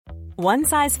One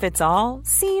size fits all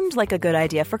seemed like a good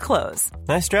idea for clothes.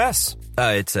 Nice dress.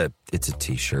 It's a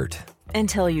t-shirt.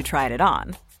 Until you tried it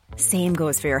on. Same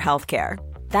goes for your healthcare.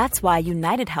 That's why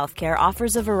United Healthcare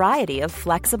offers a variety of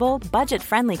flexible,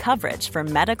 budget-friendly coverage for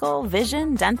medical,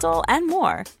 vision, dental, and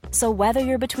more. So whether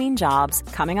you're between jobs,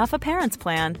 coming off a parent's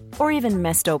plan, or even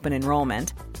missed open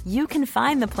enrollment, you can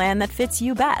find the plan that fits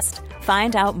you best.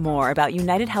 Find out more about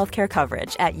United Healthcare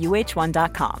coverage at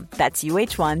uh1.com. That's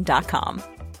uh1.com.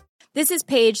 This is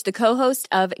Paige, the co-host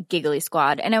of Giggly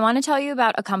Squad, and I want to tell you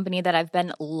about a company that I've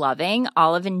been loving,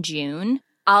 Olive & June.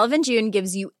 Olive & June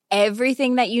gives you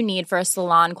everything that you need for a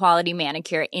salon-quality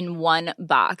manicure in one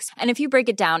box. And if you break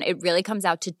it down, it really comes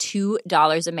out to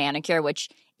 $2 a manicure, which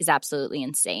is absolutely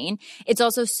insane. It's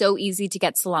also so easy to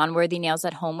get salon-worthy nails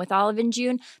at home with Olive &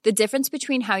 June. The difference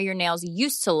between how your nails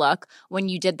used to look when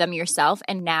you did them yourself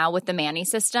and now with the Mani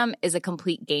system is a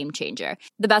complete game changer.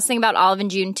 The best thing about Olive &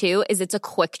 June, too, is it's a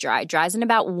quick dry. Dries in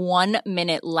about 1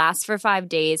 minute, lasts for 5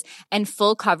 days, and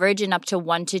full coverage in up to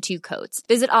 1 to 2 coats.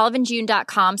 Visit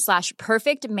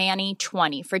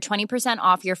oliveandjune.com/perfectmani20 for 20%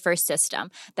 off your first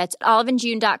system. That's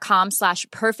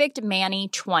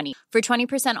oliveandjune.com/perfectmani20 for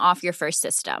 20% off your first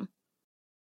system.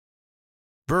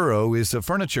 Burrow is a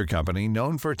furniture company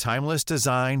known for timeless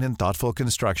design and thoughtful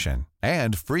construction,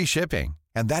 and free shipping,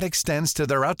 and that extends to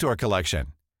their outdoor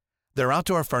collection. Their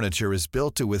outdoor furniture is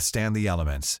built to withstand the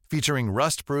elements, featuring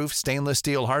rust-proof stainless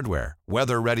steel hardware,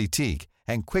 weather-ready teak,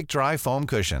 and quick-dry foam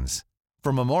cushions.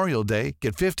 For Memorial Day,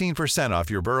 get 15% off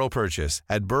your Burrow purchase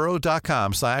at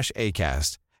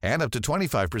burrow.com/acast, and up to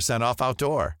 25% off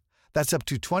outdoor. That's up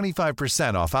to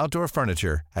 25% off outdoor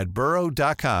furniture at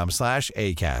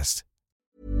burrow.com/acast.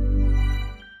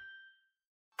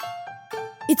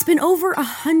 It's been over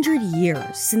 100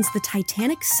 years since the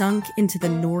Titanic sunk into the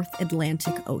North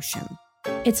Atlantic Ocean.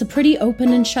 It's a pretty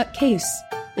open and shut case.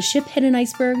 The ship hit an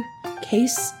iceberg,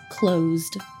 case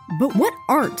closed. But what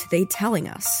aren't they telling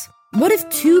us? What if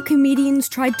two comedians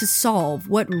tried to solve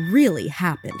what really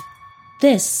happened?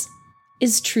 This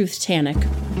is Truth-Tanic.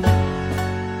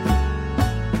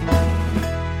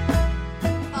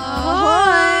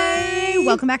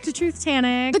 Welcome back to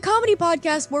Truth-Tanic, the comedy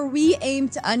podcast where we aim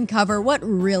to uncover what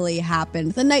really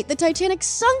happened the night the Titanic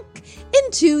sunk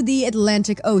into the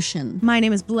Atlantic Ocean. My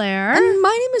name is Blair. And my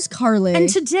name is Carly. And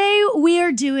today we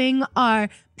are doing our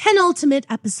penultimate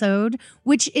episode,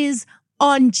 which is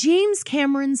on James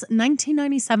Cameron's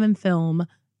 1997 film,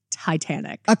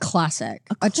 Titanic. A classic.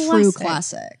 A true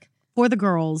classic. For the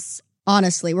girls.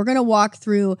 Honestly, we're going to walk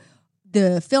through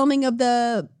the filming of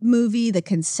the movie, the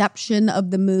conception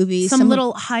of the movie. Some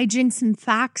little hijinks and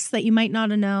facts that you might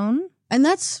not have known. And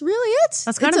that's really it.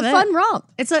 That's kind of it. It's a fun romp.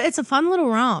 It's a fun little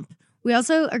romp. We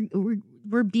also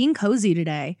we're being cozy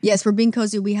today. Yes, we're being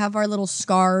cozy. We have our little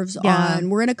scarves on.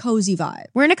 We're in a cozy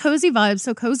vibe.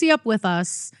 So cozy up with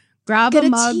us. Grab a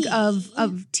mug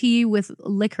of tea with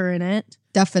liquor in it.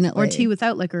 Definitely. Or tea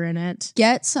without liquor in it.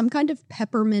 Get some kind of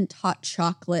peppermint hot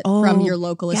chocolate from your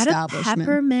local establishment. Get a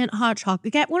peppermint hot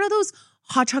chocolate. Get one of those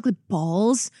hot chocolate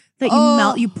balls that you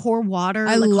melt, you pour water,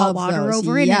 hot water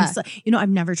over it. And I've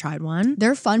never tried one.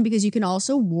 They're fun because you can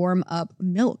also warm up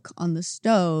milk on the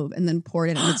stove and then pour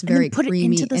it in, and it's very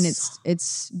creamy and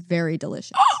it's very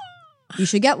delicious. You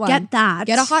should get one. Get that.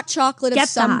 Get a hot chocolate of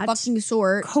some fucking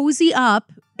sort. Cozy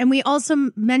up. And we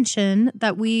also mention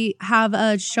that we have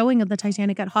a showing of the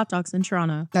Titanic at Hot Dogs in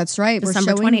Toronto. That's right.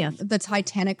 December 20th. The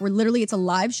Titanic. It's a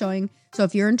live showing. So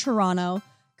if you're in Toronto,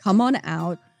 come on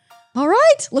out. All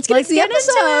right. Let's get into the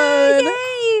episode.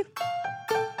 Yay.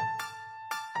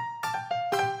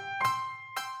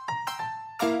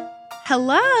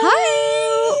 Hello.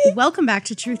 Hi. Welcome back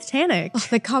to Truth-Tanic,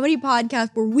 the comedy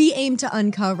podcast where we aim to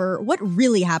uncover what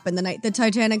really happened the night the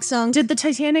Titanic sunk. Did the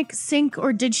Titanic sink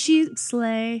or did she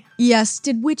slay? Yes.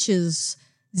 Did witches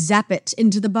zap it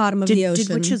into the bottom of the ocean?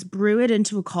 Did witches brew it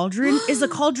into a cauldron? Is a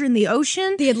cauldron the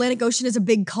ocean? The Atlantic Ocean is a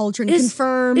big cauldron,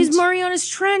 confirmed. Is Mariana's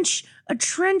Trench a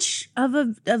trench of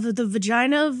the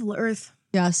vagina of Earth?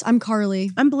 Yes. I'm Carly.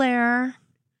 I'm Blair.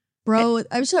 Bro,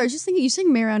 I'm sorry. I was just thinking, you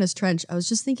saying Mariana's Trench. I was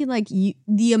just thinking,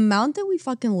 the amount that we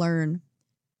fucking learn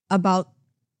about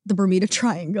the Bermuda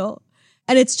Triangle,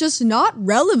 and it's just not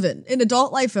relevant in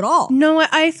adult life at all. No,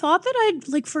 I thought that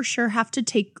I'd for sure have to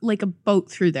take a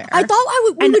boat through there. I thought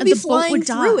we would be flying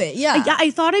through it. Yeah.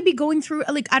 I thought I'd be going through,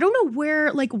 I don't know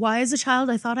where, why as a child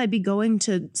I thought I'd be going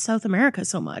to South America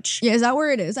so much. Yeah, is that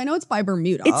where it is? I know it's by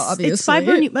Bermuda, obviously. It's by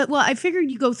Bermuda, but I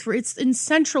figured you go through, it's in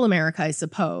Central America, I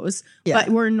suppose. Yeah. But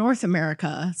we're in North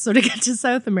America. So to get to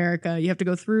South America, you have to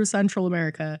go through Central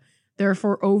America.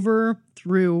 Therefore, over,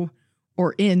 through,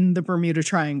 or in the Bermuda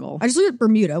Triangle. I just looked at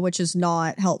Bermuda, which is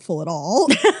not helpful at all.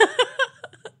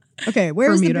 Okay,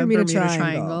 where's the Bermuda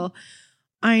Triangle?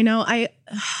 I know.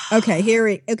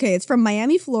 Okay, it's from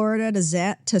Miami, Florida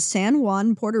to San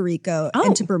Juan, Puerto Rico,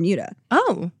 and to Bermuda.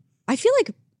 Oh. I feel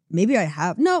like maybe I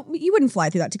have. No, you wouldn't fly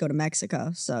through that to go to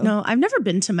Mexico. So no, I've never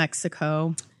been to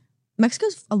Mexico.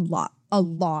 Mexico's a lot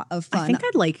of fun. I think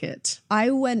I'd like it.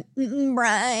 I went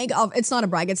brag. It's not a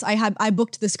brag. I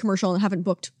booked this commercial and haven't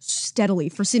booked steadily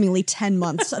for seemingly 10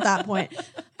 months at that point.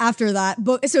 After that,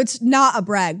 so it's not a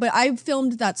brag. But I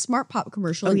filmed that Smart Pop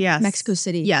commercial in Mexico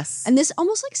City. Yes, and this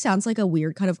almost like sounds like a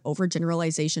weird kind of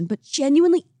overgeneralization, but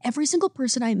genuinely, every single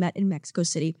person I met in Mexico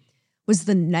City was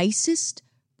the nicest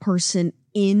person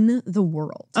in the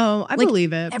world. Oh, I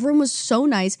believe it. Everyone was so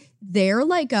nice. They're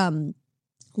like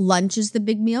lunch is the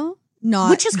big meal, not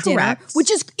which is dinner, correct.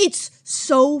 It's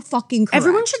so fucking correct.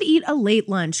 Everyone should eat a late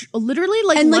lunch. Literally,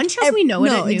 like lunch as we know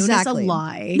it at noon is a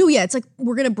lie. No, yeah, it's like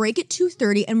we're gonna break at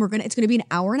 2:30 and it's gonna be an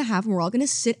hour and a half and we're all gonna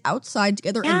sit outside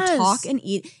together and talk and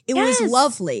eat. It was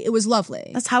lovely. It was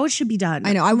lovely. That's how it should be done.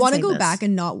 I know. I want to go back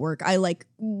and not work.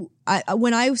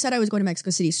 When I said I was going to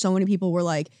Mexico City, so many people were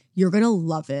like, "You're gonna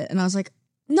love it," and I was like,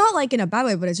 not like in a bad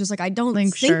way, but it's just like I don't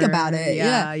think about it.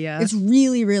 Yeah. It's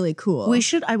really, really cool.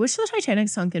 I wish the Titanic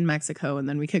sunk in Mexico and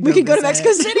then we could go to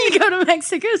Mexico City. Go to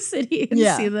Mexico City and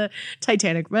see the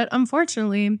Titanic. But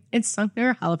unfortunately, it's sunk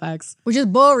near Halifax. Which is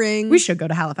boring. We should go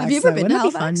to Halifax. Have you ever been to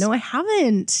Halifax? No, I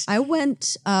haven't. I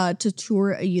went to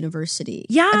tour a university.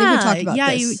 Yeah. I think we talked about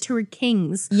this. You toured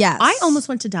King's. Yes. I almost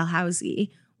went to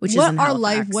Dalhousie. Which what is our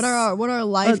life? What our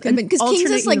life? Because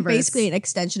King's is like basically an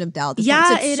extension of Dal.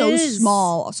 It's so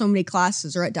small. So many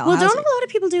classes are at Dalhousie. Well, don't a lot of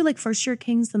people do like first year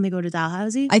King's, then they go to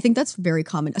Dalhousie? I think that's very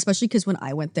common, especially because when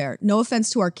I went there, no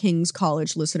offense to our King's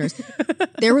College listeners,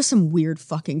 there were some weird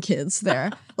fucking kids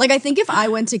there. Like I think if I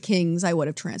went to King's, I would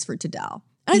have transferred to Dal.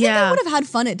 And I think I would have had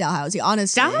fun at Dalhousie,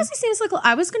 honestly. Dalhousie seems like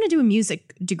I was going to do a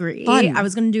music degree. Fun. I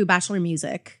was going to do a bachelor in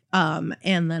music. And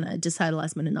then I decided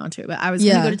last minute not to. But I was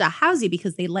going to go to Dalhousie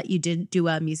because they let you do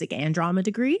a music and drama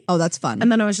degree. Oh, that's fun.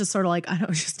 And then I was just sort of like, I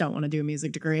just don't want to do a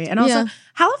music degree. And also,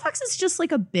 Halifax is just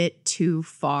like a bit too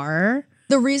far.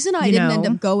 The reason I didn't end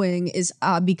up going is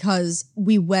because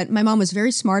we went, my mom was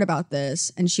very smart about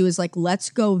this. And she was like, let's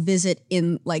go visit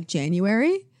in like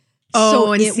January. Oh,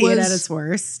 so and see it at its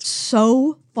worst.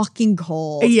 So fucking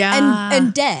cold. Yeah.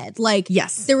 And dead. Like,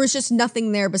 yes. There was just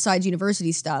nothing there besides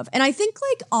university stuff. And I think,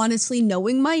 like, honestly,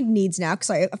 knowing my needs now, because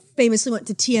I famously went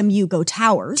to TMU, go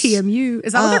Towers. TMU.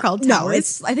 Is that what they're called?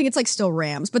 Towers? No, I think it's like still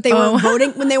Rams. But they were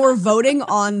voting, when they were voting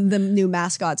on the new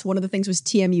mascots, one of the things was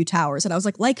TMU Towers. And I was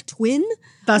like twin?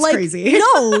 That's like, crazy.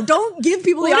 No, don't give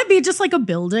people Would it be just like a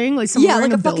building? Like someone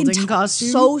wearing like a building costume?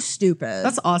 So stupid.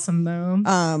 That's awesome though.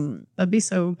 That'd be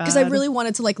so bad. Because I really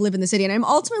wanted to like live in the city. And I'm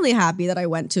ultimately happy that I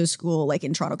went to school like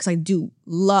in Toronto because I do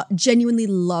genuinely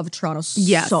love Toronto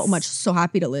so much. So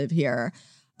happy to live here.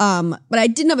 But I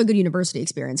didn't have a good university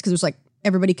experience because it was like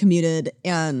everybody commuted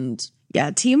and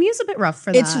TMU is a bit rough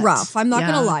for that. It's rough. I'm not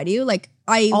gonna lie to you. Like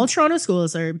all Toronto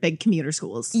schools are big commuter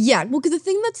schools. Yeah, well, because the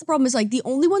thing that's the problem is like the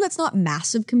only one that's not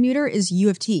massive commuter is U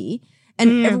of T,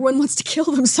 and everyone wants to kill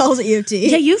themselves at U of T.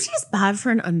 Yeah, U of T is bad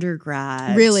for an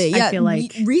undergrad. Really? Yeah. I feel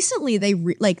like recently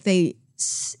they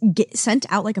sent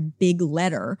out like a big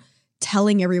letter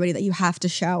telling everybody that you have to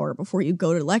shower before you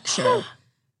go to lecture.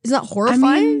 Isn't that horrifying?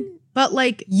 I mean, but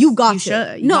like you got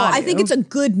to. No, I think it's a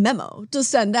good memo to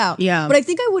send out. Yeah. But I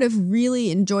think I would have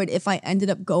really enjoyed if I ended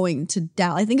up going to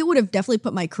Dal. I think it would have definitely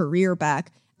put my career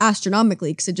back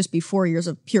astronomically because it'd just be 4 years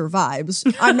of pure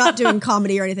vibes. I'm not doing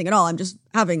comedy or anything at all. I'm just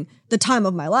having the time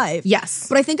of my life. Yes.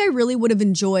 But I think I really would have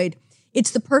enjoyed,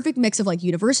 it's the perfect mix of like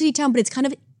university town, but it's kind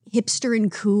of hipster and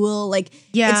cool. Like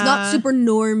it's not super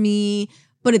normie,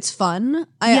 but it's fun.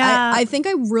 I think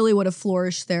I really would have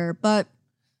flourished there, but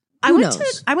I went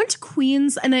to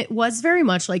Queens and it was very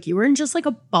much like you were in just like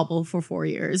a bubble for 4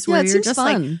 years where you're just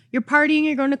fun. like you're partying,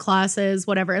 you're going to classes,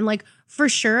 whatever. And like for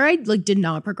sure I like did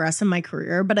not progress in my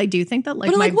career, but I do think that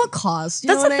like what caused?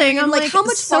 That's the thing. I'm like how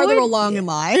much farther along am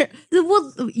I?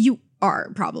 Well, you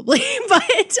are probably, but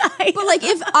like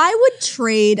if I would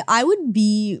trade, I would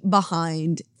be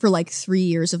behind for like 3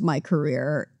 years of my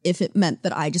career if it meant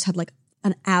that I just had like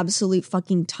an absolute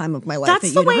fucking time of my life.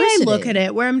 That's the way I look at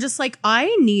it, where I'm just like,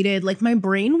 I needed, like, my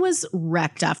brain was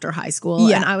wrecked after high school.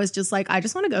 Yeah. And I was just like, I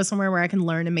just want to go somewhere where I can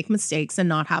learn and make mistakes and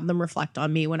not have them reflect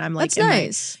on me when I'm like, that's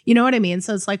nice. You know what I mean?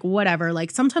 So it's like, whatever. Like,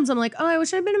 sometimes I'm like, oh, I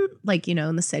wish I'd been, like, you know,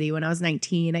 in the city when I was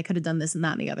 19. I could have done this and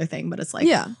that and the other thing. But it's like,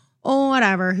 oh,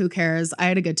 whatever. Who cares? I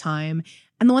had a good time.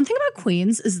 And the one thing about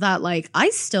Queens is that, like, I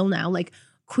still now, like,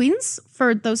 Queens,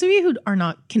 for those of you who are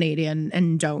not Canadian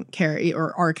and don't care,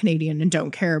 or are Canadian and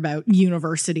don't care about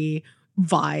university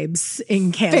vibes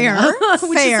in Canada,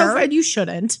 which is so fun. You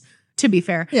shouldn't. to be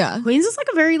fair. Yeah. Queens is like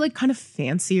a very like kind of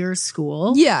fancier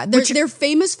school. Yeah, they're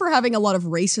famous for having a lot of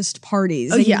racist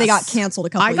parties. They got canceled a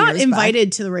couple of years back. I got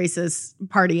invited to the racist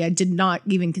party. I did not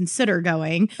even consider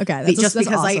going. Okay, that's because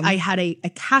awesome. I had a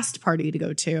cast party to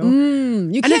go to.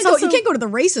 You can't go to the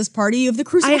racist party. You have the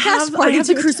Crucible cast party. I have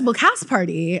the Crucible cast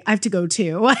party I have to go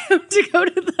to. I have to go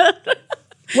to the...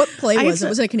 What play was it?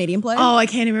 Was it a Canadian play? Oh, I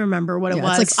can't even remember what it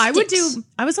was. It's like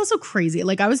I was also crazy.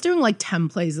 Like I was doing like 10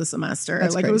 plays a semester.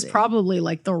 That's like crazy. It was probably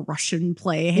like the Russian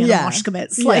play, Hannah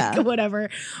Moshkowitz, like whatever.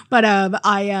 But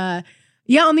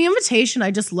on the invitation,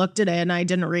 I just looked at it and I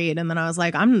didn't read. And then I was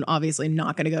like, I'm obviously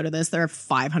not going to go to this. There are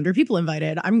 500 people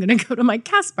invited. I'm going to go to my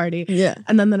cast party. Yeah.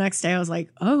 And then the next day I was like,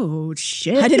 oh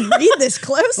shit. I didn't read this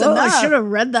close enough. I should have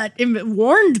read that,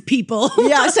 warned people.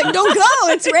 Yeah, I said, don't go.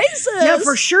 It's racist. Yeah,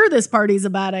 for sure this party's a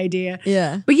bad idea.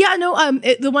 Yeah. But yeah, no,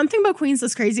 the one thing about Queens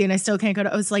that's crazy and I still can't go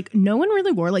to, I was like, no one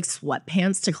really wore like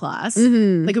sweatpants to class.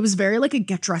 Mm-hmm. Like it was very like a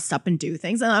get dressed up and do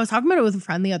things. And I was talking about it with a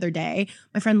friend the other day.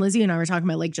 My friend Lizzie and I were talking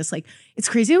about like, just like, it's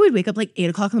crazy I would wake up like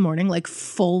 8 o'clock in the morning, like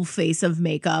full face of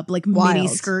makeup, like mini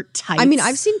skirt tights. I mean,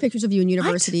 I've seen pictures of you in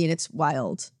university and it's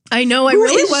wild. I know, I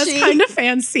really was kind of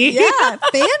fancy. Yeah,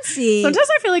 fancy. Sometimes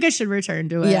I feel like I should return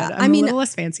to it. Yeah, I'm a little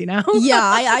less fancy now. Yeah,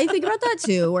 I think about that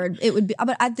too, where it would be,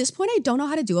 but at this point, I don't know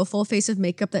how to do a full face of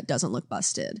makeup that doesn't look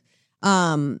busted.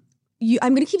 I'm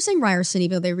going to keep saying Ryerson,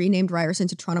 even though they renamed Ryerson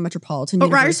to Toronto Metropolitan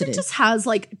University. Ryerson just has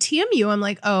like TMU. I'm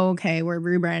like, oh, okay, we're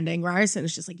rebranding. Ryerson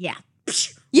is just like, yeah,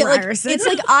 Ryerson. It's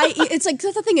like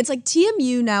that's the thing. It's like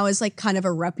TMU now is like kind of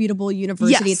a reputable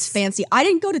university. Yes. It's fancy. I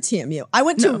didn't go to TMU. I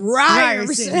went to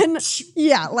Ryerson.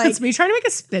 Yeah, like it's me trying to make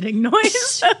a spitting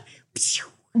noise.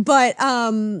 But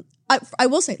I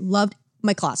will say, loved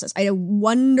my classes. I had a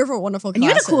wonderful classes. And you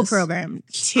had a cool program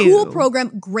too. Cool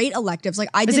program, great electives. Like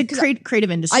I did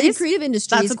creative industries. I did creative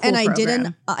industries, That's a cool and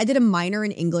program. I did a minor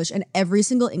in English, and every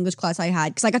single English class I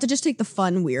had, because I got to just take the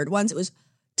fun, weird ones. It was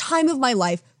time of my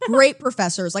life. Great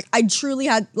professors. Like I truly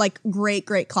had like great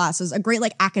classes, a great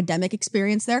like academic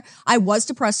experience there. I was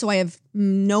depressed, so I have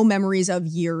no memories of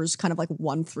years kind of like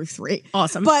 1 through 3.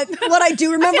 Awesome. But what I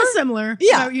do remember, I feel similar.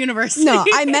 Yeah, about university. No,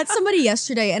 I met somebody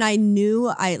yesterday, and I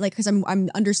knew because I'm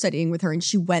understudying with her, and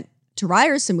she went to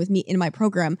Ryerson with me in my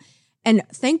program, and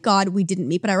thank God we didn't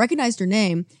meet, but I recognized her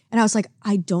name, and I was like,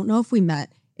 I don't know if we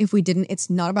met. If we didn't, it's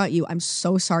not about you. I'm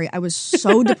so sorry. I was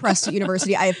so depressed at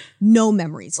university. I have no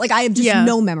memories. Like I have just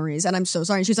no memories, and I'm so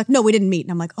sorry. And she's like, no, we didn't meet.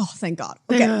 And I'm like, oh, thank God.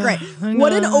 Okay, great.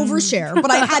 What an overshare.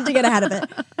 But I had to get ahead of it.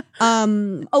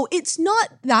 It's not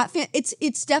that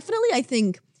it's definitely, I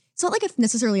think, it's not like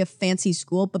necessarily a fancy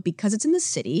school, but because it's in the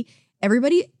city,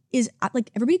 everybody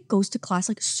goes to class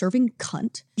like serving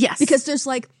cunt. Yes. Because there's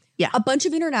like a bunch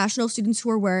of international students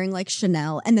who are wearing like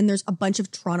Chanel, and then there's a bunch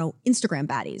of Toronto Instagram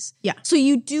baddies. Yeah. So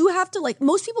you do have to like,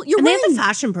 most people, they have the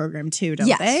fashion program too,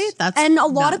 don't they? And a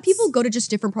lot of people go to just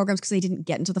different programs because they didn't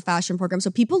get into the fashion program. So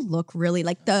people look really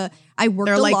like I worked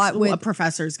a lot with. A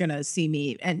professor's going to see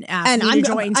me and ask me to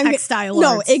join textile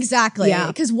arts. No, exactly. Yeah.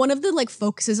 Because one of the like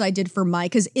focuses I did for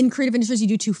because in creative industries, you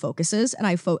do 2 focuses, and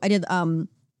I did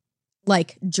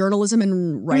like journalism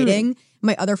and writing.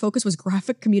 My other focus was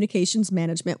graphic communications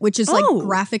management, which is like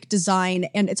graphic design.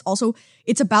 And it's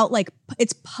about like,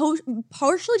 it's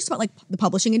partially just about like the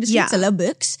publishing industry. Yeah. I love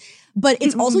books, but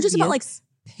it's also just about like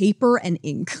paper and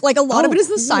ink. Like a lot of it is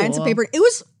the science of paper. It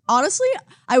was honestly,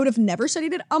 I would have never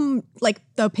studied it. Like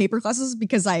the paper classes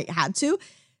because I had to.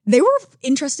 They were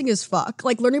interesting as fuck.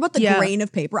 Like learning about the grain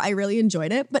of paper, I really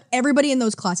enjoyed it. But everybody in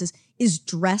those classes is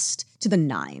dressed to the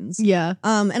nines. Yeah.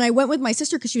 And I went with my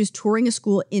sister because she was touring a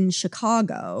school in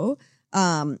Chicago.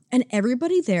 And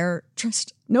everybody there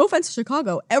dressed, no offense to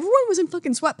Chicago, everyone was in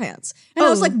fucking sweatpants. And I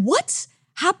was like, what's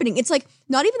happening? It's like,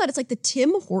 not even that, it's like the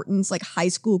Tim Hortons like high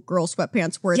school girl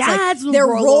sweatpants where it's like they're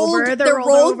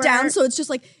rolled down, so it's just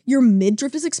like your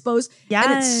midriff is exposed. Yes.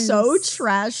 And it's so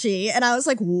trashy. And I was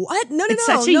like, what? It's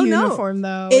such a uniform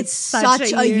though. It's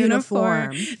such a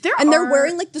uniform. They're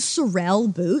wearing like the Sorel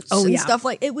boots and stuff.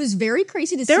 Like it was very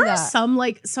crazy to see that. There are some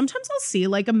like, sometimes I'll see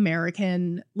like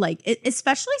American, like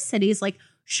especially cities like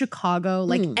Chicago,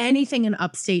 like anything in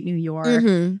upstate New York.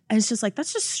 And it's just like,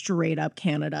 that's just straight up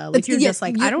Canada. Like you're just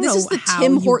like, I don't know how you got this. This is the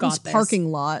Tim Hortons parking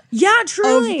lot. Yeah,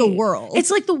 truly. Of the world. It's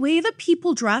like the way that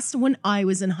people dressed when I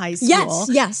was in high school.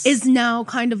 Yes. Is now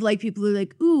kind of like people who are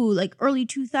like, ooh, like early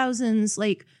 2000s,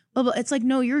 like blah, blah. It's like,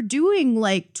 no, you're doing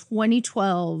like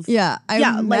 2012. Yeah.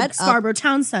 Like Scarborough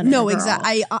Town Center. No,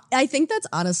 exactly. I think that's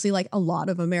honestly like a lot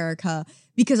of America,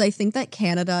 because I think that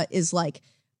Canada is like,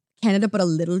 Canada, but a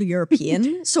little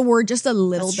European. So we're just a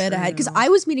little bit ahead. Because I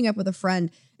was meeting up with a friend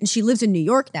and she lives in New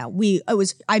York now.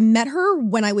 I met her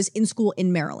when I was in school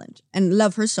in Maryland and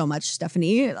love her so much,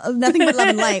 Stephanie. Nothing but love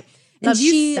and light. And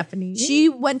Stephanie. She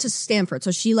went to Stanford.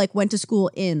 So she like went to school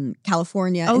in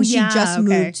California and she just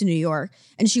moved to New York.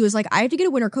 And she was like, I have to get a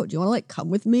winter coat. Do you want to like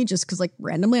come with me? Just because like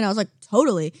randomly. And I was like,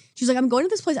 totally. She's like, I'm going to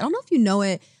this place. I don't know if you know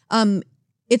it.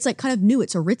 It's like kind of new.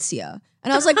 It's Aritzia.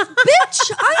 And I was like,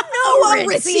 bitch, I know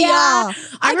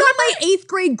Aritzia. I got my 8th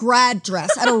grade grad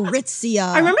dress at Aritzia.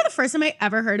 I remember the first time I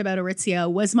ever heard about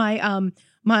Aritzia was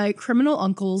my criminal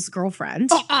uncle's girlfriend.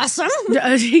 Oh, awesome.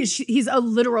 He's a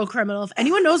literal criminal. If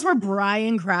anyone knows where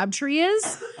Brian Crabtree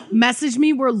is, message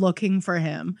me. We're looking for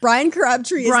him. Brian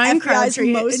Crabtree is FBI's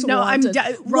most wanted.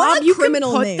 Rob, you can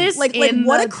put name. This like in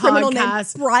what the a criminal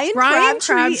podcast. Name. Brian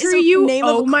Crabtree you name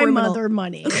owe of my criminal. mother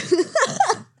money.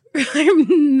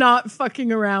 I'm not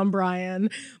fucking around, Brian.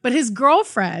 But his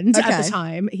girlfriend at the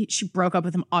time, she broke up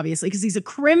with him, obviously, because he's a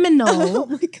criminal. Oh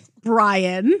my God.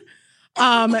 Brian.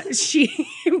 She,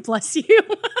 bless you.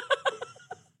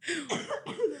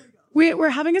 We're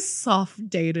having a soft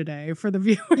day today for the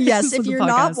viewers. Yes, if you're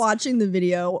not watching the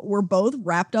video, we're both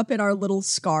wrapped up in our little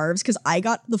scarves because I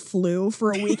got the flu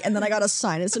for a week and then I got a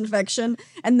sinus infection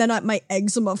and then my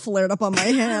eczema flared up on my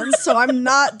hands. So I'm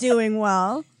not doing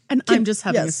well. And I'm just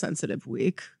having a sensitive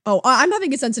week. Oh, I'm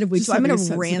having a sensitive week, so I'm in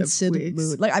a rancid weeks.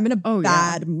 mood. Like I'm in a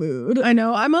bad mood. I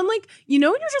know. I'm on like,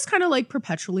 you're just kind of like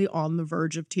perpetually on the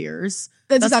verge of tears.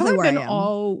 That's exactly where I've been I am.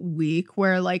 all week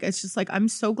where like, it's just like, I'm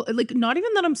so, like not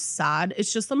even that I'm sad.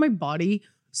 It's just that my body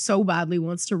so badly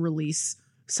wants to release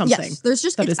something. Yes, there's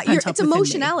just, it's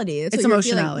emotionality. It's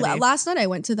emotionality. Last night I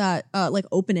went to that like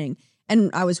opening.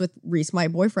 And I was with Reese, my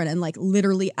boyfriend, and like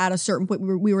literally at a certain point,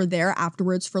 we were there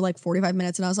afterwards for like 45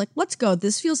 minutes. And I was like, let's go.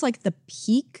 This feels like the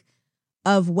peak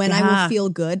of when I will feel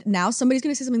good. Now somebody's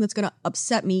going to say something that's going to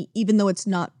upset me, even though it's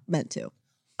not meant to.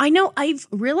 I know. I've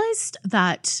realized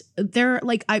that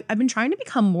I've been trying to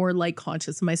become more like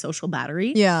conscious of my social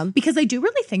battery. Yeah. Because I do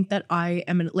really think that I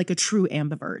am like a true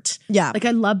ambivert. Yeah. Like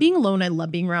I love being alone. I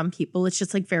love being around people. It's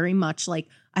just like very much like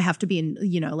I have to be in,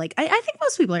 like I think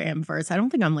most people are ambiverts. I don't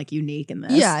think I'm like unique in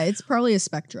this. Yeah. It's probably a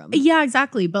spectrum. Yeah,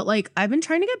 exactly. But like I've been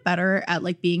trying to get better at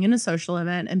like being in a social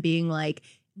event and being like,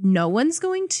 no one's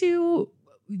going to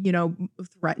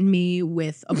threaten me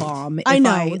with a bomb if I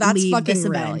that's leave fucking this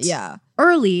real. event Yeah.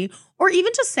 early, or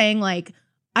even just saying like,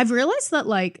 I've realized that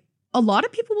like a lot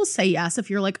of people will say yes if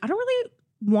you're like, I don't really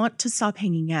want to stop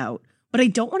hanging out, but I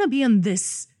don't want to be in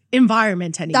this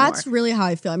environment anymore. That's really how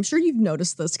I feel. I'm sure you've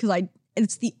noticed this because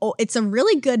it's a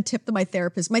really good tip that my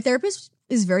therapist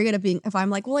is very good at being, if I'm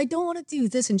like, well, I don't want to do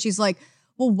this. And she's like,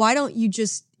 well, why don't you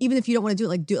just, even if you don't want to do it,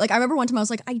 like do it. Like I remember one time I was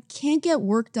like, I can't get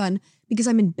work done because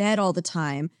I'm in bed all the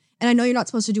time. And I know you're not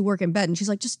supposed to do work in bed. And she's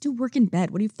like, just do work in bed.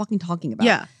 What are you fucking talking about?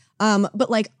 Yeah. But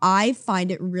like I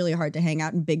find it really hard to hang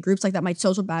out in big groups like that. My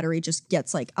social battery just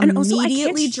gets like and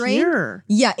immediately drained. Hear.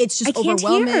 Yeah, it's just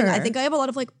overwhelming. Hear. I think I have a lot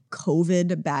of like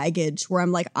COVID baggage where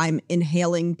I'm like, I'm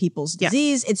inhaling people's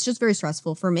disease. It's just very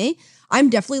stressful for me. I'm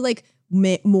definitely like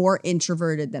more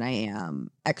introverted than I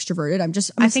am extroverted. I'm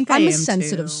a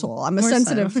sensitive soul. I'm a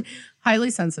sensitive,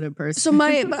 highly sensitive person. So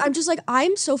but I'm just like,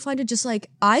 I'm so fun to just like,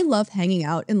 I love hanging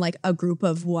out in like a group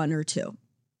of 1 or 2.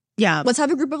 Yeah. Let's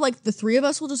have a group of like the 3 of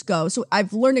us will just go. So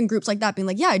I've learned in groups like that being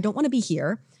like, yeah, I don't want to be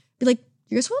here. Be like,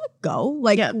 you guys want to go?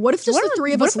 Like, what if just the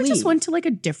 3 of us leave? What if we just went to like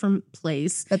a different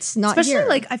place? That's not Especially here.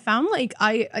 Like I found like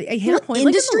I hit a point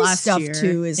industry like in the last stuff year,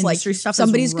 too is like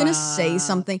somebody's going to say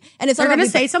something and it's they're going to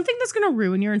say something that's going to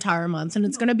ruin your entire month and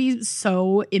it's going to be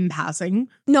so in passing.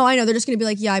 No, I know. They're just going to be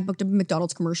like, yeah, I booked a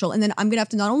McDonald's commercial. And then I'm going to have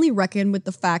to not only reckon with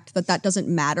the fact that doesn't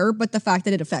matter, but the fact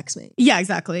that it affects me. Yeah,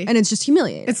 exactly. And it's just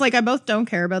humiliating. It's like I both don't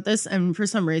care about this. And for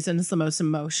some reason, it's the most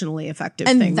emotionally effective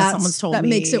thing that someone's told me. That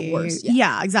makes it worse.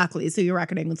 Yeah, exactly. So you're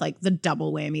reckoning with like the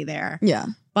double whammy there. Yeah.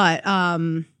 But,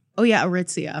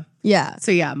 Aritzia. Yeah.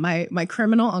 So yeah, my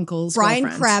criminal uncle's Brian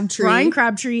girlfriend. Crabtree. Brian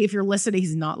Crabtree, if you're listening,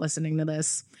 he's not listening to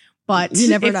this. But you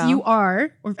never if know. you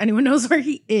are, or if anyone knows where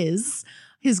he is,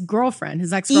 his girlfriend,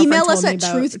 his ex-girlfriend email told us me at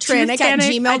about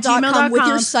truthtranic@gmail.com with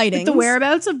your sightings. With the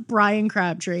whereabouts of Brian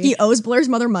Crabtree. He owes Blair's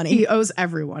mother money. He owes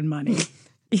everyone money.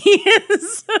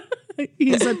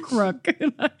 He's a crook.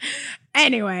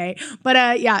 Anyway,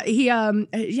 but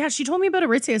she told me about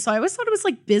Aritzia, so I always thought it was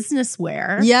like business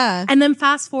wear. Yeah. And then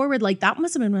fast forward, like that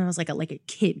must have been when I was like a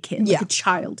kid, like a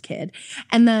child kid.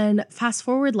 And then fast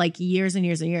forward like years and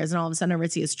years and years, and all of a sudden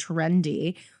Aritzia is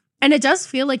trendy. And it does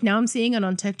feel like now I'm seeing it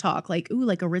on TikTok, like, ooh,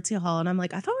 like Aritzia Hall. And I'm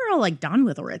like, I thought we were all like done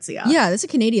with Aritzia. Yeah, that's a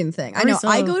Canadian thing. I know. So.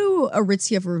 I go to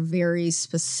Aritzia for very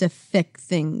specific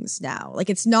things now. Like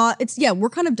we're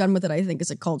kind of done with it, I think, as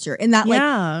a culture. In that,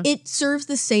 like, it serves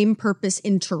the same purpose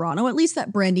in Toronto, at least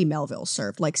that Brandy Melville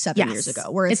served like 7 years ago,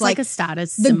 where it's like a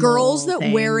status the girls that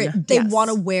thing. wear it, they want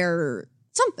to wear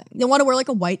something. They want to wear like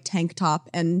a white tank top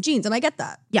and jeans. And I get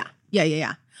that. Yeah.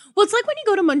 Well, it's like when you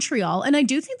go to Montreal, and I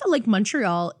do think that like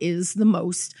Montreal is the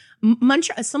most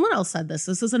someone else said this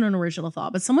isn't an original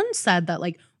thought, but someone said that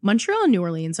like Montreal and New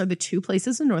Orleans are the two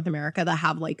places in North America that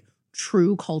have like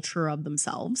true culture of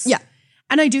themselves. Yeah.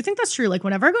 And I do think that's true. Like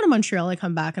whenever I go to Montreal, I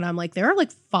come back and I'm like, there are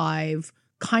like 5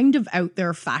 kind of out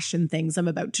there fashion things I'm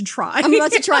about to try. I'm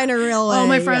about to try in a real way. All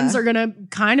my friends are going to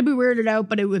kind of be weirded out,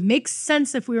 but it would make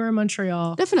sense if we were in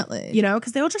Montreal. Definitely. You know,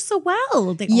 because they all dress so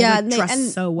well. They all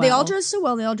dress so well. They all dress so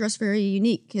well. They all dress very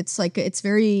unique. It's like,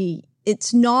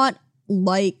 it's not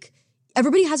like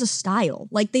everybody has a style.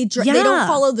 Like they don't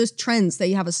follow those trends.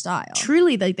 They have a style.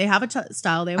 Truly, like they have a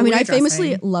style. They have I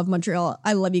famously love Montreal.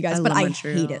 I love you guys, but I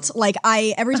hate it. Like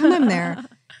every time I'm there,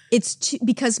 it's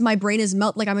because my brain is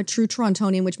like I'm a true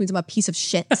Torontonian, which means I'm a piece of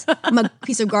shit. I'm a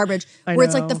piece of garbage. Where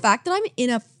it's like the fact that I'm in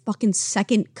a fucking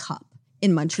second cup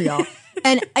in Montreal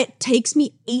and it takes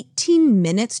me 18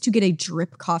 minutes to get a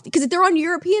drip coffee because they're on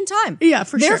European time. Yeah,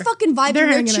 for sure. They're fucking vibing,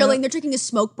 they're chilling, they're taking a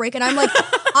smoke break. And I'm like,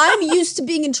 I'm used to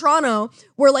being in Toronto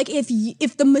where like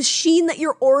if the machine that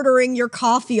you're ordering your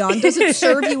coffee on doesn't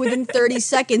serve you within 30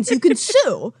 seconds, you can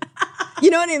sue. You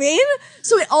know what I mean?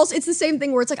 So it's the same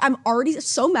thing where it's like I'm already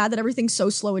so mad that everything's so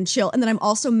slow and chill. And then I'm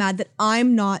also mad that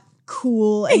I'm not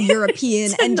cool and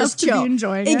European and just chill. To be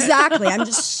enjoying exactly. I'm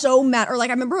just so mad. Or like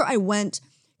I remember I went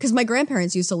because my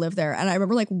grandparents used to live there, and I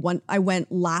remember like I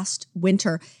went last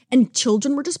winter, and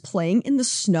children were just playing in the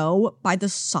snow by the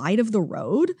side of the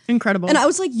road. Incredible. And I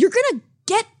was like, "You're gonna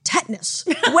get tetanus.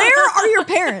 Where are your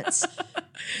parents?"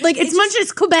 Like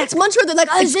it's Quebec. It's Montreal. They're like,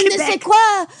 je ne sais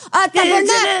quoi.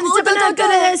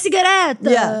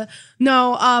 Yeah.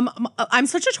 No, I'm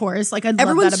such a tourist. Like I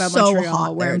love that about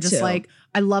Montreal, where I'm just like,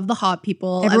 I love the hot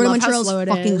people. Everyone I love in Montreal how slow is it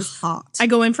fucking is. hot. I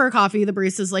go in for a coffee. The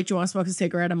barista's like, "Do you want to smoke a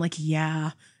cigarette?" I'm like,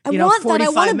 "Yeah." I want that. I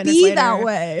want to be that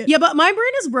way. Yeah, but my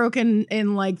brain is broken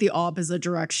in like the opposite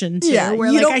direction too. Yeah, where,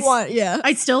 you like, don't want. Yeah,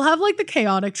 I still have like the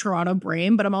chaotic Toronto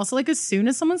brain, but I'm also like, as soon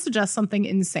as someone suggests something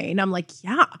insane, I'm like,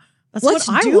 yeah, that's what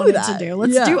I wanted to do.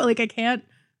 Let's do it. Like I can't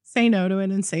say no to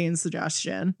an insane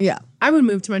suggestion. Yeah, I would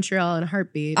move to Montreal in a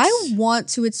heartbeat. I want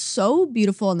to. It's so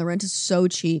beautiful and the rent is so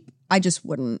cheap. I just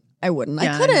wouldn't. Yeah,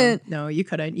 I couldn't. No, you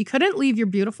couldn't. You couldn't leave your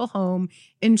beautiful home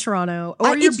in Toronto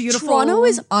or your beautiful. Toronto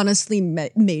is honestly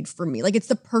made for me. Like it's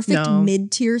the perfect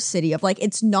mid-tier city of like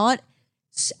it's not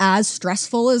as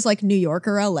stressful as like New York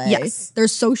or LA. Yes,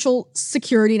 there's social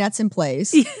security nets in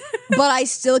place, but I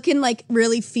still can like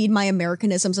really feed my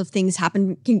Americanisms of things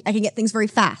happen. I can get things very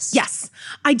fast. Yes,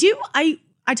 I do.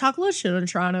 I talk a lot of shit on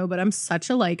Toronto, but I'm such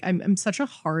a I'm such a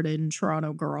hardened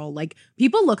Toronto girl. Like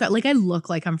people look at I look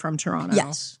like I'm from Toronto.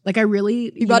 Yes, like I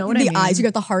really. You got know what the I mean? eyes. You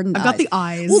got the hardened. I've got the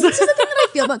eyes. Well, this is the thing that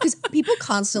I feel about because people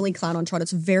constantly clown on Toronto.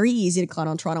 It's very easy to clown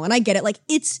on Toronto, and I get it. Like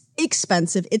it's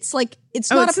expensive. It's like it's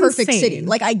not a perfect city.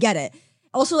 Like I get it.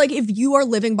 Also, like if you are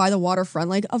living by the waterfront,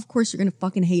 like of course you're gonna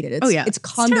fucking hate it. It's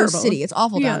condo city. It's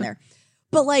awful down there.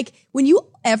 But like if you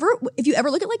ever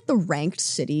look at like the ranked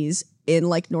cities in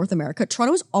like North America,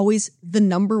 Toronto is always the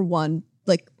number one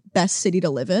like best city to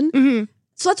live in. Mm-hmm.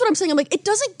 So that's what I'm saying. I'm like, it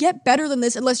doesn't get better than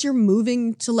this unless you're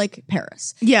moving to like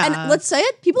Paris. Yeah. And let's say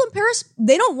it, people in Paris,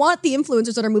 they don't want the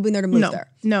influencers that are moving there to move there.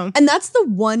 No. And that's the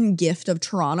one gift of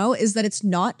Toronto is that it's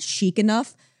not chic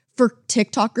enough for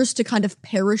TikTokers to kind of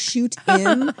parachute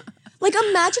in. Like,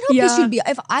 imagine how pissed you'd be.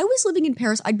 If I was living in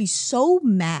Paris, I'd be so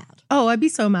mad. Oh, I'd be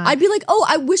so mad. I'd be like, oh,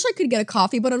 I wish I could get a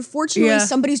coffee, but unfortunately,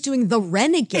 somebody's doing the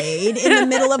renegade in the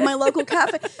middle of my local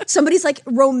cafe. Somebody's like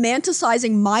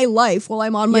romanticizing my life while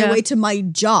I'm on my way to my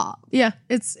job. Yeah,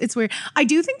 it's weird. I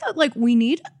do think that like we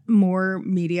need more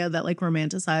media that like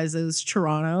romanticizes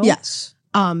Toronto. Yes.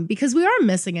 Because we are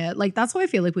missing it. Like that's why I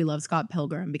feel like we love Scott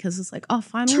Pilgrim because it's like, oh,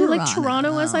 finally, like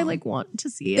Toronto as I like want to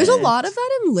see it. There's a lot of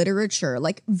that in literature.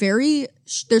 Like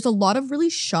there's a lot of really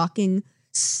shocking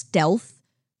stealth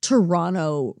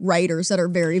Toronto writers that are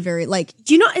very, very like.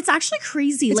 You know, it's actually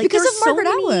crazy. It's like because of Margaret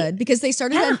Atwood because they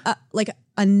started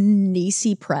a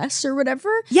Nisi Press or whatever.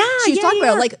 Yeah, she was talking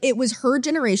about like it was her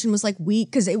generation was like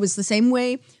because it was the same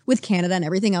way with Canada and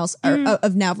everything else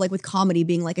of now like with comedy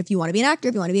being like if you want to be an actor,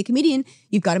 if you want to be a comedian,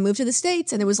 you've got to move to the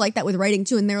States, and it was like that with writing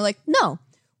too. And they were like, no,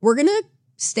 we're gonna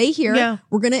Stay here. Yeah.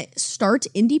 We're going to start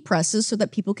indie presses so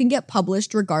that people can get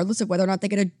published regardless of whether or not they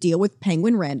get a deal with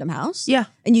Penguin Random House. Yeah.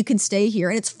 And you can stay here.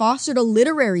 And it's fostered a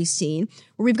literary scene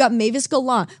where we've got Mavis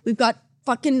Gallant. We've got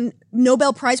fucking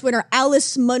Nobel Prize winner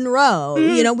Alice Munro.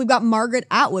 You know, we've got Margaret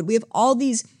Atwood. We have all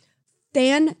these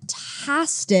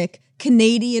fantastic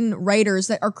Canadian writers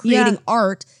that are creating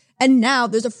art. And now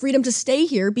there's a freedom to stay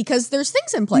here because there's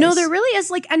things in place. No, there really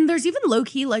is. Like, and there's even low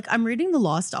key, like, I'm reading The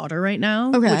Lost Daughter right now,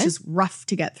 which is rough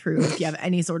to get through if you have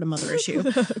any sort of mother issue.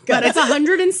 But it's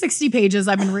 160 pages.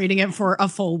 I've been reading it for a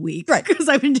full week. Right. Because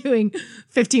I've been doing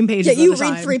 15 pages. Yeah, you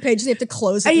read 3 pages, you have to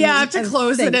close it. Yeah, I have to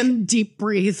close it and deep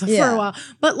breathe for a while.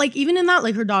 But like, even in that,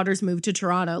 like, her daughter's moved to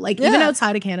Toronto. Like, even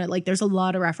outside of Canada, like, there's a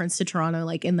lot of reference to Toronto,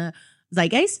 like, in the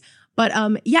zeitgeist. But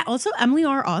also Emily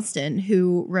R. Austin,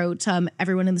 who wrote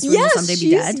Everyone in This Room Will Someday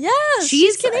Be Dead. Yes,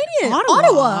 she's Canadian.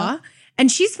 Ottawa. And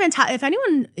she's fantastic. If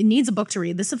anyone needs a book to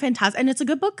read, this is a fantastic, and it's a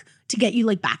good book to get you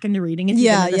like back into reading if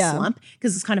you've been in a slump,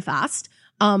 because it's kind of fast.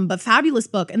 But fabulous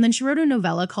book. And then she wrote a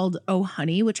novella called Oh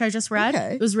Honey, which I just read.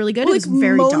 It was really good. Well, it was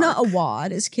very Mona dark.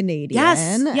 Awad is Canadian.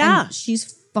 Yes, yeah. And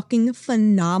she's fucking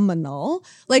phenomenal.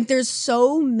 Like, there's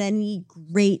so many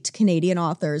great Canadian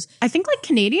authors. I think like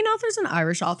Canadian authors and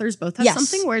Irish authors both have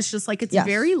something where it's just like, it's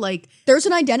very like. There's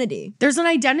an identity. There's an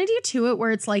identity to it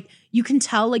where it's like, you can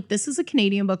tell like this is a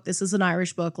Canadian book, this is an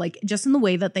Irish book, like just in the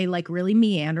way that they like really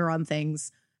meander on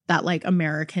things that like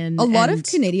American a lot of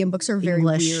Canadian books are very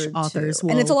English weird authors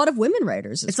and it's a lot of women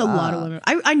writers it's a lot of women.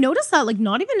 I noticed that, like,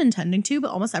 not even intending to, but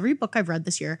almost every book I've read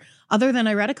this year, other than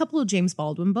I read a couple of James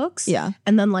Baldwin books,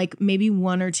 and then like maybe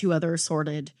 1 or 2 other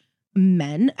assorted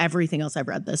men, everything else I've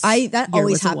read this that year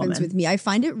always was a happens woman. with me. I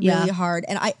find it really hard,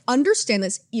 and I understand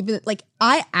this. Even like,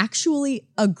 I actually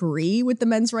agree with the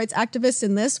men's rights activists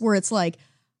in this, where it's like,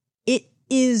 it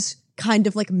is kind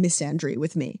of like misandry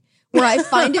with me, where I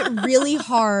find it really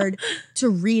hard to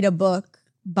read a book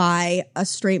by a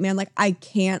straight man. Like, I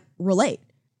can't relate.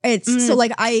 It's so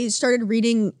like, I started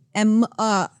reading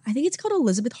I think it's called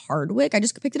Elizabeth Hardwick. I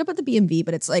just picked it up at the B&B,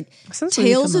 but it's like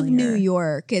Tales of New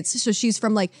York. So she's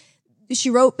from like, she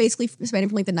wrote basically spanning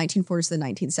from like the 1940s to the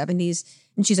 1970s,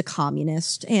 and she's a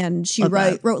communist, and she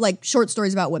wrote like short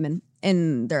stories about women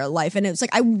in their life. And it was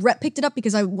like, I picked it up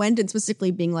because I went in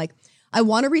specifically being like, I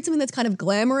want to read something that's kind of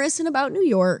glamorous and about New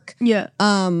York. Yeah.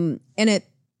 And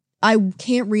I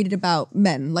can't read it about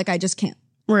men. Like, I just can't.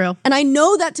 Real. And I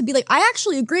know that to be like, I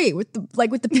actually agree with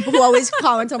the people who always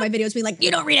comment on my videos being like,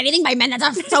 you don't read anything by men,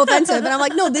 that's so offensive. And I'm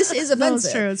like, no, this is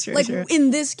offensive. No, it's true. Like,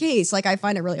 in this case, like, I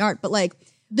find it really hard. But like,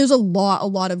 there's a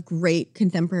lot of great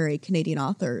contemporary Canadian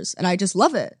authors, and I just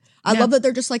love it. I love that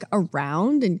they're just like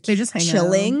around and they just hang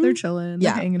chilling. Out. They're chilling.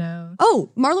 They're hanging out.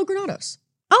 Oh, Marlo Granados.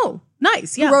 Oh,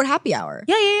 nice. Yeah. Who wrote Happy Hour.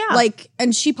 Yeah. Like,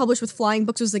 and she published with Flying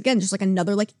Books, was again just like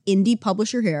another like indie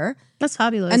publisher here. That's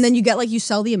fabulous. And then you get like, you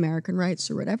sell the American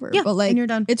rights or whatever. Yeah, but like, and you're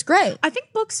done. It's great. I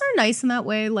think books are nice in that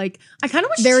way. Like, I kind of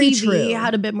wish Very TV true.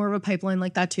 had a bit more of a pipeline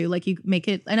like that too. Like, you make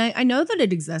it, and I know that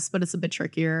it exists, but it's a bit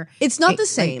trickier. It's not the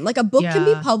same. Like, a book can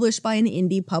be published by an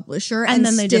indie publisher and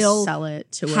then they still just sell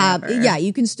it to whatever. Yeah,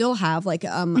 you can still have like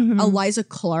Eliza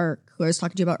Clark, who I was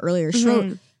talking to you about earlier. She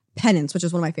wrote Penance, which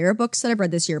is one of my favorite books that I've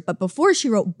read this year. But before, she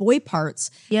wrote Boy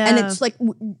Parts. Yeah. And it's like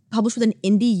published with an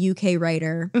indie UK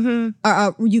writer,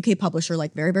 UK publisher,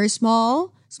 like very, very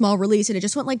small release. And it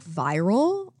just went like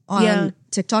viral on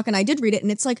TikTok. And I did read it,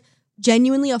 and it's like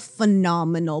genuinely a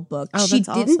phenomenal book. She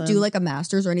didn't do like a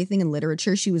master's or anything in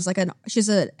literature. She was like she's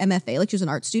an MFA, like she was an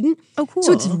art student. Oh, cool.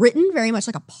 So it's written very much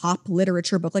like a pop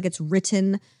literature book. Like, it's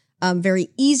written very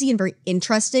easy and very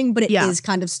interesting, but it is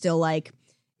kind of still like,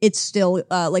 it's still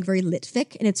like very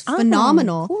lit-fic, and it's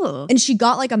phenomenal. Cool. And she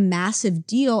got like a massive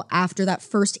deal after that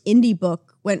first indie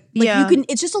book went. Like,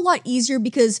 it's just a lot easier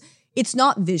because it's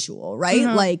not visual, right?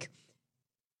 Like,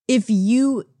 it's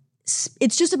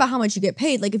just about how much you get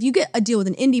paid. Like, if you get a deal with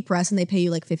an indie press and they pay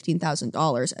you like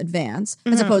 $15,000 advance,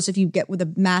 as opposed to if you get with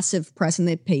a massive press and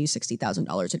they pay you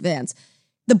 $60,000 advance,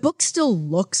 the book still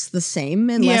looks the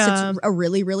same unless it's a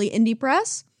really, really indie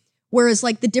press. Whereas,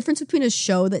 like, the difference between a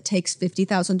show that takes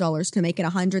 $50,000 to make it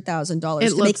 $100,000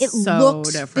 to make it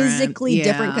looks physically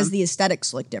different because the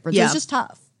aesthetics look different. So it's just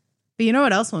tough. But you know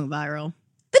what else went viral?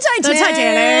 The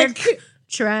Titanic.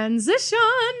 Transition.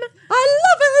 I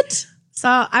love it. So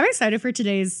I'm excited for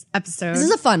today's episode. This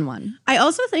is a fun one. I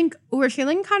also think we're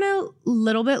feeling kind of a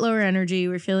little bit lower energy.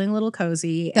 We're feeling a little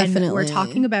cozy. Definitely. And we're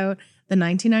talking about the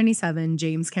 1997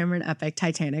 James Cameron epic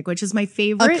Titanic, which is my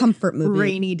favorite comfort movie.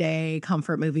 Rainy day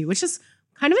comfort movie, which is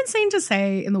kind of insane to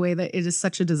say in the way that it is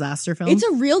such a disaster film. It's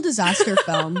a real disaster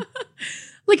film.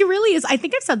 Like, it really is. I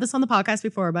think I've said this on the podcast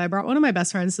before, but I brought one of my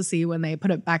best friends to see when they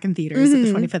put it back in theaters at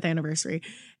the 25th anniversary.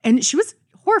 And she was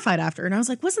horrified after. And I was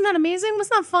like, wasn't that amazing?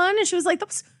 Wasn't that fun? And she was like, that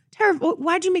was terrible.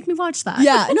 Why'd you make me watch that?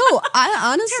 Yeah, no,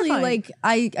 I honestly, Terrifying.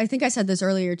 like, I think I said this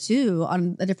earlier too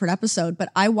on a different episode, but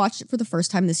I watched it for the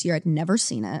first time this year. I'd never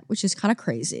seen it, which is kind of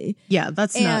crazy. Yeah,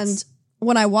 that's and nuts.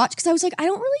 When I watched, because I was like, I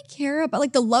don't really care about,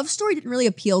 like, the love story didn't really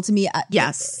appeal to me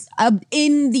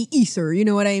in the ether, you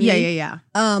know what I mean? Yeah.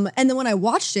 And then when I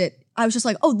watched it, I was just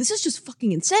like, oh, this is just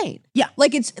fucking insane. Yeah.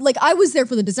 Like, it's like I was there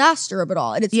for the disaster of it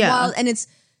all. And it's wild. And it's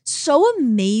so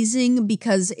amazing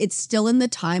because it's still in the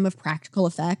time of practical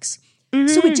effects. Mm-hmm.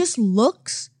 So it just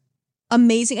looks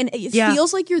amazing. And it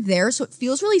feels like you're there. So it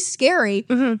feels really scary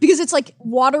because it's like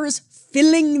water is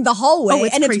filling the hallway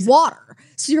and crazy. it's water.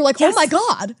 So you're like, oh my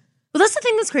God. Well, that's the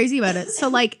thing that's crazy about it. So,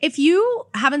 like, if you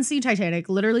haven't seen Titanic,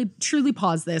 literally, truly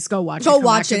pause this. Go watch it. Go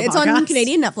watch it. It's on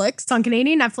Canadian Netflix. It's on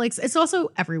Canadian Netflix. It's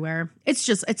also everywhere. It's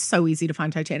so easy to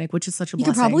find Titanic, which is such a blessing.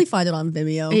 You could probably find it on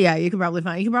Vimeo. Yeah, you could probably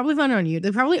find it on YouTube.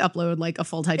 They probably upload like a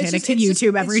full Titanic to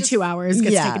YouTube every 2 hours.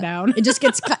 Gets taken down. It just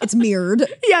gets it's mirrored.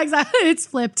 Yeah, exactly. It's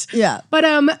flipped. Yeah, but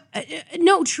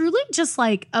no, truly, just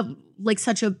like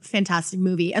such a fantastic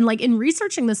movie. And like in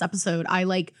researching this episode, I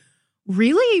like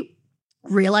really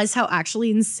realized how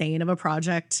actually insane of a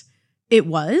project it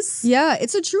was. Yeah,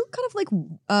 it's a true kind of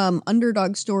like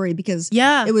underdog story because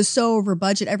it was so over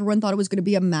budget. Everyone thought it was going to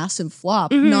be a massive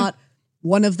flop, not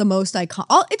one of the most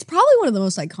iconic. It's probably one of the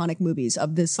most iconic movies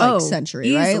of this century,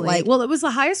 easily. Right? Like, well, it was the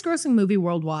highest grossing movie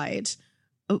worldwide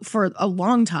for a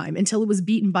long time until it was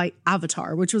beaten by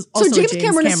Avatar, which was also so James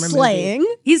Cameron is slaying.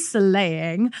 Movie. He's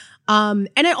slaying. And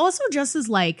it also just is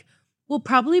like, we'll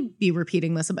probably be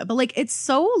repeating this a bit, but like it's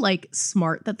so like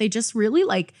smart that they just really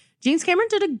like James Cameron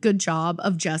did a good job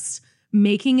of just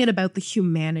making it about the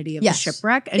humanity of the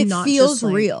shipwreck and not just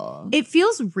like, real. It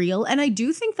feels real. And I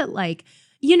do think that like,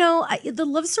 you know, the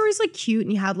love story's like cute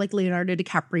and you had like Leonardo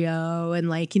DiCaprio and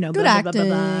like, you know, good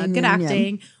acting. Good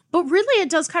acting. Yeah. But really it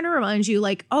does kind of remind you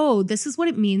like, oh, this is what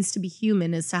it means to be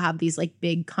human, is to have these like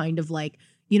big kind of like,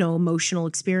 you know, emotional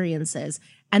experiences.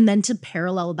 And then to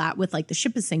parallel that with like the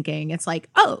ship is sinking, it's like,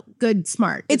 oh, good,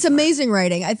 smart. It's smart. amazing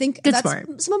writing. I think good that's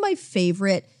smart. Some of my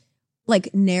favorite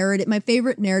like narrative, my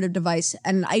favorite narrative device.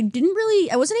 And I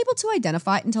wasn't able to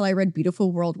identify it until I read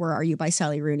Beautiful World, Where Are You by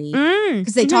Sally Rooney.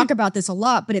 Because they talk about this a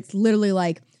lot, but it's literally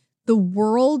like the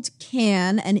world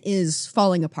can and is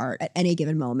falling apart at any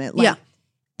given moment. Like,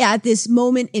 at this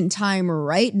moment in time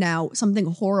right now, something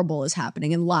horrible is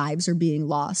happening and lives are being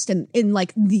lost. And in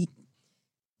like the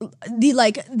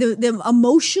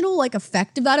emotional like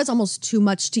effect of that is almost too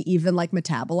much to even like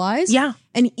metabolize. Yeah.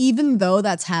 And even though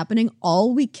that's happening,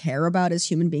 all we care about as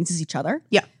human beings is each other.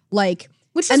 Yeah. Like,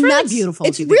 which is really beautiful.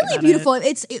 It's really beautiful.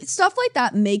 It's stuff like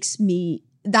that makes me,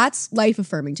 that's life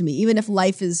affirming to me. Even if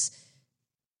life is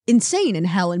insane and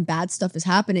hell and bad stuff is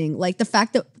happening, like the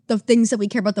fact that the things that we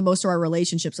care about the most are our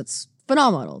relationships, it's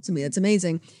phenomenal to me. It's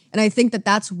amazing. And I think that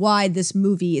that's why this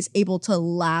movie is able to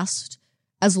last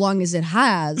as long as it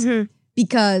has,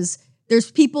 because there's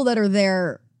people that are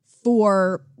there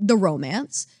for the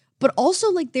romance, but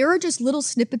also like there are just little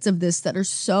snippets of this that are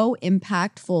so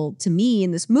impactful to me in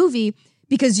this movie,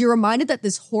 because you're reminded that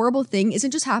this horrible thing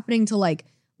isn't just happening to like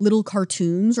little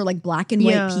cartoons or like black and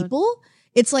white people.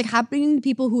 It's like happening to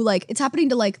people who like, it's happening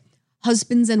to like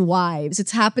husbands and wives.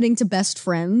 It's happening to best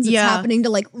friends. It's happening to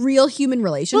like real human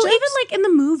relationships. Well, even like in the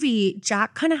movie,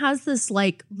 Jack kind of has this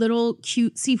like little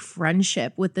cutesy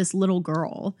friendship with this little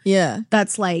girl. Yeah.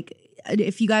 That's like,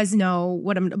 if you guys know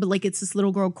but like it's this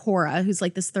little girl, Cora, who's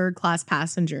like this third class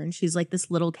passenger, and she's like this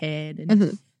little kid,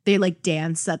 and they like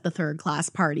dance at the third class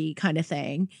party kind of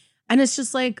thing. And it's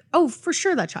just like, oh, for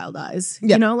sure that child dies.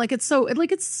 You know, like it's so it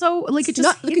just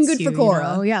not looking good for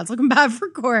Cora. You know? Yeah, it's looking bad for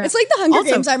Cora. It's like the Hunger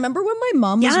Games. I remember when my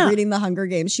mom was reading the Hunger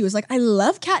Games, she was like, I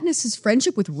love Katniss's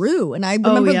friendship with Rue. And I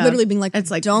remember literally being like, it's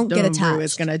like, don't get attached. Rue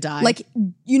is gonna die. Like,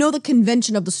 you know, the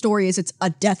convention of the story is it's a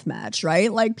death match,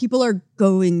 right? Like people are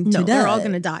going to die. They're all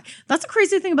gonna die. That's a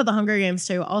crazy thing about the Hunger Games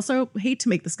too. Also, hate to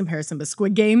make this comparison, but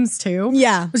Squid Games too.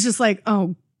 Yeah. It's just like,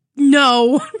 oh,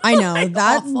 no. I know.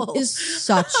 That is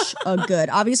such a good.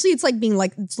 Obviously, it's like being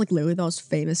like, it's like literally the most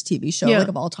famous TV show like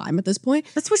of all time at this point.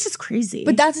 That's what's just crazy.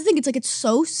 But that's the thing. It's like, it's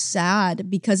so sad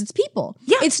because it's people.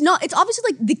 Yeah. It's not, it's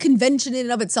obviously like the convention in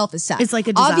and of itself is sad. It's like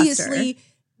a disaster. Obviously,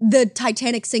 the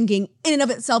Titanic sinking in and of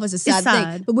itself is a sad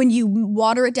thing. But when you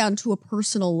water it down to a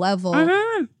personal level,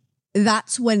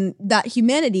 that's when that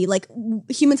humanity, like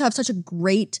humans have such a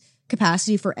great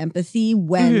capacity for empathy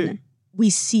when we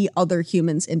see other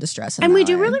humans in distress. And we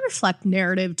do really reflect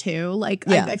narrative too. Like,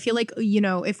 I feel like, you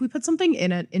know, if we put something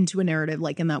into a narrative,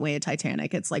 like in that way, a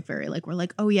Titanic, it's like very like, we're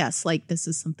like, oh yes, like this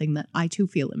is something that I too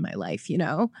feel in my life, you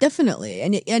know? Definitely.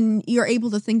 And you're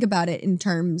able to think about it in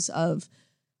terms of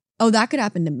Oh, that could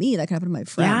happen to me. That could happen to my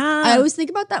friend. Yeah. I always think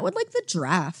about that with like the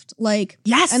draft. Like,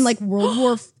 yes. And like World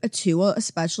War II,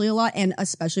 especially a lot, and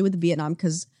especially with Vietnam,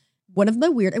 because one of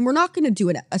the weird, and we're not going to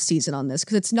do a season on this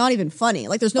because it's not even funny.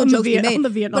 Like, there's no jokes to be made. On the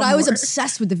Vietnam but I was War.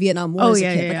 obsessed with the Vietnam War as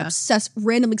a kid. Like, obsessed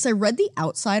randomly because I read The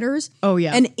Outsiders. Oh,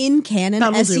 yeah. And in canon,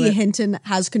 That will do S.E. it. Hinton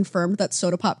has confirmed that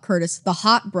Soda Pop Curtis, the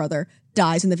hot brother,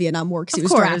 dies in the Vietnam War because he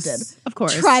was drafted. Of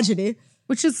course. Tragedy.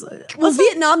 Which is... Will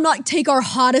Vietnam not take our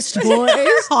hottest boys?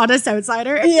 Hottest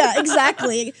outsider. Yeah,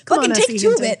 exactly. Fucking on, take S.E.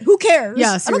 Hinton. 2-Bit. Who cares?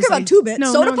 Yeah, I don't care about 2-Bit.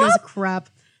 No, Soda no one gives a Pop? crap.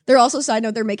 They're also, side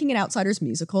note, they're making an Outsiders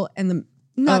musical, and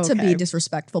not to be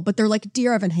disrespectful, but they're like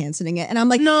Dear Evan Hansening it. And I'm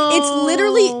like, no. It's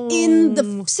literally in the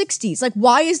 60s. Like,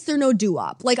 why is there no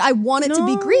doo-wop? Like, I want it to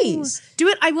be Grease. Do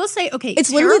it. I will say, okay.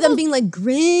 It's literally them being like,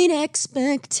 great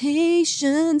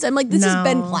expectations. I'm like, this is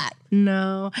Ben Platt.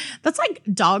 No. That's like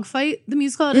Dogfight, the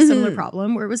musical, had a similar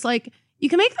problem where it was like, you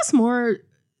can make this more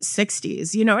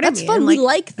 60s. You know what I mean? That's fun. We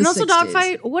like the And also 60s.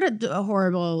 Dogfight, what a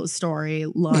horrible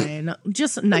storyline.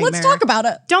 Just a nightmare. Let's talk about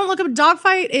it. Don't look up.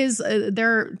 Dogfight is,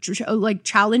 they're like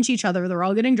challenge each other. They're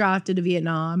all getting drafted to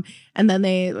Vietnam. And then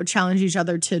they challenge each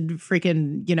other to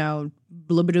freaking,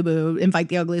 invite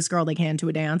the ugliest girl they can to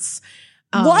a dance.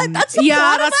 What? That's the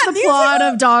plot that's of that the plot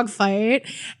of Dogfight.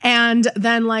 And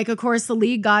then, like, of course, the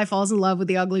lead guy falls in love with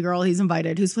the ugly girl he's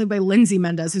invited, who's played by Lindsay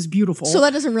Mendez, who's beautiful. So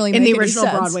that doesn't really in make the original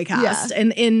any sense. Broadway cast. Yeah.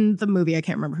 And in the movie, I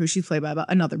can't remember who she's played by, but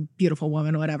another beautiful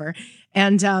woman, whatever.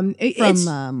 And from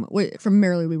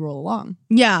Merrily We Roll Along.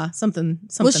 Yeah, something.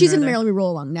 Well, she's in there. Merrily We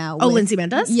Roll Along now. Oh, Lindsay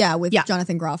Mendez? Yeah, with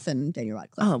Jonathan Groff and Daniel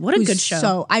Radcliffe. Oh, what a good show.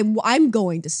 So I'm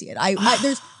going to see it. I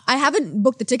haven't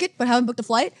booked the ticket, but haven't booked a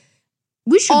flight.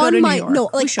 We should go to New York.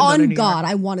 No, like, We should go to on New God,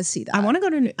 York. I want to see that. I want to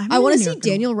go to New I want to see York.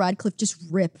 Daniel Radcliffe just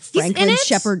rip He's in Franklin it?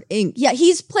 Shepard Inc. Yeah,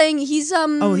 he's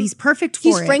he's perfect for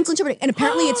he's it. Franklin Shepard, and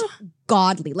apparently it's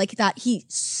godly, like that. He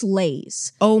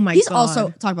slays. Oh my he's God. also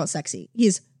talk about sexy.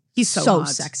 He's so hot.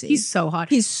 sexy. He's so hot.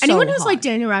 He's so Anyone who's hot. like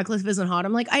Daniel Radcliffe isn't hot.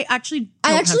 I'm like, I actually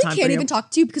have time can't for you. even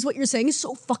talk to you because what you're saying is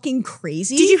so fucking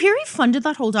crazy. Did you hear he funded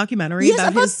that whole documentary Yes,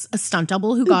 about his stunt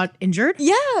double who got injured?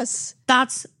 Yes.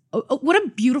 That's what a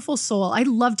beautiful soul. I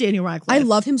love Daniel Radcliffe. I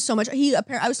love him so much.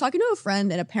 I was talking to a friend,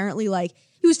 and apparently, like,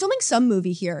 he was filming some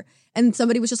movie here, and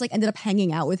somebody was just like ended up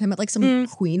hanging out with him at like some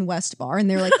Queen West bar, and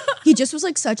they were like, he just was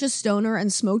like such a stoner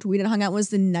and smoked weed and hung out, was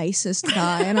the nicest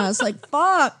guy, and I was like,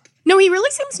 fuck. No, he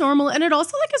really seems normal. And it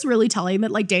also like is really telling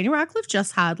that like Daniel Radcliffe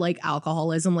just had like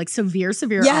alcoholism, like severe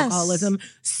alcoholism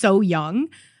so young.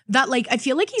 That like I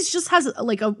feel like he's just has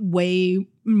like a way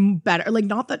better, like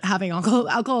not that having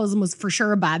alcoholism was for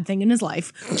sure a bad thing in his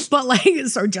life, but like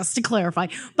so just to clarify,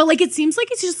 but like it seems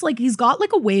like it's just like he's got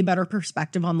like a way better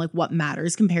perspective on like what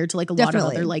matters compared to like a lot of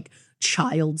other like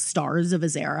child stars of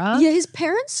his era. Yeah, his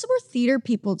parents were theater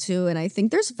people too, and I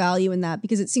think there's value in that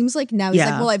because it seems like now he's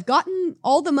like, well, I've gotten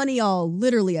all the money I'll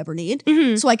literally ever need,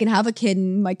 so I can have a kid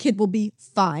and my kid will be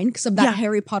fine because of that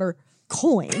Harry Potter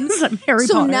coins.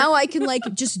 So now I can like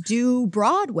just do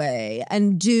Broadway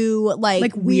and do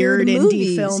like weird indie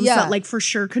movies, films that like for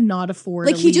sure could not afford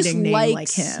like a leading name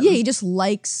like him. Yeah, he just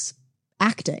likes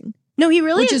acting. No, he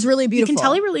really, which is really beautiful. You can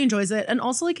tell he really enjoys it, and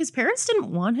also like his parents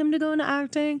didn't want him to go into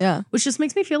acting. Yeah, which just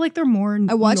makes me feel like they're more.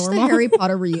 I watched normal. the Harry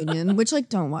Potter reunion, which like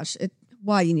don't watch it.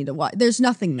 Why you need to watch? There's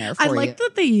nothing there for you. I like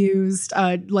that they used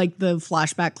like the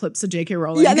flashback clips of J.K.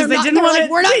 Rowling. Yeah, they didn't want like,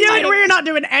 we're not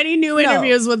doing any new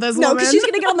interviews with this woman. No, because she's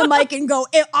gonna get on the mic and go,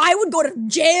 I would go to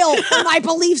jail for my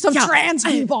beliefs of trans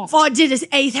people. If I did this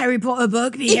 8th Harry Potter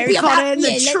book, be Harry Potter in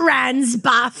the trans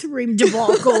bathroom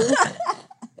debacle.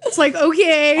 It's like,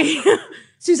 okay.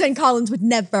 Suzanne Collins would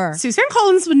never. She was simply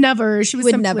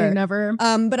never.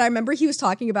 But I remember he was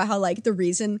talking about how like the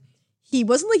reason he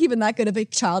wasn't like even that good of a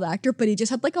child actor, but he just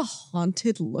had like a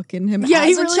haunted look in him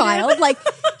as a child. Like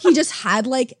he just had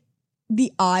like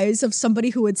the eyes of somebody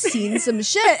who had seen some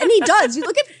shit. And he does. You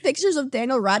look at pictures of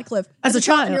Daniel Radcliffe as a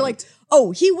child and you're like,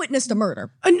 oh, he witnessed a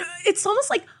murder. It's almost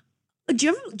like, do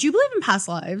you believe in past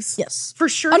lives? Yes. For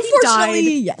sure.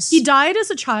 Unfortunately, yes. He died as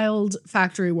a child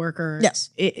factory worker.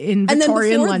 Yes. In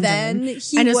Victorian London. Then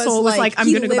and his soul was like, I'm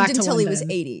going to go back to until London. He was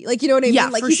 80. Like, you know what I mean? Yeah,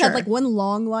 like he's had like one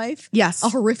long life. Yes. A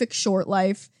horrific short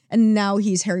life. And now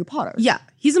he's Harry Potter. Yeah.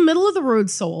 He's a middle of the road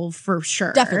soul for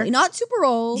sure. Definitely. Not super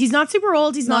old. He's not super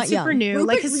old. He's not super new.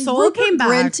 Like his soul came back.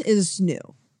 Rupert Grint is new.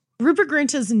 Rupert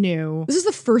Grint is new. This is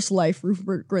the first life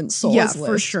Rupert Grint's soul is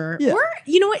lived. For sure. Yeah. Or,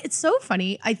 you know what? It's so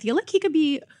funny. I feel like he could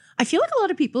be... I feel like a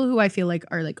lot of people who I feel like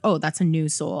are like, oh, that's a new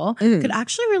soul, could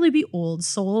actually really be old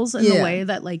souls in the way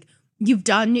that like you've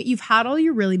had all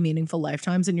your really meaningful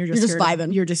lifetimes and you're just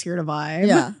vibing. You're just here to vibe.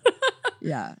 Yeah.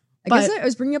 Yeah. I guess I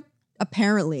was bringing up,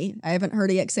 apparently, I haven't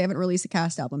heard it yet because I haven't released the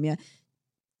cast album yet.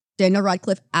 Daniel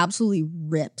Radcliffe absolutely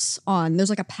rips on. There's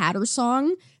like a patter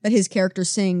song that his character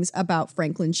sings about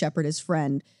Franklin Shepard, his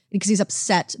friend, because he's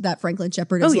upset that Franklin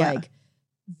Shepard is like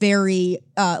very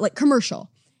like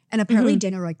commercial. And apparently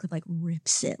Daniel Radcliffe like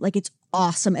rips it. Like it's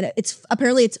awesome. And it's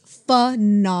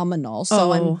phenomenal.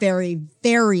 So I'm very,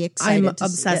 very excited. I'm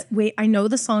obsessed. Wait, I know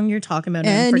the song you're talking about.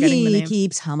 And I'm forgetting the name. he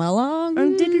keeps humming along.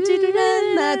 And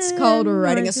that's called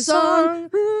Writing a Song.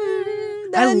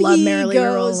 I love Merrily We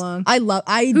Roll Along.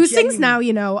 Who sings Now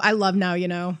You Know? I love Now You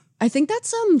Know. I think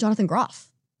that's Jonathan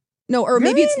Groff. No, or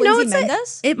maybe it's Lindsay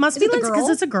Mendez. It must be Lindsay because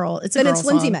it's a girl. It's a girl it's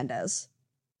Lindsay song. Mendez.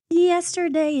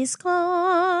 Yesterday is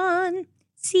gone.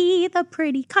 See the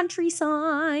pretty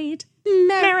countryside.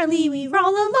 Merrily we roll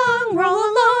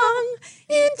along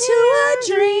into a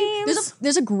dream.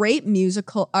 There's a great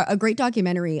musical, a great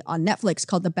documentary on Netflix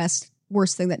called The Best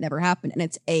Worst Thing That Never Happened. And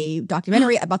it's a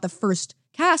documentary about the first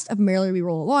cast of Merrily We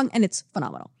Roll Along, and it's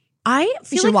phenomenal. I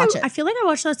feel like watch it. I feel like I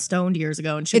watched that stoned years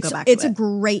ago and should go back to it. It's a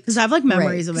great, because I have like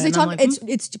memories of it.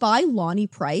 It's by Lonnie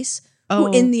Price,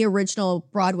 who in the original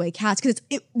Broadway cast, because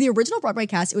the original Broadway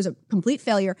cast, it was a complete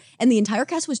failure, and the entire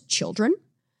cast was children.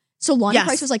 So Lonnie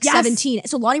Price was like 17.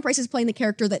 So Lonnie Price is playing the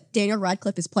character that Daniel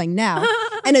Radcliffe is playing now.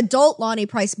 An adult Lonnie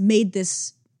Price made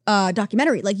this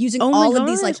documentary, like using all of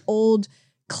these like old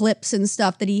clips and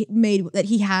stuff that he made, that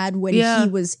he had when he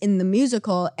was in the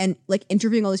musical, and like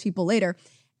interviewing all these people later.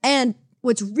 And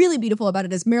what's really beautiful about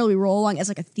it is Merrily We Roll Along as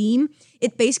like a theme.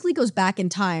 It basically goes back in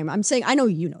time. I'm saying, I know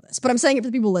you know this, but I'm saying it for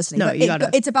the people listening. No,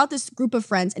 it's about this group of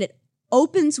friends, and it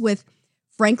opens with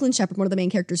Franklin Shepard, one of the main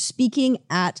characters, speaking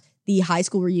at the high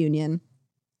school reunion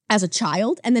as a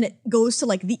child, and then it goes to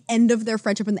like the end of their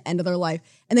friendship and the end of their life,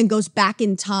 and then goes back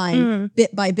in time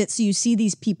bit by bit. So you see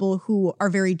these people who are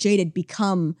very jaded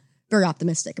become very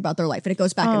optimistic about their life, and it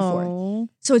goes back and forth.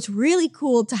 So it's really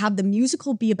cool to have the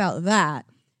musical be about that.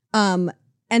 And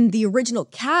the original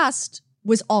cast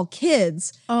was all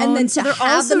kids, and then to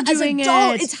have them as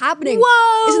adults, it's happening.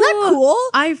 Whoa, isn't that cool?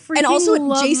 I freaking and also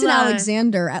love Jason that.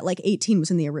 Alexander at like 18 was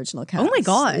in the original cast. Oh my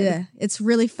god, yeah, it's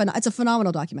really fun. It's a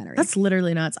phenomenal documentary. That's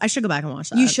literally nuts. I should go back and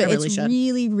watch that. You should. It's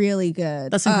really, really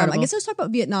good. That's incredible. I guess I was talking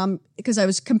about Vietnam because I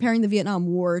was comparing the Vietnam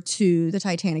War to the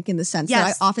Titanic in the sense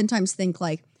that I oftentimes think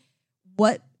like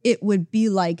what it would be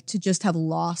like to just have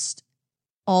lost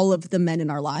all of the men in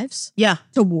our lives. Yeah,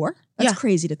 to war. That's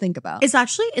crazy to think about. It's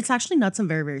actually nuts and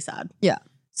very, very sad. Yeah.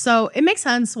 So it makes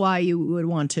sense why you would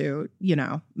want to,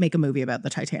 make a movie about the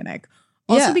Titanic.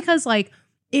 Also because like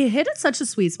it hit at such a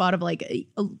sweet spot of like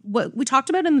what we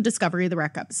talked about in the Discovery of the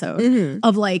Wreck episode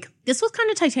of like, this was kind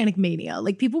of Titanic mania.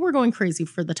 Like people were going crazy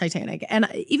for the Titanic. And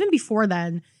even before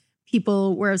then,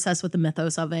 people were obsessed with the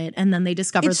mythos of it, and then they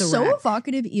discovered the wreck. It's so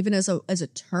evocative, even as a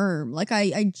term. Like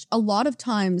I a lot of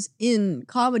times in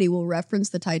comedy will reference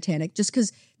the Titanic, just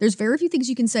because there's very few things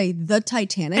you can say the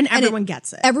Titanic, and everyone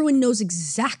gets it. Everyone knows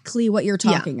exactly what you're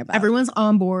talking about. Everyone's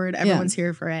on board. Everyone's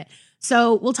here for it.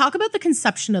 So we'll talk about the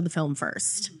conception of the film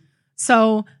first.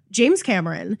 So James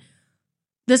Cameron,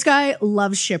 this guy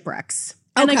loves shipwrecks.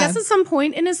 And I guess at some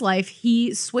point in his life,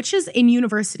 he switches in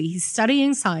university. He's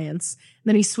studying science.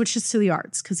 Then he switches to the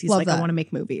arts because he's I want to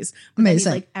make movies. But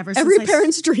amazing. Every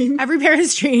parent's dream. Every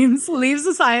parent's dreams. Leaves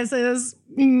the sciences.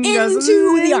 Goes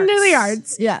into the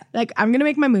arts. Yeah. Like, I'm going to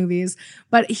make my movies.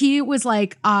 But he was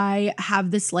like, I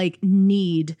have this like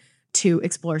need to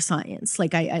explore science.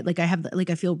 Like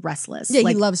I feel restless. Yeah,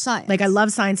 like, he loves science. Like I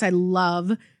love science. I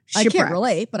love shipwrecks. I can't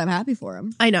relate, but I'm happy for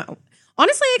him. I know.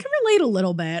 Honestly, I can relate a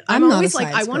little bit. I'm always like,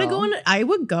 I want to go on. I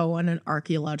would go on an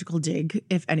archaeological dig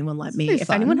if anyone let me. If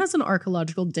anyone has an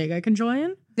archaeological dig, I can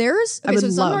join. I would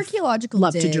love archaeological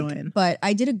love dig, to join. But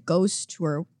I did a ghost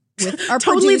tour with our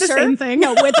totally producer. The same thing.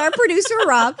 No, with our producer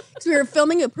Rob, because we were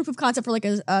filming a proof of concept for like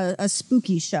a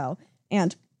spooky show,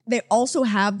 and they also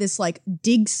have this like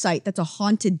dig site that's a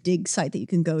haunted dig site that you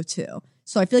can go to.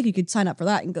 So I feel like you could sign up for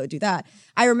that and go do that.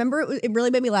 I remember it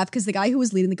really made me laugh because the guy who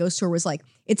was leading the ghost tour was like,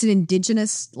 it's an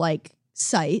indigenous like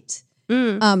site.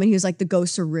 And he was like, the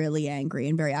ghosts are really angry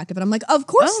and very active. And I'm like, of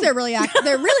course they're really active.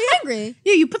 They're really angry.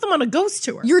 Yeah, you put them on a ghost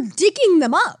tour. You're digging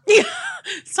them up. Yeah.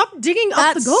 Stop digging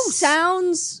up the ghosts.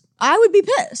 Sounds, I would be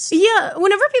pissed. Yeah,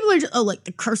 whenever people are just, like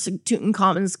the curse of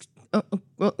Tutankhamun's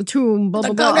tomb, blah,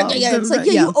 blah, blah. It's like,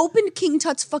 you opened King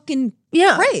Tut's fucking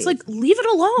grave. It's like, leave it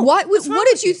alone. What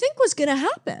did you think was going to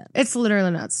happen? It's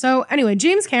literally nuts. So anyway,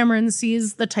 James Cameron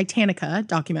sees the Titanica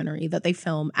documentary that they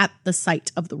film at the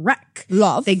site of the wreck.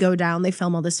 Love. They go down, they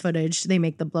film all this footage, they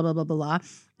make the blah, blah, blah, blah, blah.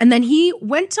 And then he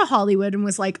went to Hollywood and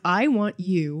was like, I want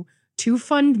you to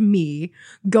fund me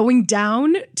going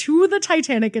down to the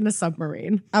Titanic in a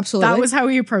submarine. Absolutely. That was how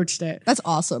he approached it. That's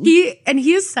awesome. He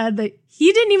has said that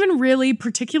he didn't even really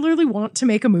particularly want to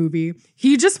make a movie.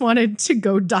 He just wanted to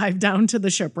go dive down to the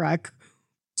shipwreck.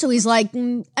 So he's like,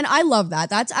 and I love that.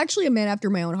 That's actually a man after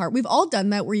my own heart. We've all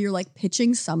done that where you're like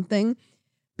pitching something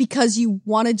because you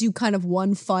want to do kind of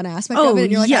one fun aspect of it.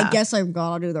 And you're like, I guess I'm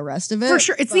going to do the rest of it. For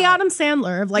sure. It's the Adam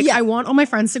Sandler of like, I want all my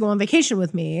friends to go on vacation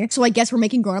with me. So I guess we're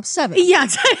making Grown Ups 7. Yeah.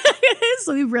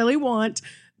 So we really want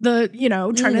the,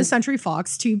 20th Century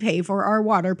Fox to pay for our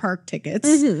water park tickets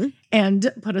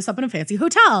and put us up in a fancy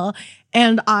hotel.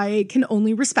 And I can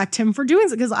only respect him for doing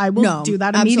it because I will do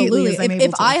that immediately.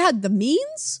 If I had the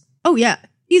means. Oh, yeah.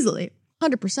 Easily.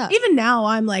 100%. Even now,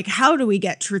 I'm like, how do we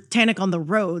get Titanic on the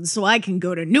road so I can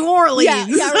go to New Orleans?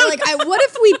 Yeah, we're like, what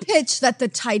if we pitch that the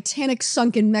Titanic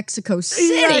sunk in Mexico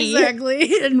City? Yeah,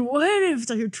 exactly. And what if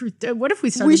we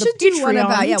started We should do one Patreon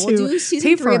about, we'll do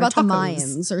season 3 about the tacos.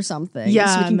 Mayans or something.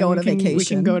 Yeah, so we can go on a vacation. We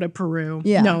can go to Peru.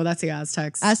 Yeah. No, that's the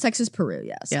Aztecs. Aztecs is Peru,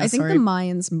 yes. Yeah, I think the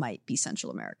Mayans might be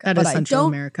Central America. That is Central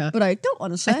America. But I don't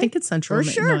want to say. I think it's Central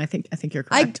America. Sure. No, I think you're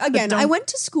correct. I went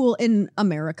to school in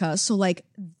America, so like...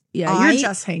 Yeah, you're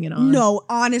just hanging on. No,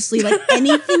 honestly, like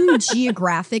anything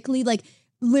geographically, like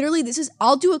literally this is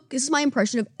my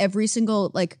impression of every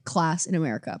single like class in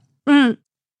America.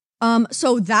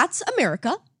 So that's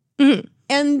America.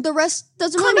 And the rest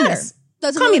doesn't really matter.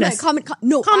 Doesn't really matter.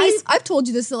 I've told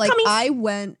you this that like I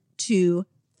went to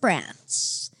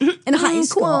France in high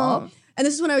school. Cool. And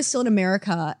this is when I was still in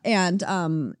America.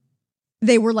 And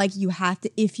they were like, you have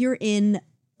to, if you're in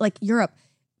like Europe,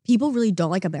 people really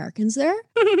don't like Americans there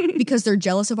because they're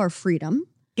jealous of our freedom.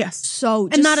 Yes. So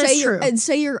just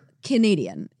say you're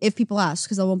Canadian if people ask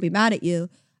because I won't be mad at you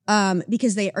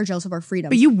because they are jealous of our freedom.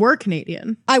 But you were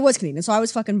Canadian. I was Canadian, so I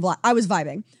was I was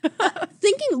vibing.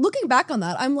 Looking back on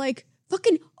that, I'm like,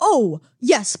 fucking,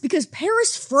 yes, because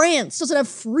Paris, France doesn't have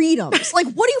freedoms. Like,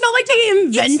 what do you... Not like they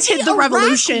invented the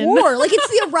revolution. War. Like, it's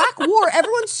the Iraq War.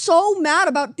 Everyone's so mad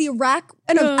about the Iraq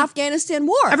and Afghanistan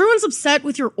war. Everyone's upset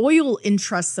with your oil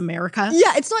interests, America.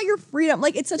 Yeah, it's not your freedom.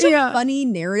 Like, it's such a funny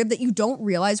narrative that you don't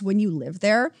realize when you live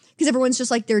there because everyone's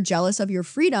just like, they're jealous of your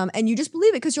freedom and you just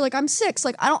believe it because you're like, I'm 6.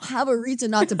 Like, I don't have a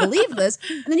reason not to believe this.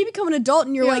 And then you become an adult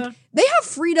and you're like, they have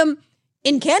freedom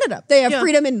in Canada. They have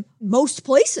freedom in most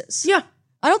places. Yeah.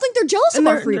 I don't think they're jealous of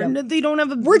our freedom. They don't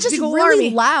have a We're just really army.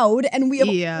 Loud and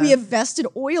we have vested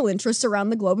oil interests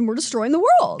around the globe and we're destroying the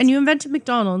world. And you invented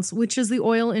McDonald's, which is the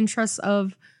oil interests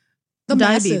of the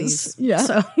diabetes. Masses.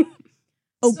 Yeah.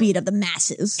 So beat of the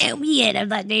masses.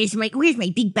 Where's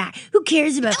my Big Mac? Who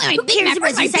cares about society?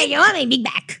 I want my Big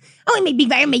Mac. I want my Big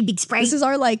Mac. I want my Big Sprite. This is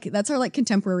that's our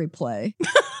contemporary play.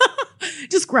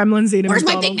 Just gremlins eating Where's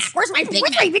McDonald's. my Big Mac? Where's my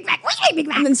Big Mac? Where's my Big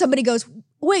Mac? And then somebody goes,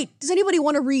 wait, does anybody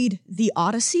want to read The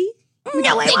Odyssey?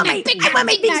 No, I want my Big Sprite. I want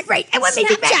my Big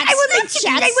Mac. I want my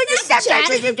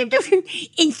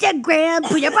Snapchat. Instagram.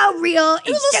 Put up all real.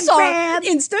 Instagram.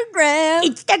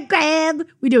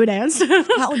 We do a dance.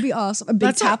 That would be awesome. A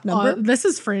big tap number. This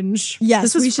is Fringe.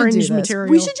 Yes, this is Fringe material.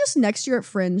 We should just next year at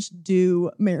Fringe do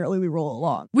Merrily We Roll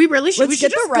Along. We really should. We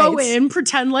should just go rights. in,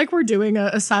 pretend like we're doing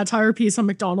a satire piece on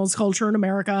McDonald's culture in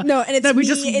America. No, and it's we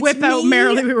just whip out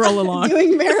Merrily We Roll Along.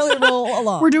 Doing Merrily Roll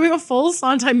Along. We're doing a full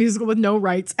Sondheim musical with no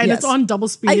rights, and it's on double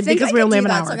speed because we only have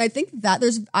an hour. I think that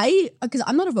because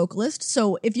I'm not a vocalist,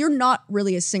 so if you're not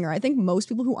really a singer, I think most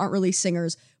people who aren't really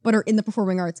singers but are in the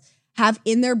performing arts have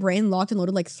in their brain locked and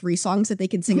loaded like 3 songs that they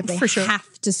can sing if they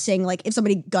have to sing. Like if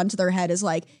somebody gun to their head is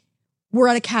like, we're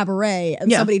at a cabaret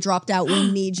and somebody dropped out, we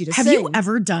need you to sing. Have you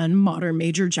ever done Modern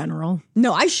Major General?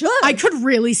 No, I should. I could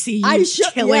really see you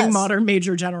killing Modern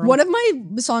Major General. One of my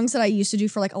songs that I used to do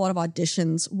for like a lot of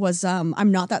auditions was I'm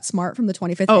Not That Smart from the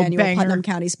 25th annual Putnam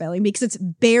County Spelling Bee because it's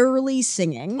barely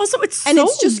singing. Also, it's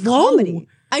it's just low. Comedy.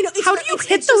 I know. How do you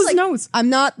hit those notes? I'm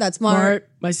not that smart.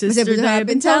 My sister have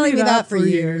been telling me that for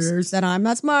years. That I'm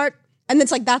not smart. And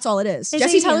it's like, that's all it is.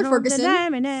 Jesse Tyler Ferguson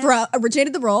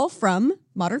originated the role from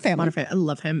Modern Family. I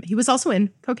love him. He was also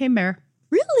in Cocaine Bear.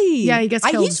 Really? Yeah, he gets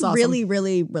killed. He's really,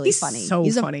 really, really he's funny. So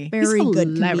he's funny. A very good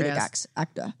hilarious. comedic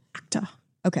actor.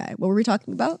 Okay, what were we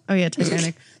talking about? Oh yeah,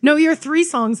 Titanic. No, your 3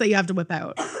 songs that you have to whip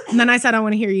out. And then I said I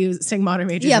want to hear you sing Modern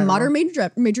Major General. Modern Major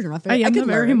General. I am a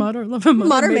very modern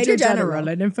Major General.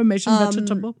 An information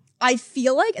vegetable. I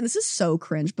feel like, and this is so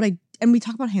cringe, but we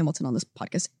talk about Hamilton on this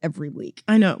podcast every week.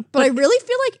 I know. But I really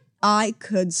feel like I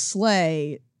could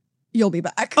slay You'll Be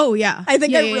Back. Oh yeah. I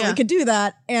think I really could do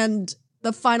that. And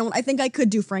the final one, I think I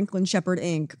could do Franklin Shepherd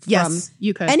Inc. Yes,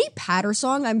 you could. Any Patter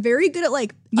song, I'm very good at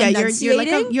like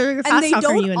enunciating. You're a fast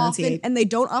talker and you enunciate. And they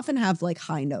don't often have like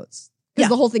high notes. Because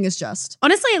the whole thing is just.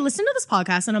 Honestly, I listened to this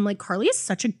podcast and I'm like, Carly is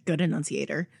such a good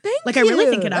enunciator. Thank you. I really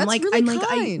think it. That's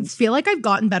really I feel like I've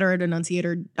gotten better at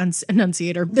enunciator.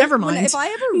 Never mind. If I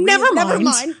ever never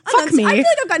mind. Fuck me. I feel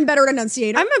like I've gotten better at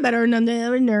enunciator. I'm a better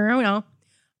enunciator.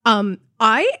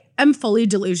 I am fully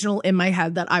delusional in my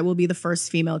head that I will be the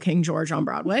first female King George on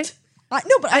Broadway. I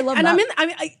love that.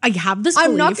 And I have this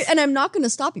belief. I'm not going to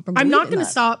stop you from I'm not going to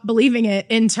stop believing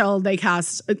it until they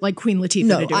cast like Queen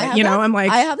Latifah to do it. You know, I'm like,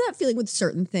 I have that feeling with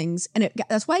certain things. And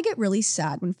that's why I get really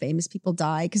sad when famous people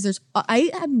die. Because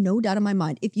I have no doubt in my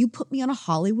mind, if you put me on a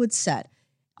Hollywood set,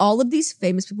 all of these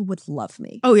famous people would love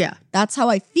me. Oh, yeah. That's how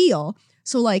I feel.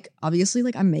 So like, obviously,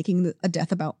 like I'm making a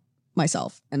death about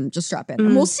myself and just strap in.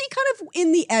 And we'll see kind of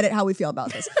in the edit how we feel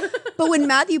about this. But when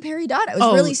Matthew Perry died, I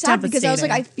was really sad because I was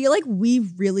like, I feel like we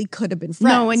really could have been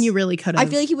friends. No, and you really could have. I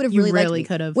feel like he would have really liked me.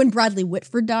 Could have. When Bradley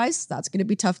Whitford dies, that's going to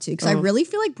be tough too because I really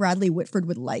feel like Bradley Whitford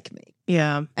would like me.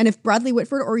 Yeah. And if Bradley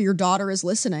Whitford or your daughter is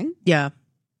listening,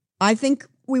 I think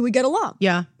we would get along.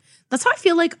 Yeah. That's how I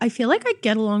feel like. I feel like I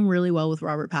get along really well with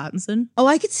Robert Pattinson. Oh,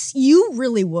 I could see you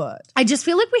really would. I just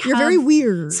feel like You're very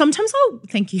weird. Sometimes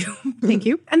thank you. Thank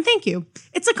you. And thank you.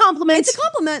 It's a compliment. It's a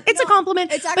compliment. It's a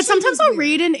compliment. It's actually but sometimes I'll weird.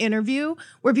 read an interview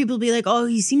where people be like, oh,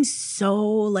 he seems so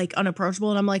like unapproachable.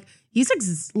 And I'm like, he's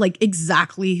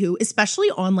exactly who, especially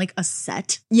on like a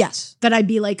set. Yes. That I'd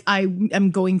be like, I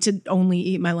am going to only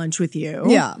eat my lunch with you.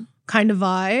 Yeah. Kind of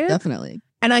vibe. Definitely.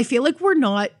 And I feel like we're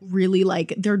not really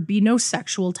like, there'd be no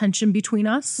sexual tension between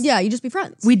us. Yeah, you just be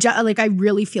friends. I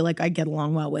really feel like I get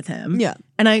along well with him. Yeah.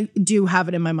 And I do have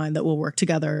it in my mind that we'll work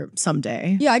together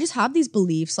someday. Yeah, I just have these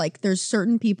beliefs. Like there's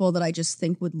certain people that I just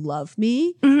think would love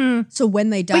me. Mm-hmm. So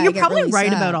when they die, but you're I get probably really right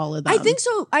sad. about all of them. I think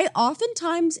so. I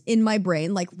oftentimes in my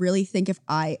brain like really think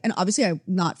and obviously I'm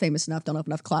not famous enough, don't have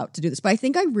enough clout to do this, but I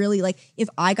think I really like if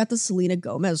I got the Selena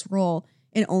Gomez role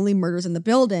in Only Murders in the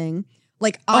Building,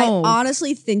 like, I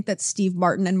honestly think that Steve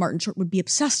Martin and Martin Short would be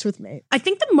obsessed with me. I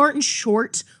think that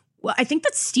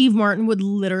Steve Martin would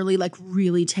literally like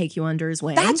really take you under his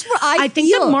wing. That's what I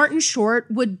think that Martin Short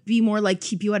would be more like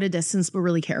keep you at a distance, but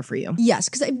really care for you. Yes,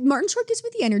 because Martin Short gives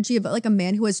me the energy of like a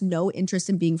man who has no interest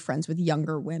in being friends with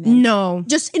younger women. No.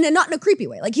 Just not in a creepy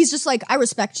way. Like, he's just like, I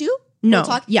respect you. No. We'll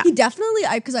talk. Yeah. He definitely,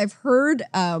 because I've heard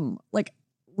like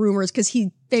rumors, because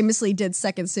he famously did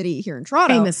Second City here in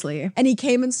Toronto. Famously. And he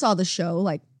came and saw the show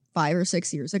like 5 or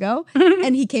 6 years ago.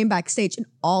 And he came backstage and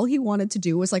all he wanted to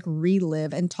do was like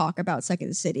relive and talk about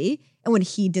Second City. And when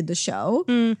he did the show,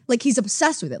 like he's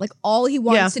obsessed with it. Like all he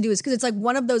wants to do is, because it's like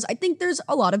one of those, I think there's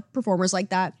a lot of performers like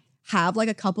that have like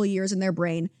a couple years in their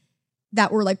brain that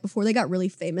were like before they got really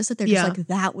famous that they're just like,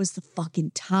 that was the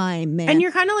fucking time, man. And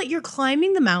you're kind of like, you're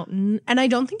climbing the mountain. And I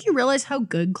don't think you realize how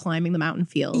good climbing the mountain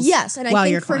feels. Yes. And I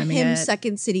think for him,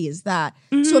 Second City is that.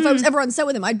 Mm-hmm. So if I was ever on set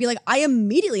with him, I'd be like, I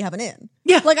immediately have an in.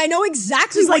 Yeah. Like I know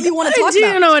exactly what you want to talk about.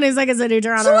 I do know any Second City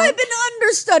Toronto. So I've been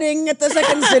understudying at the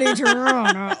Second City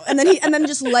Toronto. And then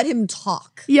just let him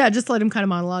talk. Yeah, just let him kind of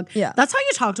monologue. Yeah. That's how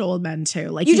you talk to old men too.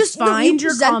 Like you just find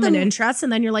your common interests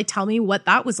and then you're like, tell me what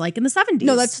that was like in the 70s.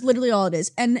 No, that's literally all it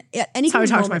is. And at any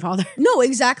that's how I talk to my father. No,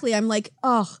 exactly. I'm like,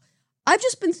 I've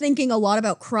just been thinking a lot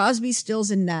about Crosby, Stills,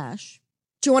 and Nash.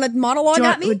 Do you want to monologue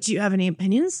at me? Do you have any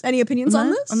opinions? Any opinions on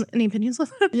this? Any opinions on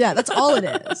that? Yeah, that's all it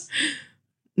is.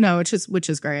 No, which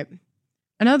is great.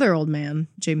 Another old man,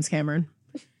 James Cameron,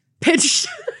 pitched.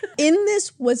 In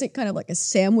this, was it kind of like a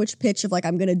sandwich pitch of like,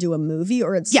 I'm going to do a movie,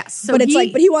 or it's yes, so but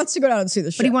he wants to go down and see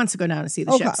the ship. But he wants to go down and see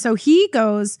the ship. So he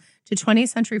goes to 20th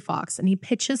Century Fox and he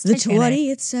pitches the Titanic.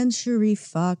 20th Century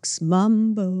Fox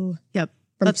Mambo. Yep.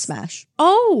 From Smash.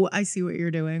 Oh, I see what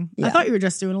you're doing. Yeah. I thought you were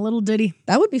just doing a little ditty.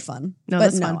 That would be fun. No, but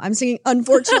that's no, fun. I'm singing.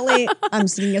 Unfortunately, I'm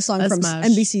singing a song from Smash.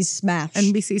 NBC's Smash.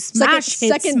 NBC Smash.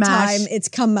 Second Smash. time it's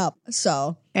come up.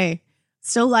 So hey,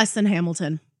 still less than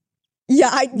Hamilton.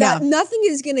 Yeah, nothing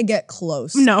is going to get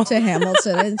close to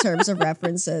Hamilton in terms of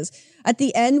references. At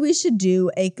the end, we should do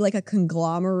a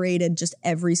conglomerated, just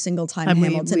every single time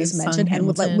Hamilton is mentioned, and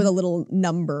with a little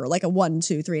number, like a 1,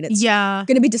 2, 3, and it's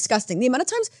going to be disgusting. The amount of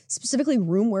times, specifically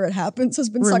 "Room Where It Happens" has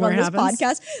been sung on this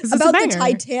podcast about the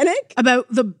Titanic, about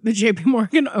the JP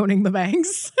Morgan owning the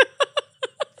banks.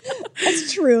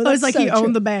 That's true. I was like, he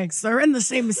owned the banks. They're in the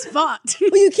same spot.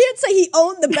 Well, you can't say he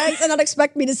owned the banks and not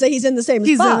expect me to say he's in the same spot.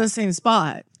 He's in the same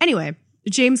spot. Anyway,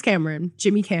 James Cameron,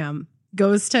 Jimmy Cam,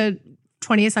 goes to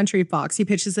 20th Century Fox. He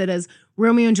pitches it as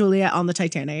Romeo and Juliet on the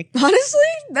Titanic. Honestly,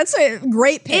 that's a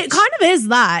great pitch. It kind of is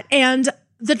that. And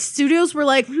the studios were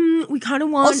like, we kind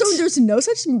of want... Also,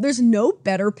 there's no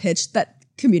better pitch that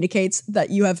communicates that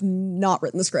you have not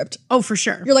written the script. Oh, for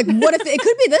sure. You're like, what if it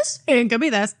could be this? It could be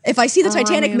this. If I see the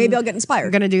Titanic, maybe I'll get inspired.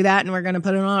 We're going to do that, and we're going to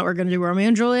put it on. We're going to do Romeo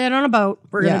and Juliet on a boat.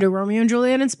 We're going to do Romeo and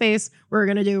Juliet in space. We're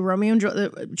going to do Romeo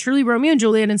and truly Romeo and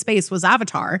Juliet in space was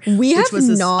Avatar. We have was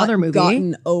this not other movie.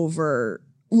 gotten over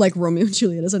like Romeo and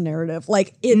Juliet as a narrative.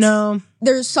 Like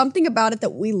there's something about it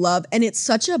that we love, and it's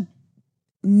such a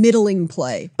middling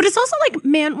play. But it's also like,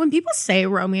 man, when people say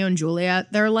Romeo and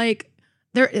Juliet, they're like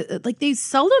they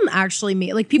seldom actually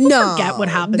mean, like, people forget what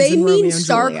happens they in Romeo mean and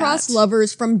star-crossed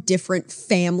lovers from different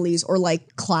families or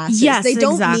like classes. Yes, they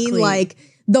don't mean like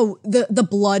the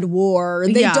blood war.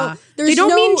 They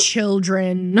don't mean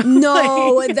children.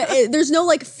 No, there's no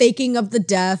like faking of the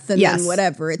death and then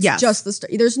whatever. It's just the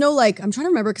story. There's no like, I'm trying to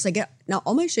remember because now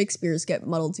all my Shakespeares get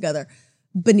muddled together.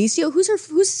 Benicio, who's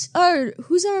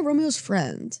Romeo's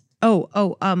friend? You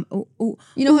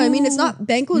know what I mean? It's not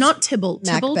Banquo's not Tybalt.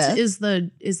 Macbeth. Tybalt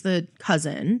is the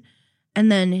cousin,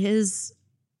 and then his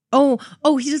he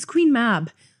does Queen Mab.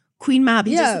 Queen Mab.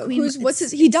 He does the Queen.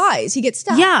 He dies. He gets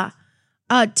stabbed. Yeah.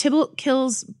 Tybalt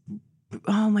kills.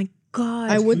 Oh my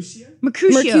god.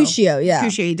 Mercutio. Yeah.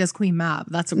 Mercutio. He does Queen Mab.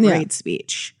 That's a great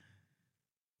speech.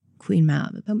 Queen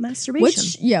Mab about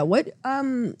masturbation.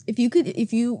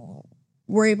 If you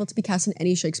were able to be cast in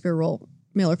any Shakespeare role,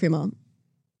 male or female.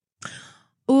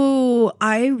 Oh,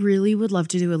 I really would love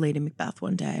to do a Lady Macbeth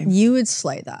one day. You would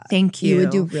slay that. Thank you. You would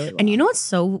do really well. And you know what's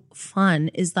so fun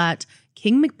is that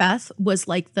King Macbeth was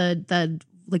like the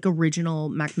like original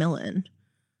Macmillan.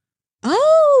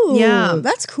 Oh, yeah,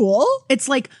 that's cool. It's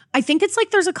like, I think it's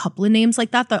like there's a couple of names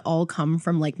like that all come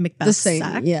from like Macbeth's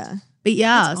sect. Yeah. But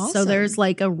yeah, awesome. So there's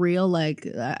like a real like,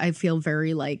 I feel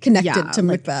very like connected to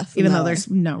Macbeth, even though there's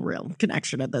no real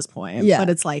connection at this point. Yeah, but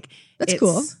it's like that's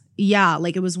cool. Yeah,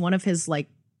 like it was one of his like.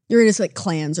 You're in his like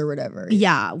clans or whatever.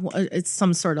 Yeah, it's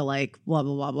some sort of like blah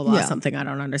blah blah blah blah something I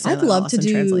don't understand. I'd love to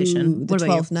do translation. the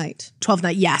 12th Night. 12th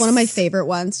Night, yes, it's one of my favorite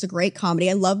ones. It's a great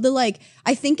comedy. I love the like.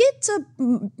 I think it's a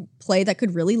play that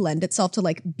could really lend itself to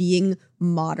like being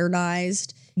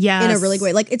modernized. Yes. In a really good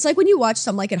way. Like, it's like when you watch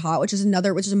Some Like It Hot, which is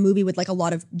a movie with like a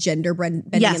lot of gender bending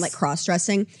and like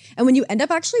cross-dressing. And when you end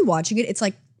up actually watching it, it's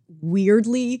like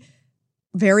weirdly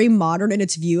very modern in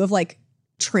its view of like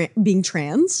being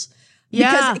trans.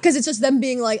 Because it's just them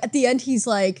being like, at the end, he's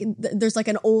like, there's like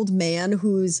an old man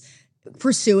who's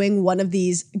pursuing one of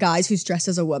these guys who's dressed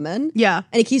as a woman. Yeah.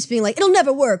 And he keeps being like, it'll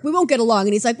never work. We won't get along.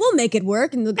 And he's like, we'll make it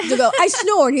work. And they go, I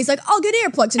snore. And he's like, I'll get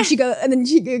earplugs. And then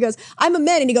she goes, I'm a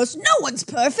man. And he goes, no one's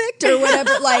perfect or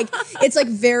whatever. Like, it's like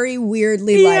very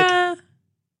weirdly like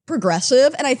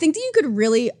progressive. And I think that you could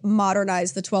really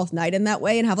modernize the 12th Night in that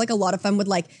way and have like a lot of fun with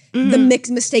like the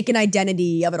mistaken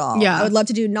identity of it all. Yeah. I would love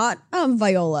to do not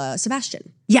Viola,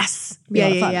 Sebastian. Yes.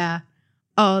 Yeah.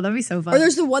 Oh, that'd be so fun. Or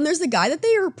there's the guy that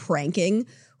they are pranking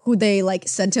who they like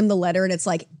sent him the letter and it's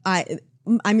like,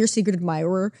 I'm your secret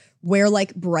admirer, wear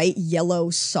like bright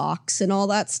yellow socks and all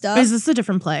that stuff. Is this a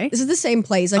different play? This is the same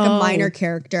play. He's like a minor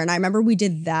character. And I remember we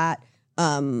did that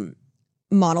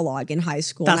monologue in high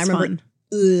school. That's and I remember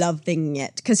loving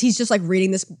it because he's just like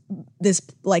reading this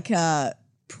like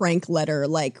prank letter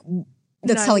like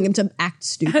that's telling him to act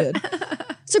stupid.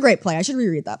 It's a great play. I should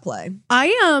reread that play. I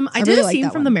did really a scene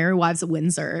like from The Merry Wives of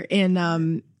Windsor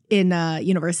in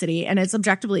University, and it's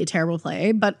objectively a terrible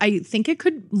play, but I think it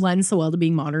could lend so well to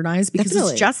being modernized because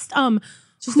it's just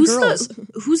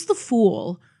who's the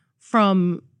fool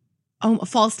from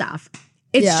Falstaff?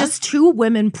 It's just two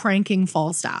women pranking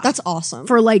Falstaff. That's awesome.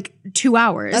 For like 2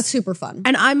 hours. That's super fun.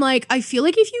 And I'm like, I feel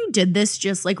like if you did this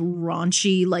just like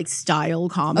raunchy, like style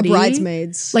comedy. A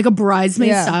Bridesmaids. Like a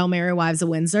Bridesmaid style Merry Wives of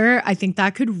Windsor, I think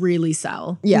that could really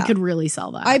sell. Yeah. We could really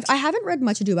sell that. I haven't read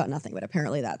Much Ado About Nothing, but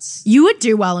apparently that's... You would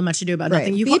do well in Much Ado About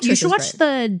Nothing. You should watch great.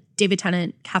 the David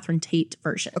Tennant, Catherine Tate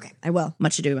version. Okay, I will.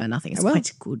 Much Ado About Nothing is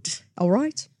quite good. All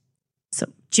right. So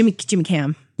Jimmy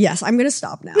Cam. Yes, I'm gonna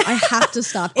stop now. I have to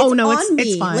stop.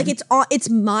 It's fine. Like it's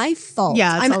my fault.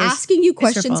 Yeah, I'm asking you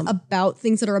questions about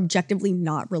things that are objectively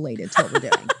not related to what we're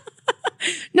doing.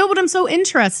 No, but I'm so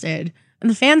interested, and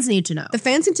the fans need to know. The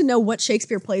fans need to know what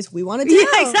Shakespeare plays we want to do.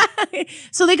 Yeah, exactly.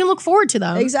 So they can look forward to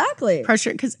them. Exactly.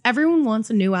 Pressure, because everyone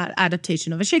wants a new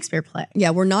adaptation of a Shakespeare play.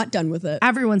 Yeah, we're not done with it.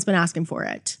 Everyone's been asking for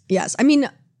it. Yes, I mean.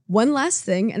 One last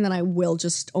thing, and then I will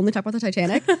just only talk about the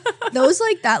Titanic. Those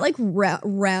like that like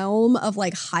realm of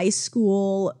like high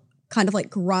school kind of like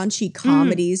raunchy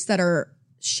comedies that are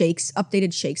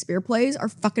updated Shakespeare plays are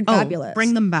fucking fabulous.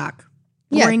 Bring them back.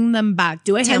 Bring them back.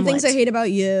 Do a 10 Hamlet. Things I Hate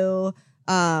About You.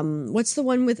 What's the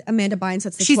one with Amanda Bynes?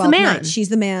 That's She's the Man. Night. She's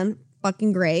the Man.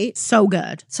 Fucking great. So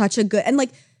good. Such a good and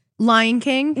like Lion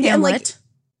King. Hamlet. And, like,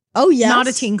 Oh yes, not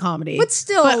a teen comedy, but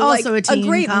still, but also like, a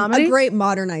teen comedy. A great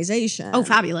modernization. Oh,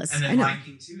 fabulous! And then Lion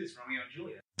King 2 is Romeo and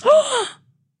Juliet.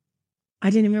 I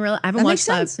didn't even realize. I haven't watched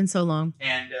that in so long.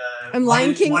 And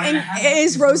Lion King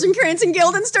is Rosencrantz and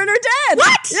Guildenstern are dead.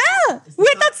 What? Yeah.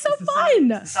 Wait, that's so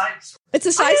fun. It's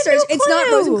a side story. It's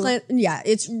not Rosencrantz. Yeah,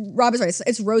 it's Rob is right.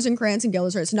 It's Rosencrantz and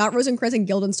Guildenstern. It's not Rosencrantz and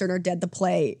Guildenstern are dead. The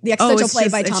play, the existential play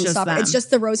by Tom Stoppard. It's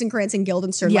just the Rosencrantz and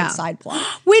Guildenstern like side plot.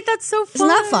 Wait, that's so fun. Isn't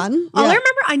that fun? All I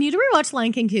remember, I need to rewatch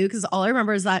Lion King 2 because all I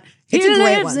remember is that it's he a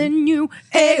great lives one. in you,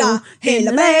 Hela,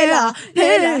 hela, mela,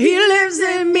 hela. he lives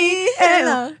in me,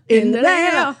 hela, in the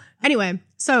lela. Anyway,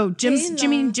 so Jimmy, okay,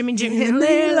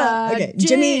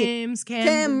 James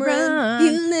Cameron.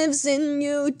 He lives in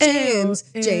you,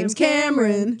 James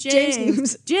Cameron.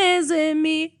 James in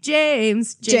me,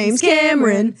 James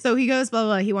Cameron. So he goes, blah,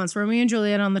 blah, blah. He wants Romeo and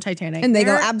Juliet on the Titanic. And they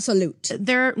go, absolute.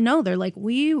 They're like,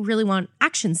 we really want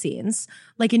action scenes.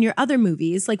 Like in your other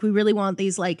movies, like we really want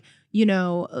these like,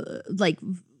 like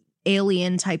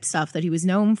alien type stuff that he was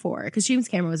known for. Because James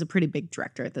Cameron was a pretty big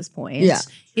director at this point. Yeah.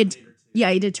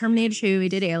 He did Terminator 2, he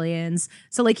did Aliens.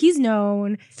 So like he's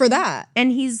known for that. And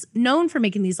he's known for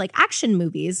making these like action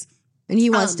movies. And he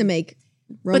wants to make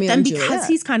Romeo but then and because Juliet.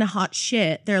 he's kind of hot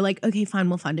shit, they're like, okay, fine,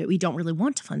 we'll fund it. We don't really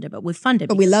want to fund it, but we fund it.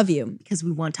 But we love you. Because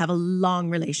we want to have a long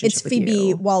relationship It's with Phoebe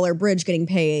you. Waller-Bridge getting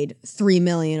paid $3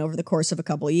 million over the course of a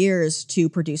couple of years to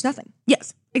produce nothing.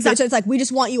 Yes, exactly. So it's like, we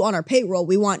just want you on our payroll.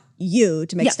 We want you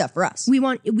to make stuff for us. We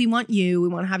want you. We want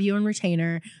to have you on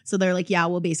retainer. So they're like, yeah,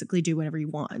 we'll basically do whatever you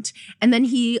want. And then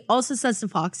he also says to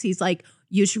Fox, he's like,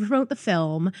 you should promote the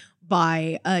film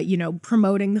by,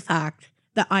 promoting the fact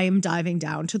that I am diving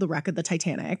down to the wreck of the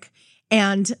Titanic.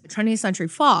 And 20th Century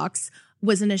Fox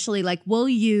was initially like, we'll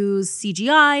use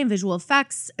CGI and visual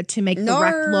effects to make the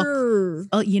wreck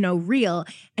look, real.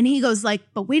 And he goes like,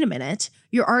 but wait a minute,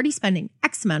 you're already spending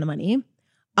X amount of money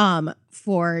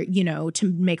for,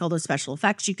 to make all those special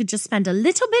effects. You could just spend a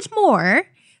little bit more,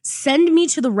 send me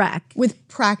to the wreck. With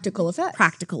practical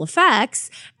effects.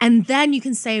 And then you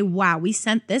can say, wow, we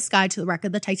sent this guy to the wreck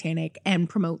of the Titanic and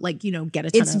promote, get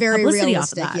a ton of publicity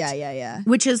realistic. off of that. Yeah.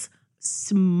 Which is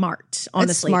smart,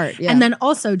 honestly. It's smart, yeah. And then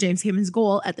also James Cameron's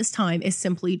goal at this time is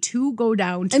simply to go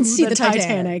down to and see the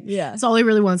Titanic. Yeah. That's all he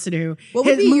really wants to do. What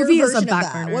would His be movie your is a version of back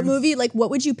that? burner. What movie, what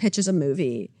would you pitch as a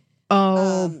movie?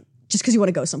 Just because you want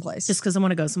to go someplace. Just because I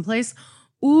want to go someplace.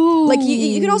 Ooh. Like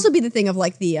you could also be the thing of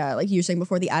like the like you were saying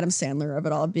before, the Adam Sandler of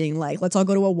it all, being like, let's all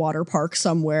go to a water park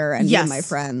somewhere and meet my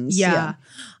friends. Yeah.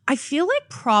 I feel like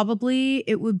probably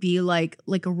it would be like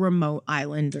a remote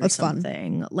island or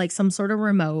something. Like some sort of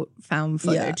remote found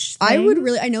footage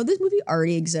thing. I know this movie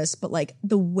already exists, but like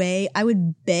the way I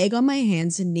would beg on my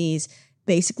hands and knees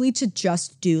basically to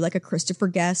just do like a Christopher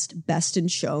Guest Best in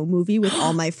Show movie with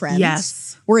all my friends.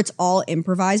 Yes. Where it's all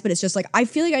improvised, but it's just like, I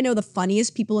feel like I know the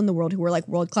funniest people in the world who are like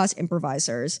world-class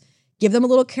improvisers. Give them a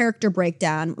little character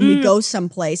breakdown and we go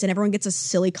someplace and everyone gets a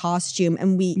silly costume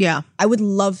and I would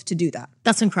love to do that.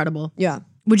 That's incredible. Yeah.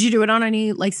 Would you do it on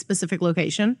any like specific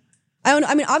location?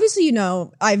 I mean, obviously,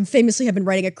 I famously have been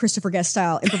writing a Christopher Guest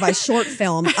style improvised short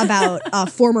film about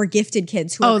former gifted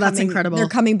kids who are that's incredible. They're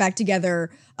coming back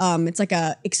together. It's like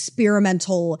a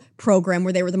experimental program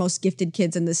where they were the most gifted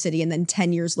kids in the city. And then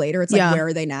 10 years later, it's like, where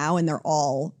are they now? And they're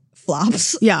all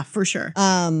flops. Yeah, for sure.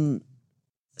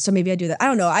 So maybe I do that. I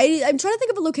don't know. I'm trying to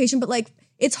think of a location, but like,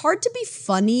 it's hard to be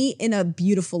funny in a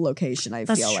beautiful location, I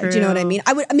feel like. Do you know what I mean?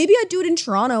 Maybe I'd do it in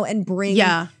Toronto and bring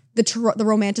the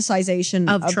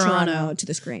romanticization of Toronto to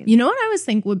the screen. You know what I always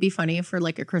think would be funny for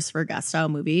like a Christopher Guest style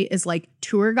movie is like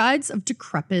tour guides of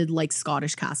decrepit like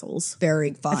Scottish castles.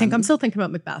 Very fun. I think I'm still thinking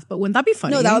about Macbeth, but wouldn't that be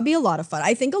funny? No, that would be a lot of fun.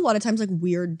 I think a lot of times like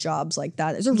weird jobs like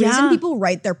that. There's a reason people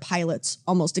write their pilots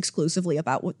almost exclusively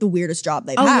about what the weirdest job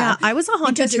they've had. Yeah, I was a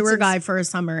haunted tour guide for a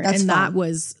summer, and that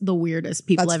was the weirdest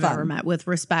people I've ever met. With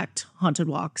respect, haunted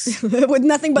walks with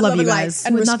nothing but love and light,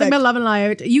 and with respect. Nothing but love and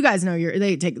light. You guys know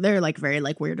they're like very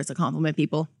like weird as a compliment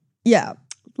people. Yeah.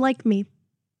 Like me.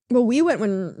 Well,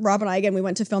 when Rob and I, we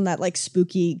went to film that like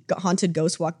spooky haunted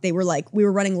ghost walk. They were like, we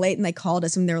were running late and they called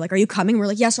us and they were like, are you coming? We're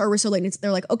like, yes, we're so late. And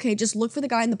they're like, okay, just look for the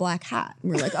guy in the black hat.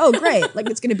 And we're like, oh, great. Like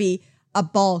it's going to be a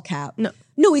ball cap.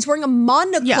 No, he's wearing a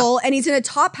monocle and he's in a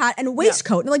top hat and a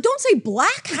waistcoat. And they're like, don't say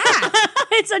black hat.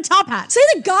 It's a top hat. Say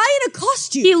the guy in a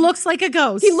costume. He looks like a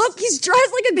ghost. He's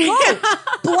dressed like a ghost.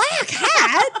 Black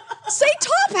hat. Say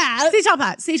top hat. Say top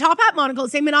hat. Say top hat, monocle.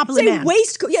 Say Monopoly Man. Say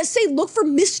waistcoat. Yeah, say look for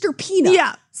Mr. Peanut.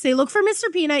 Yeah. Say look for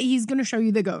Mr. Peanut. He's going to show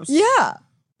you the ghost. Yeah.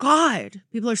 God,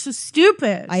 people are so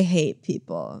stupid. I hate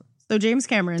people. So James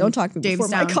Cameron. Don't talk to me before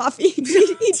down. my coffee.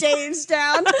 He Dave's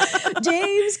down.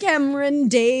 James Cameron,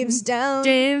 Dave's down.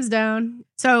 James down.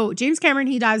 So James Cameron,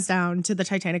 he dives down to the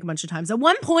Titanic a bunch of times. At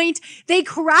one point, they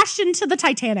crash into the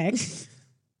Titanic,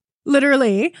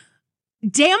 literally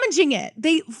damaging it.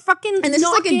 They fucking And this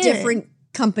is like a in. different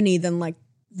company than like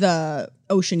the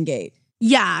Ocean Gate.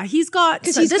 Yeah, he's got,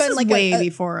 because this is like way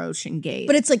before Ocean Gate.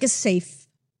 But it's like a safe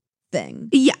thing.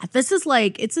 Yeah, this is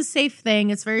like, it's a safe thing.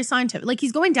 It's very scientific. Like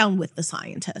he's going down with the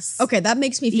scientists. Okay, that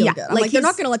makes me feel good. I'm like they're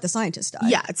not going to let the scientists die.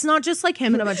 Yeah, it's not just like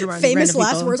him and a bunch of famous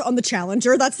last words on the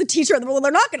Challenger. That's the teacher. Well, they're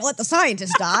not going to let the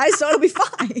scientists die, so it'll be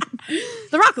fine.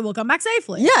 The rocket will come back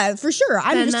safely. Yeah, for sure.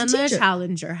 And then the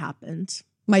Challenger happened.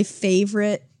 My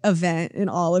favorite event in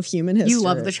all of human history. You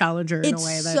love the Challenger in a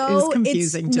way that is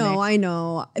confusing to me. No, I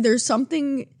know. There's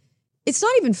something. It's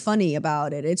not even funny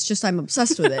about it. It's just I'm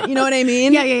obsessed with it. You know what I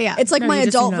mean? Yeah. It's like my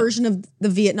adult version of the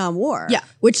Vietnam War. Yeah.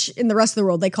 Which in the rest of the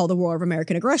world, they call the War of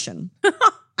American Aggression.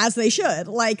 As they should.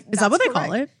 Like, is that what they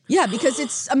call it? Yeah, because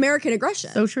it's American aggression.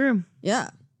 So true.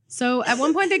 Yeah. So at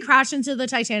one point they crash into the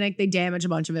Titanic. They damage a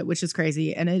bunch of it, which is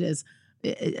crazy. And it is.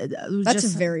 That's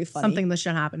just very funny. Something that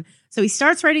should happen. So he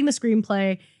starts writing the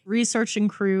screenplay, researching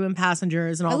crew and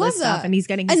passengers and all this stuff. And he's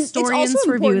getting historians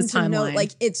to review his timeline. Note,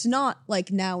 like, it's not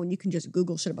like now when you can just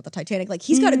Google shit about the Titanic. Like,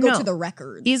 he's got to go to the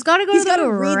records. He's got to go to the records. He's got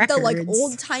to read the like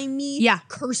old-timey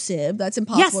cursive. That's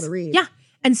impossible to read. Yeah.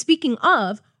 And speaking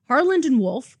of, Harland and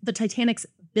Wolff, the Titanic's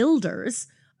builders,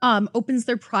 opens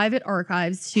their private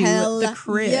archives to the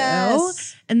crew.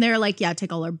 Yes. And they're like, yeah,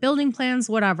 take all our building plans,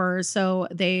 whatever. So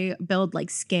they build like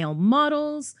scale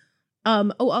models.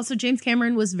 Also James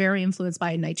Cameron was very influenced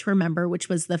by A Night to Remember, which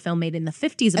was the film made in the 50s about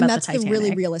the Titanic. And that's the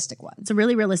really realistic one. It's a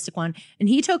really realistic one. And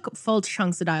he took full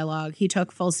chunks of dialogue. He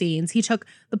took full scenes. He took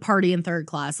the party in third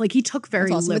class. Like he took very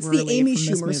liberally It's the Amy from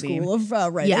Schumer this movie. school of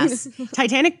writing. Yes.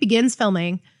 Titanic begins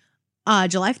filming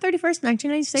July 31st,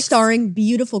 1996. Starring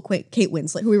beautiful Kate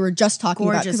Winslet, who we were just talking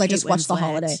about because I just watched The Winslet.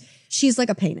 Holiday. She's like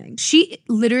a painting. She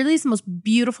literally is the most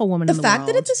beautiful woman in the world. The fact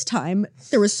that at this time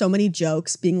there was so many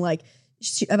jokes being like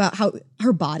about how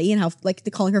her body and how like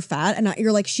they're calling her fat, and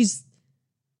you're like she's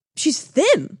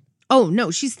thin. Oh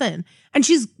no, she's thin and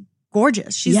she's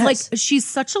gorgeous. She's like she's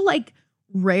such a like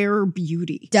rare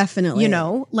beauty. Definitely. You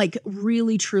know, like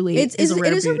really truly it is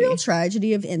a real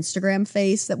tragedy of Instagram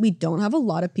face that we don't have a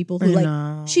lot of people who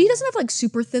like she doesn't have like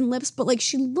super thin lips, but like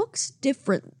she looks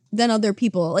different than other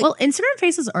people. Like, well, Instagram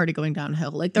face is already going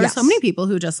downhill. Like there are so many people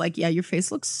who just like, yeah, your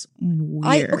face looks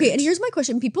weird. Okay, and here's my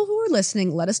question. People who are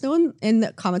listening, let us know in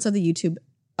the comments of the YouTube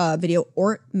video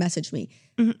or message me.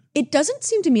 Mm-hmm. It doesn't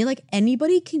seem to me like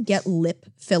anybody can get lip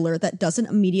filler that doesn't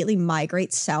immediately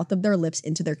migrate south of their lips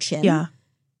into their chin. Yeah.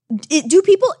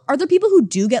 Are there people who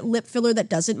do get lip filler that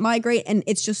doesn't migrate and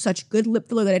it's just such good lip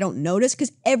filler that I don't notice?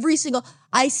 Because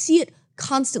I see it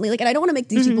constantly. Like, and I don't want to make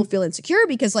these people feel insecure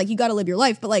because like you got to live your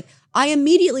life, but like I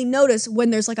immediately notice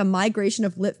when there's like a migration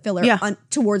of lip filler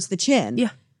towards the chin. Yeah.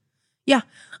 Yeah.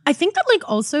 I think that like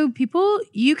also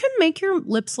you can make your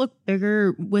lips look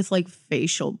bigger with like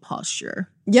facial posture.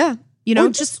 Yeah. You know,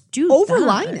 just do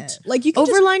overline that. it. Like you can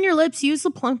overline your lips, use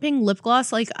the plumping lip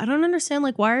gloss. Like I don't understand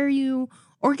like why are you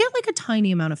or get like a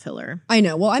tiny amount of filler. I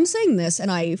know. Well, I'm saying this and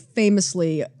I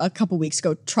famously a couple weeks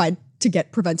ago tried to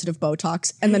get preventative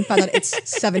Botox and then found out it's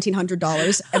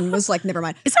 $1,700 and was like, never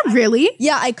mind. Is that really?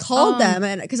 Yeah, I called them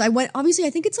and because I went, obviously I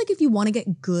think it's like if you want to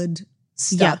get good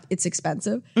stuff, it's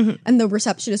expensive. Mm-hmm. And the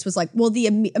receptionist was like, well, the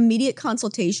immediate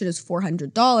consultation is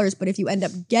 $400, but if you end up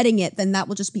getting it, then that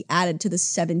will just be added to the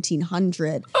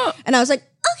 $1,700. And I was like,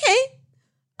 okay,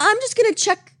 I'm just going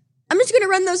to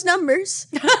run those numbers.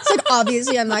 It's like,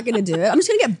 obviously, I'm not going to do it. I'm just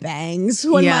going to get bangs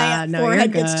when my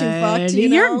forehead gets too fucked. You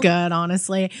know? You're good,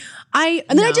 honestly. I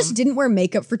just didn't wear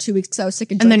makeup for 2 weeks because I was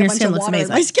sick and drank a bunch of water.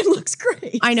 Amazing. My skin looks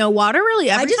great. I know. Water really,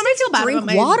 every time I feel bad about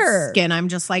my water. skin, I'm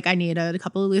just like, I need a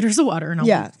couple of liters of water and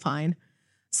I'll be fine.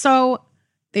 So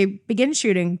they begin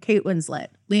shooting Kate Winslet,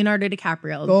 Leonardo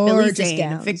DiCaprio, Billy Zane,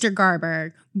 gowns. Victor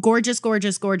Garber. Gorgeous,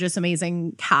 gorgeous, gorgeous,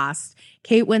 amazing cast.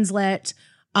 Kate Winslet.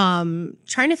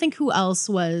 Trying to think who else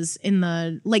was in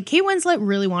Kate Winslet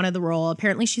really wanted the role.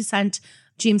 Apparently she sent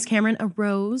James Cameron a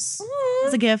rose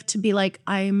as a gift to be like,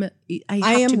 I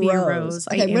have to be a rose.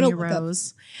 Okay, I am your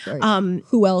rose.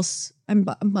 Who else? I'm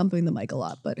bumping the mic a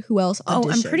lot, but who else auditioned?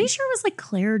 Oh, I'm pretty sure it was like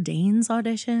Claire Danes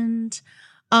auditioned.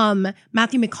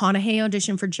 Matthew McConaughey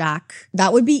auditioned for Jack.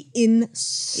 That would be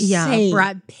insane. Yeah,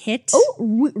 Brad Pitt.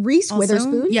 Oh, Reese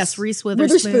Witherspoon. Yes, Reese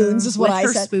Witherspoon. Witherspoons is what I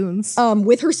said. Spoons.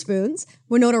 With her spoons.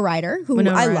 Winona Ryder, who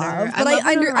I love. But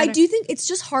I do think it's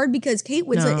just hard because Kate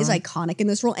Winslet is iconic in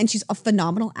this role and she's a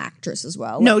phenomenal actress as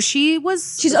well. No, she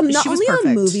was. She's not only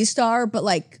a movie star, but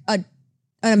like an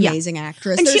amazing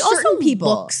actress. And There's she also people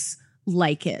looks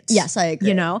like it. Yes, I agree.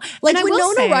 You know? Like And I will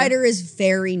Winona say- Ryder is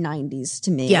very 90s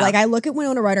to me. Yeah. Like I look at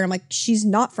Winona Ryder, I'm like, she's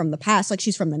not from the past. Like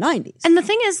she's from the 90s. And the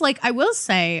thing is, like, I will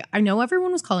say, I know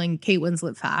everyone was calling Kate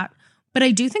Winslet fat, but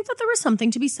I do think that there was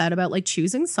something to be said about like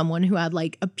choosing someone who had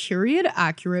like a period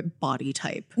accurate body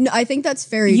type. No, I think that's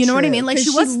very You know what I true, mean? Like 'cause she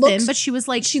was looks, thin, but she was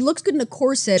like, she looks good in a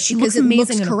corset she because looks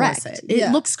amazing it in looks a correct. corset. It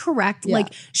Yeah. looks correct. Yeah.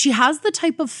 Like she has the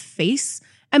type of face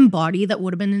and body that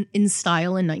would have been in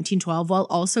style in 1912 while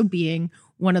also being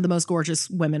one of the most gorgeous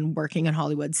women working in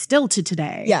Hollywood still to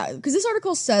today. Yeah, because this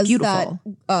article says Beautiful.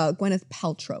 that Gwyneth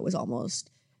Paltrow is almost,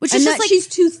 Which and is that just like she's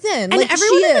too thin. And like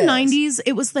everyone she in the is. 90s,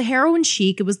 it was the heroin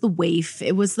chic, it was the waif,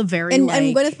 it was the very and like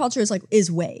Gwyneth Paltrow is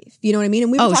wave. You know what I mean?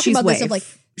 And we were talking she's about waif. this of like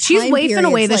she's time waif in a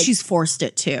way periods, that like- she's forced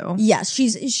it to. Yes,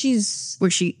 she's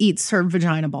Where she eats her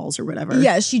vagina balls or whatever.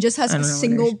 yeah. She just has I a don't know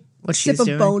single what sip she's of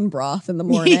doing. bone broth in the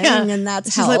morning, and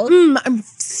that's she's hell. like, I'm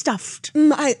stuffed.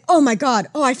 Oh my god.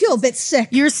 Oh, I feel a bit sick.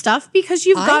 You're stuffed because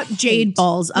you've I got hate- jade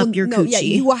balls up Well, your no, coochie. yeah,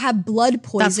 you have blood That's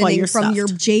why poisoning you're from your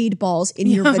stuffed. jade balls in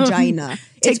your vagina.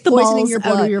 Take It's the poisoning balls your out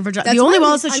blood. of your vagina. That's The only why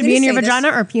balls that I'm should be in gonna your say this. vagina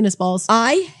are penis balls.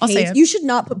 I'll say hate it. you should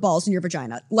not put balls in your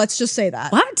vagina. Let's just say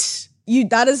that. What?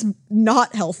 That is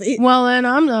not healthy. Well, then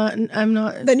I'm not.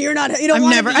 Then you're not. You don't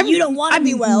want to. You don't want to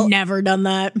be well. I've never done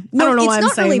that. No, I don't know it's why I'm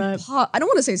not saying really that. I don't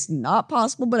want to say it's not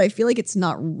possible, but I feel like it's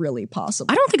not really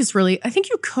possible. I don't think it's really. I think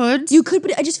you could. You could,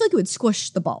 but I just feel like it would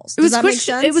squish the balls. Does that make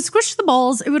sense? It would squish the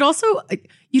balls. It would also.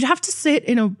 You'd have to sit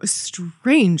in a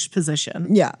strange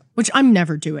position. Yeah, which I'm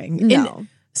never doing. No. In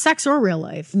sex or real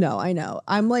life. No, I know.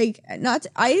 I'm like not.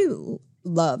 I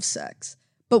love sex,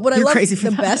 but what You're I love crazy for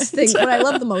the that. best thing, what I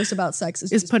love the most about sex is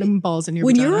just putting balls in your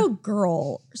when vagina. you're a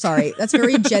girl. Sorry, that's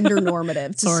very gender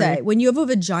normative to Sorry. say. When you have a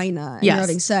vagina and Yes. you're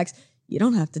having sex, you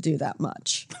don't have to do that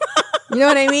much. You know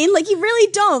what I mean? Like you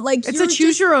really don't. Like it's you're a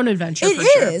choose your own adventure. It for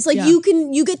sure. is like Yeah.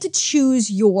 you get to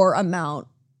choose your amount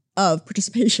of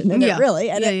participation in Yeah. it, really,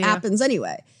 and Yeah, it yeah. happens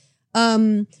anyway.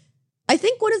 I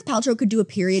think Gwyneth Paltrow could do a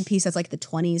period piece that's like the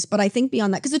 20s, but I think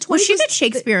beyond that, because the 20s Well, she was- did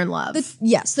Shakespeare in Love.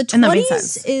 yes, the And that makes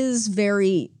 20s sense. is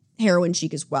very heroin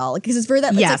chic as well, because it's very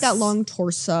that it's Yes. like that long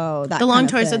torso, that the long kind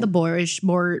of torso, thing. the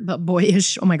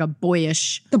boyish. Oh my god,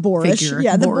 boyish. The boorish, figure.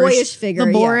 yeah, the boyish figure,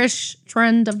 The yeah. boorish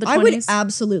trend of the 20s. I would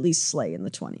absolutely slay in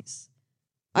the 20s.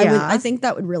 I would. Yeah. I think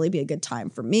that would really be a good time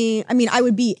for me. I mean, I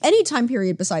would be any time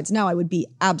period besides now. I would be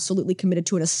absolutely committed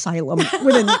to an asylum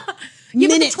within Yeah,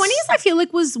 minutes. but the 20s I feel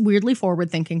like was weirdly forward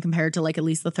thinking compared to like at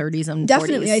least the 30s and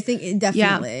Definitely, 40s. I think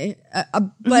definitely.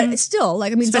 But still,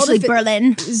 like I mean, Especially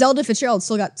Berlin. Zelda Fitzgerald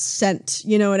still got sent.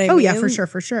 You know what I mean? Oh yeah, for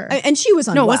sure. And she was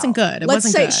unwell. No, it wasn't good. It Let's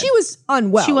wasn't say good. she was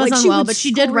unwell. She was Like, unwell, would but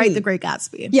she did write scream. The Great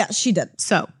Gatsby. Yeah, she did.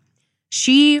 So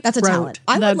she That's a wrote talent.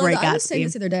 I The would love Great that. I was saying Gatsby.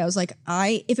 this the other day. I was like,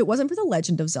 if it wasn't for the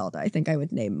Legend of Zelda, I think I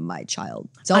would name my child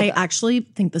Zelda. I actually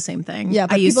think the same thing. Yeah,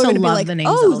 but I used people are to gonna be love like, the name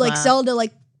oh, Zelda. like Zelda,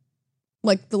 like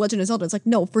the Legend of Zelda. It's like,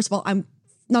 no, first of all, I'm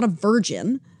not a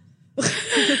virgin.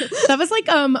 That was like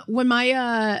when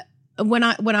my when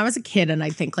I was a kid, and I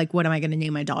think like, what am I going to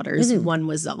name my daughters? One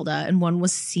was Zelda and one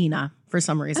was Cena for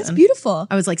some reason. That's beautiful.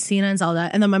 I was like Cena and Zelda,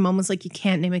 and then my mom was like, you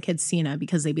can't name a kid Cena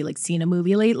because they'd be like, Cena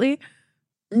movie lately.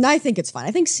 No, I think it's fine.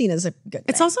 I think Cena's a good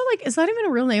It's name. also like, is that even a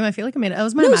real name? I feel like I made it. That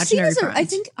was my No, imaginary Cena's friend. I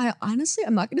think, honestly,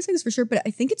 I'm not going to say this for sure, but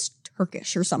I think it's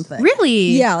Turkish or something.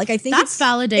 Really? Yeah, like I think That's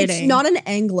validating. It's not an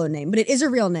Anglo name, but it is a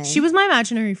real name. She was my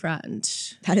imaginary friend.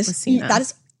 That was Cena.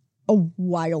 is a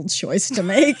wild choice to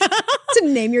make to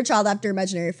name your child after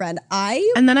imaginary friend.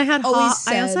 And then I had always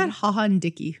I also said- had Haha and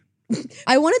Dickie.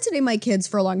 I wanted to name my kids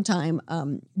for a long time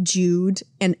Jude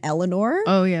and Eleanor.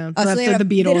 Oh yeah, So after the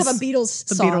Beatles. They'd have a Beatles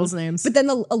The song. Beatles names. But then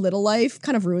A Little Life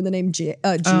kind of ruined the name Jude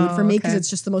for me because okay. it's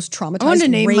just the most wanted traumatized, to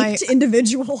name raped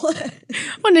individual. I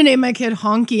wanted to name my kid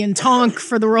Honky and Tonk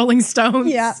for the Rolling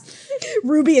Stones. Yeah.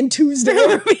 Ruby and Tuesday.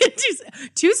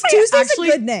 Tuesday's a actually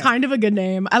good name. kind of a good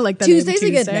name. I like that Tuesday's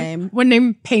name, a good Tuesday. name. One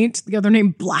name Paint, the other name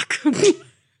Black.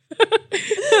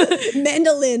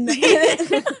 Mandolin.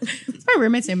 It's my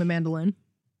roommate's name, a mandolin.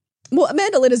 Well,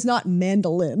 mandolin is not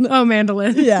mandolin. Oh,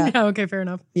 mandolin. Yeah. Okay, fair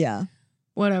enough. Yeah.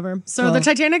 Whatever. So the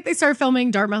Titanic, they started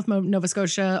filming Dartmouth, Nova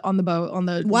Scotia on the boat, on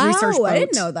the Wow, research boat. I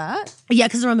didn't know that. Yeah,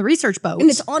 because they're on the research boat. And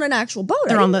it's on an actual boat.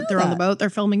 They're on the boat. They're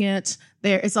filming it.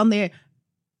 It's on the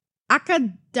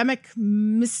Academic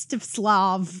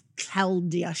Mstislav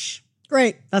Kaldiash.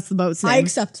 Great. That's the boat's name. I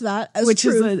accept that as which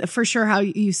true. is for sure how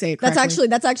you say it correctly.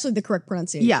 That's actually the correct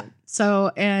pronunciation. Yeah.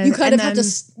 So and You kind and of have then-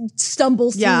 to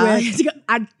stumble through yeah. it. You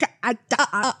have to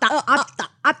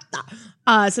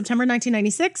go, September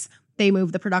 1996, they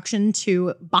moved the production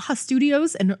to Baja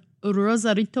Studios in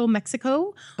Rosarito,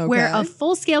 Mexico, where a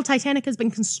full-scale Titanic has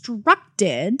been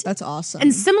constructed. That's awesome.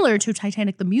 And similar to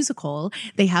Titanic the musical,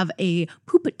 they have a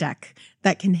poop deck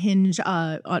that can hinge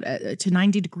to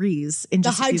 90 degrees in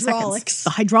just a few seconds. The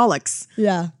hydraulics.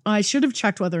 Yeah. I should have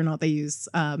checked whether or not they use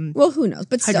well, who knows?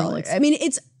 But hydraulics. Still, I mean,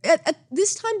 it's at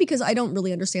this time because I don't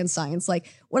really understand science. Like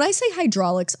when I say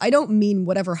hydraulics, I don't mean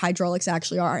whatever hydraulics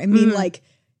actually are. I mean like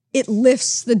it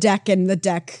lifts the deck and the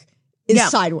deck is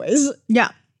sideways. Yeah.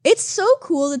 It's so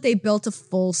cool that they built a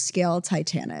full-scale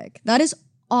Titanic. That is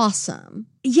awesome.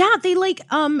 Yeah, they like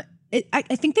I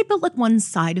think they built like one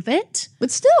side of it,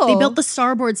 but still they built the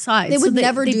starboard side. They would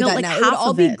never do that now. It would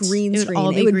all be green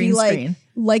screen. It would be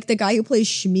like the guy who plays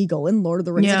Schmeagol in Lord of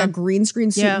the Rings, like a green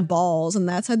screen shooting balls, and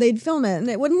that's how they'd film it, and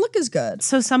it wouldn't look as good.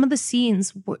 So some of the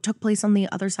scenes took place on the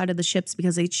other side of the ships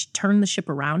because they turned the ship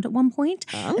around at one point,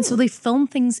 and so they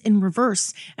filmed things in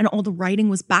reverse, and all the writing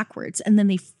was backwards, and then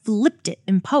they flipped it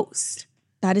in post.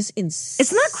 That is insane.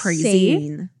 Isn't that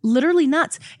crazy? Literally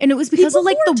nuts. And it was because of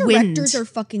like the wind. Directors are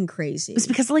fucking crazy. It was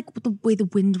because of like the way the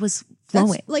wind was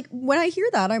flowing. Like when I hear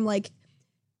that, I'm like,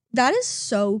 that is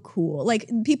so cool. Like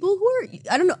people who are,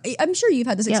 I don't know, I'm sure you've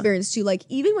had this experience too. Like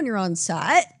even when you're on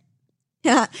set,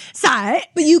 but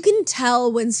you can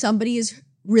tell when somebody is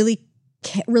really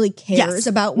cares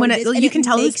about what it is. You can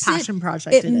tell this passion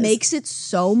project. It makes it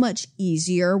so much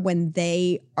easier when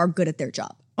they are good at their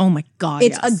job. Oh my God.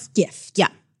 It's a gift. Yeah.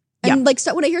 And like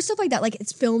so when I hear stuff like that, like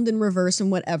it's filmed in reverse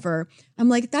and whatever, I'm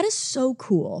like, that is so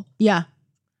cool. Yeah.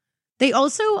 They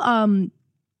also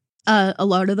a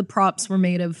lot of the props were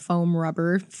made of foam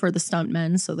rubber for the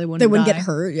stuntmen, so they wouldn't get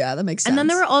hurt. Yeah, that makes sense. And then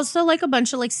there were also like a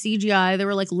bunch of like CGI. There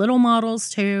were like little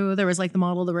models too. There was like the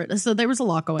model so there was a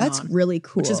lot going on. That's really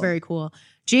cool. Which is very cool.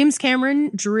 James Cameron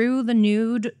drew the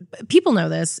nude. People know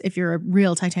this if you're a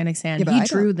real Titanic fan. He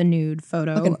drew the nude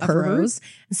photo of Rose.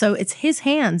 So it's his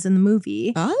hands in the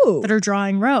movie that are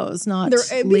drawing Rose, not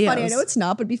it'd be funny. I know it's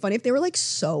not, but it'd be funny if they were like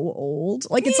so old.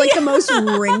 Like it's like the most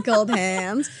wrinkled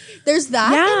hands. There's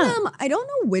that in them. I don't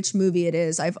know which movie it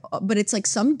is. But it's like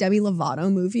some Demi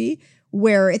Lovato movie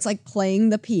where it's like playing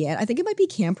the piano. I think it might be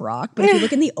Camp Rock, but if you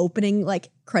look in the opening like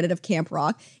credit of Camp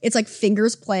Rock, it's like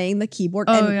fingers playing the keyboard,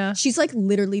 and she's like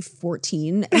literally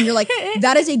 14, and you're like,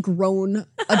 that is a grown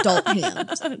adult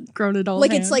hand. Grown adult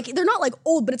like hand. It's like they're not like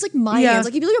old, but it's like my hands.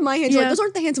 Like if you look at my hands, you're like, those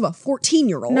aren't the hands of a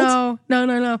 14-year-old. No.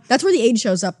 That's where the age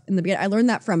shows up in the beginning. I learned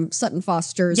that from Sutton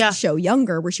Foster's show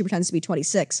Younger, where she pretends to be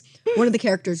 26. One of the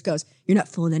characters goes, "You're not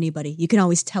fooling anybody. You can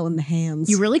always tell in the hands.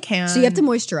 You really can. So you have to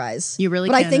moisturize. You really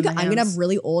but can. But I think I'm gonna have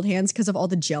really old hands because of all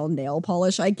the gel nail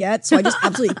polish I get. So I just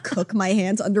absolutely cook my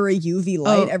hands under a UV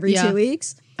light every 2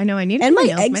 weeks. I know. I need and my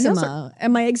nails. eczema.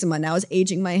 And my eczema now is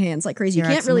aging my hands like crazy. You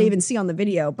can't really even see on the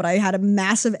video, but I had a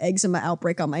massive eczema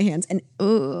outbreak on my hands, and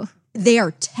they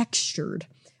are textured.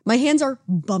 My hands are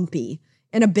bumpy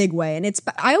in a big way, and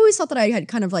I always thought that I had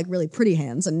kind of like really pretty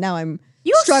hands, and now I'm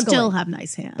struggling. Still have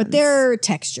nice hands, but they're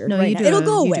textured right now. It'll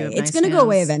go away. It's going to go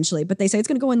away eventually, but they say it's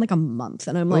going to go in like a month,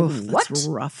 and I'm like, what? That's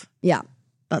rough. Yeah,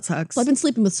 that sucks. So I've been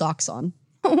sleeping with socks on.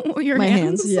 Your my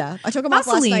hands. Yeah, I took them off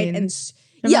last night, and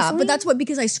but that's what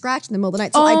because I scratched in the middle of the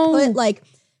night. So I put like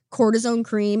cortisone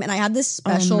cream, and I had this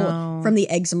special from the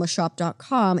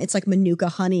eczemashop.com. It's like Manuka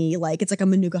honey, like it's like a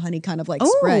Manuka honey kind of like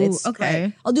spread. It's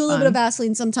okay. I'll do a little bit of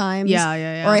Vaseline sometimes.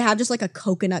 Yeah. Or I have just like a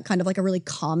coconut kind of like a really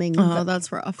calming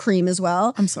that's rough. cream as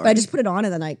well. I'm sorry. But I just put it on in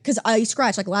the night because I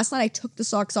scratched. Like last night I took the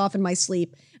socks off in my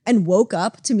sleep and woke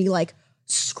up to me like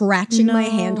scratching my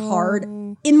hand hard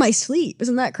in my sleep.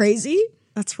 Isn't that crazy?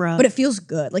 That's rough. But it feels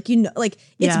good. Like, you know, like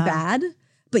it's bad,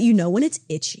 but you know when it's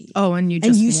itchy. Oh, and you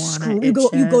just you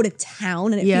go to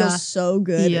town and it feels so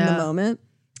good in the moment.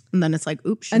 And then it's like,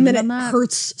 oops. And then it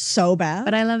hurts so bad.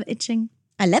 But I love itching.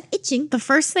 I love itching. The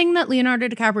first thing that Leonardo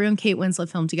DiCaprio and Kate Winslet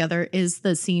filmed together is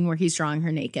the scene where he's drawing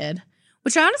her naked,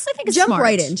 which I honestly think is smart.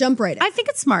 Jump right in. I think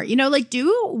it's smart. You know, like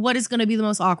do what is going to be the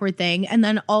most awkward thing. And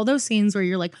then all those scenes where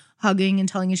you're like hugging and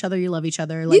telling each other you love each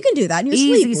other. Like, you can do that in your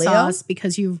sleep, Leo. Sauce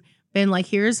because you've been like,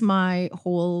 here's my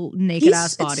whole naked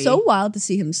ass body. It's so wild to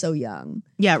see him so young.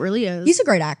 Yeah, it really is. He's a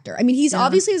great actor. I mean, he's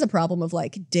obviously has a problem of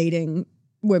like dating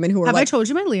women who are Have like, I told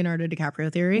you my Leonardo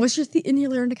DiCaprio theory? What's your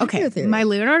Leonardo DiCaprio theory? My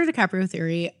Leonardo DiCaprio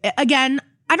theory, again,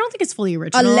 I don't think it's fully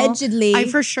original. Allegedly. I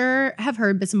for sure have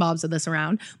heard bits and bobs of this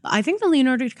around. But I think that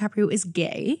Leonardo DiCaprio is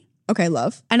gay. Okay,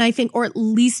 love. And I think, or at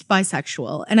least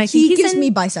bisexual. And I think he gives me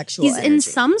bisexual He's energy. in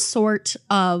some sort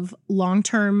of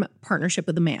long-term partnership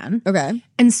with a man. Okay.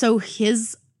 And so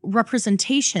his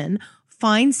representation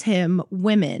finds him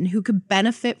women who could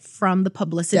benefit from the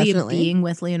publicity of being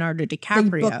with Leonardo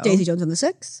DiCaprio. They booked Daisy Jones and the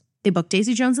Six. They book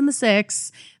Daisy Jones and the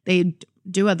Six. They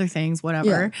do other things, whatever.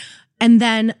 Yeah. And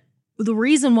then the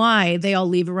reason why they all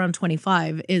leave around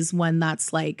 25 is when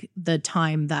that's like the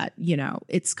time that, you know,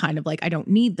 it's kind of like, I don't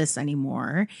need this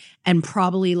anymore. And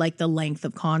probably like the length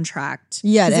of contract.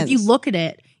 Yeah. Because if you look at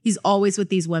it, he's always with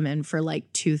these women for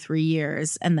like 2-3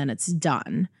 years and then it's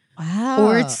done. Wow.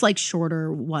 Or it's like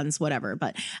shorter ones, whatever.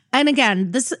 But, and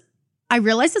again, I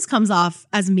realize this comes off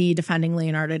as me defending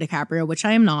Leonardo DiCaprio, which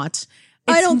I am not.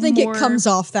 I don't think it comes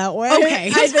off that way. Okay.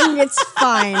 I think it's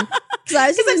fine. Because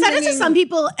I've said this to some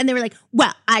people and they were like,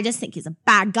 well, I just think he's a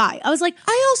bad guy. I was like,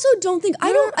 I also don't think,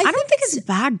 I don't think he's a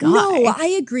bad guy. No, I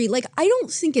agree. Like, I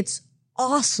don't think it's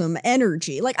awesome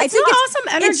energy. Like, I think not it's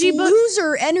awesome energy, it's but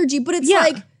loser energy, but it's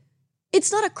like,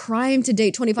 it's not a crime to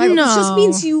date 25. No. It just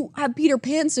means you have Peter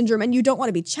Pan syndrome and you don't want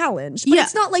to be challenged. But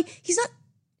it's not like, he's not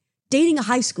dating a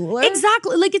high schooler.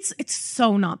 Exactly. Like it's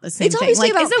so not the same thing. It's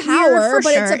obviously like, about power,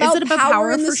 but sure? it's about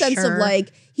power in the sense of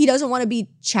like, he doesn't want to be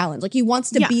challenged. Like he wants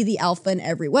to be the alpha in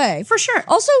every way. For sure.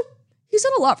 Also, he's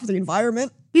done a lot for the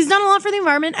environment. He's done a lot for the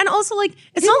environment. And also like,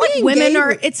 it's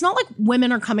not like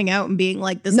women are coming out and being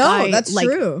like, this guy that's like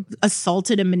true.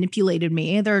 Assaulted and manipulated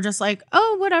me. They're just like,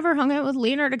 oh, whatever, hung out with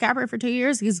Leonardo DiCaprio for 2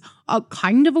 years. He's a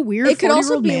kind of a weird 40-year-old man. It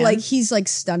could also be like he's like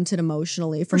stunted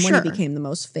emotionally from when he became the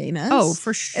most famous. Oh,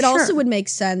 for sure. It also would make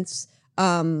sense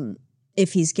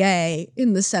if he's gay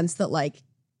in the sense that like,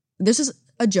 this is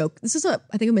a joke. This is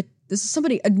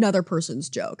another person's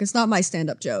joke. It's not my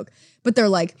stand-up joke. But they're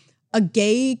like, a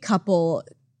gay couple,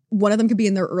 one of them could be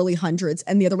in their early hundreds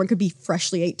and the other one could be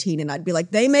freshly 18. And I'd be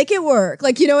like, they make it work.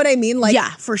 Like, you know what I mean? Like,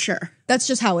 yeah, for sure. That's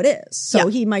just how it is. So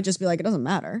he might just be like, it doesn't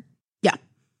matter. Yeah.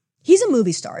 He's a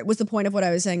movie star. It was the point of what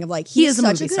I was saying of like, he is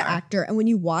such a good actor. And when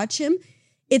you watch him,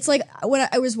 it's like when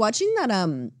I was watching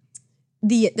that,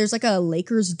 there's like a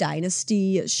Lakers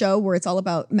dynasty show where it's all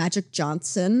about Magic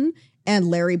Johnson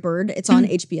and Larry Bird. It's on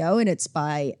HBO and it's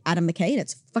by Adam McKay and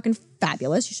it's fucking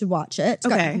fabulous. You should watch it. It's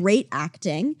got great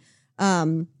acting.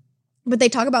 But they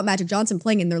talk about Magic Johnson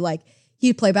playing and they're like,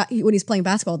 when he's playing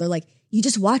basketball, they're like, you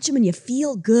just watch him and you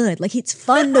feel good. Like it's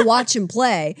fun to watch him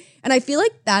play. And I feel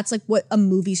like that's like what a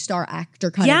movie star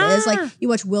actor kind of is. Like you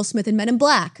watch Will Smith in Men in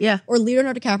Black. Yeah. Or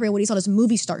Leonardo DiCaprio when he's on his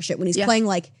movie star shit, when he's playing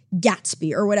like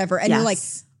Gatsby or whatever. And you're like,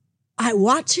 I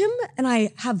watch him and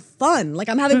I have fun. Like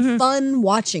I'm having fun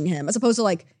watching him as opposed to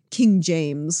like King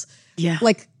James. Yeah.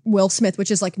 Like Will Smith, which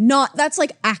is like that's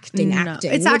like acting.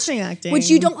 It's acting. Which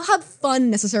you don't have fun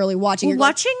necessarily watching. Well,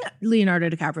 watching Leonardo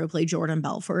DiCaprio play Jordan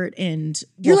Belfort in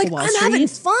you're Wolf like, of Wall I'm Street. having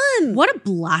fun. What a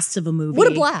blast of a movie.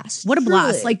 What a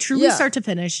blast. Like truly start to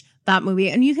finish that movie.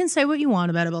 And you can say what you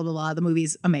want about it, blah, blah, blah. The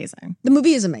movie's amazing. The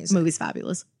movie is amazing. The movie's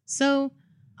fabulous. So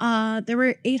there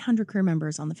were 800 crew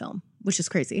members on the film, which is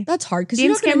crazy. That's hard because you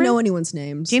don't even know anyone's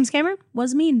names. James Cameron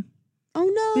was mean. Oh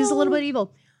no. He was a little bit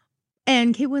evil.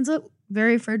 And Kate Winslet,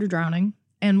 very afraid of drowning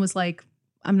and was like,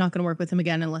 I'm not going to work with him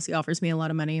again unless he offers me a lot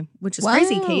of money, which is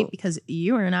crazy, Kate, because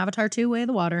you were in Avatar 2, Way of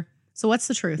the Water. So what's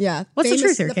the truth? Yeah. What's the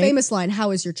truth here, The Kate? famous line,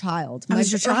 how is your child?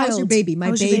 How's your baby?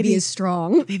 My baby is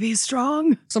strong. Baby is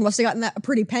strong. Someone must have gotten a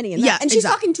pretty penny in that. Yeah, and she's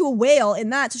talking to a whale in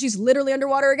that, so she's literally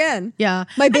underwater again. Yeah.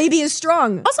 My baby is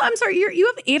strong. Also, I'm sorry,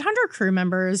 you have 800 crew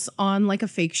members on like a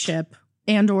fake ship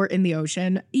and or in the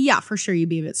ocean. Yeah, for sure you'd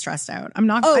be a bit stressed out. I'm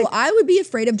not. I would be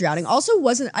afraid of drowning. Also,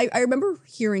 I remember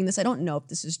hearing this. I don't know if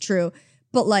this is true,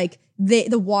 but like the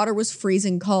water was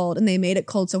freezing cold and they made it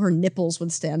cold so her nipples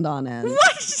would stand on end. What?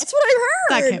 That's what I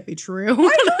heard. That can't be true. I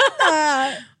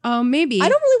heard that. Maybe. I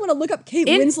don't really want to look up Kate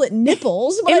Winslet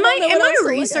nipples. But in my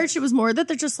research, it was more that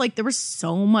they're just like there was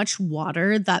so much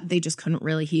water that they just couldn't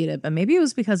really heat it. But maybe it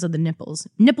was because of the nipples.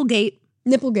 Nipplegate.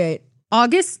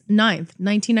 August 9th,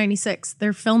 1996.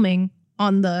 They're filming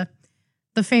on the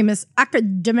famous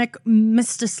academic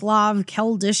Mstislav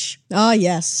Keldysh. Ah,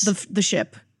 yes. The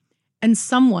ship. And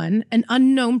someone, an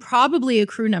unknown, probably a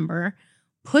crew member,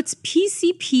 puts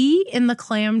PCP in the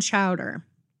clam chowder.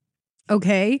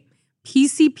 Okay?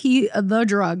 PCP, the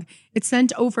drug. It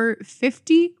sent over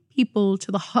 50 people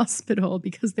to the hospital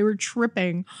because they were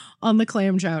tripping on the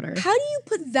clam chowder. How do you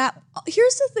put that?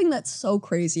 Here's the thing that's so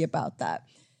crazy about that.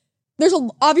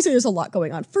 Obviously there's a lot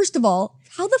going on. First of all,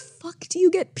 how the fuck do you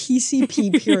get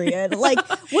PCP, period? Like,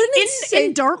 what an insane...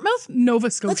 In Dartmouth, Nova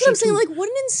Scotia. That's what I'm saying. Like, what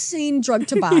an insane drug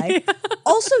to buy.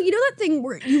 Also, you know that thing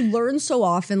where you learn so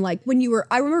often, like when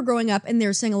I remember growing up and they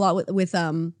were saying a lot with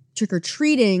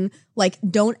trick-or-treating, like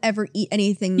don't ever eat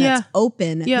anything that's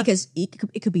open because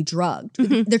it could be drugged.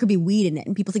 There could be weed in it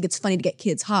and people think it's funny to get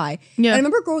kids high. Yeah. I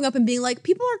remember growing up and being like,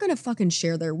 people aren't going to fucking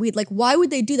share their weed. Like, why would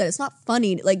they do that? It's not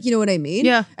funny. Like, you know what I mean?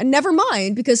 Yeah. And never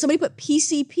mind because somebody put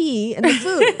PCP in the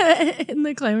food. In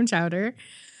the clam chowder.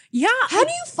 Yeah. How do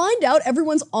you find out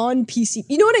everyone's on PCP?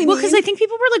 You know what I mean? Well, because I think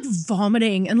people were like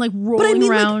vomiting and like rolling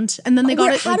around, and then they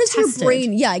got it. How like, does tested. your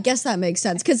brain? Yeah, I guess that makes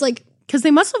sense. Because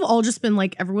they must have all just been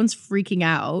like, everyone's freaking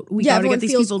out. We got to get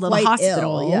these people to the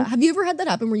hospital. Ill, yeah. Have you ever had that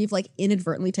happen where you've like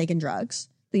inadvertently taken drugs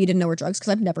that you didn't know were drugs?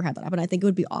 Because I've never had that happen. I think it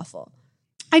would be awful.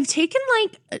 I've taken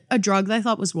like a drug that I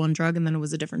thought was one drug and then it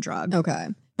was a different drug. Okay.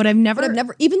 But I've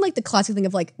never even like the classic thing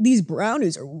of like, these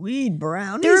brownies are weed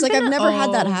brownies. Like I've never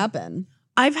had that happen.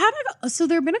 I've had it. So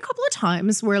there have been a couple of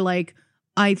times where like,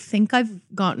 I think I've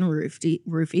gotten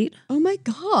roofied. Oh my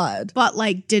God. But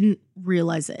like didn't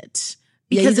realize it.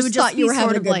 Because it would just thought you were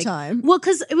having a good time. Well,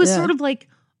 because it was sort of like,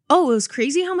 it was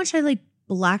crazy how much I like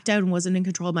blacked out and wasn't in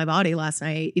control of my body last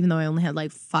night, even though I only had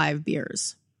like 5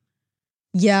 beers.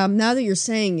 Yeah, now that you're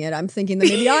saying it, I'm thinking that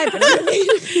maybe I've been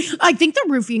I think the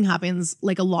roofing happens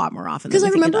like a lot more often. Because I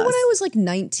remember when I was like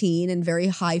 19 and very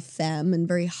high femme and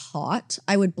very hot,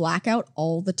 I would black out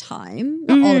all the time.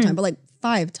 Not all the time, but like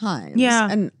 5 times. Yeah.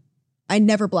 And I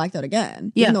never blacked out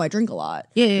again, even though I drink a lot.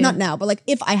 Yeah. Not now, but like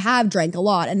if I have drank a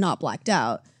lot and not blacked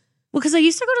out. Well, because I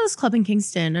used to go to this club in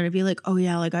Kingston and I'd be like, oh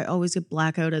yeah, like I always get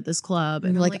blackout at this club.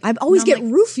 And you're like, I always get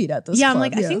roofied at this club. Yeah, I'm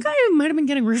like, I think I might have been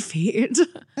getting roofied.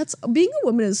 That's being a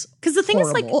woman is because the thing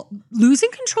is like losing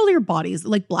control of your body is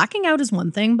like blacking out is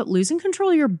one thing, but losing control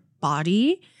of your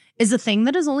body is a thing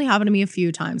that has only happened to me a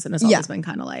few times and it's always been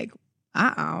kind of like,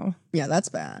 uh-oh. Yeah, that's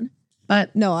bad.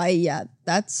 But no,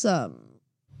 that's You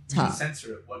can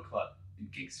censor it. What club in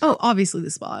Kingston? Oh, obviously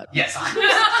the Spot. Yes.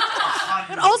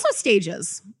 But also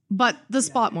stages. But the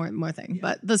Spot more thing. Yeah.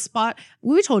 But the Spot,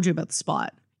 we told you about the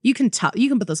Spot. You can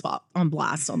put the Spot on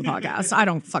blast on the podcast. I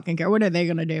don't fucking care. What are they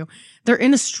gonna do? They're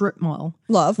in a strip mall.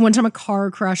 Love. One time a car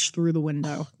crashed through the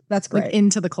window. That's great. Like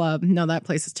into the club. No, that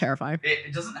place is terrifying.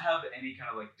 It doesn't have any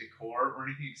kind of like decor or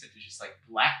anything except it's just like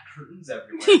black curtains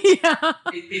everywhere. Yeah.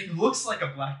 It looks like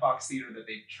a black box theater that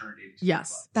they've turned into.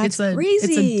 Yes. That's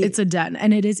crazy. It's a den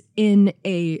and it is in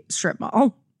a strip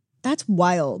mall. That's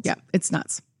wild. Yeah, it's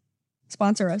nuts.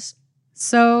 Sponsor us.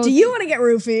 So do you want to get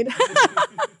roofied?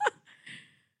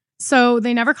 So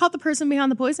they never caught the person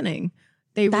behind the poisoning.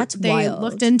 They wild.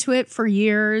 Looked into it for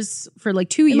years, for like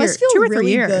 2 years. It must feel 2 or really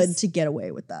 3 years. good to get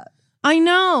away with that. I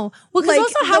know. Well, because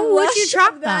also how would you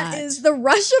track that? The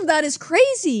rush of that is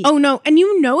crazy. Oh no, and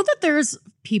you know that there's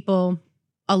people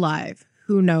alive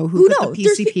who know who put the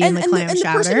PCP in the clam chowder. And the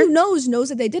person who knows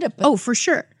that they did it. But for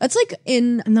sure. That's like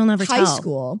in and they'll never high tell.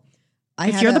 School.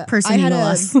 If you're the person you know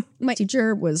us. My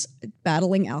teacher was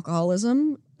battling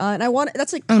alcoholism. And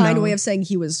that's like kind of way of saying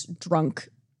he was drunk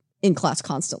in class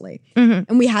constantly. Mm-hmm.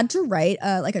 And we had to write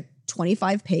like a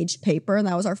 25-page paper, and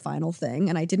that was our final thing.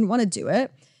 And I didn't want to do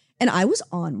it. And I was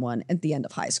on one at the end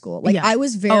of high school. Like I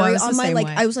was very on my like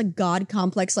way. I was like God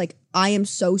complex. Like I am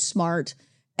so smart.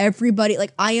 Everybody,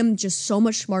 like I am just so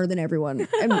much smarter than everyone.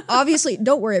 And obviously,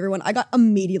 don't worry, everyone. I got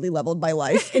immediately leveled by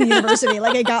life in university.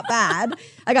 Like it got bad.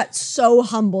 I got so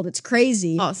humbled. It's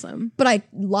crazy. Awesome. But I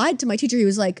lied to my teacher. He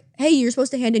was like, "Hey, you're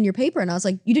supposed to hand in your paper." And I was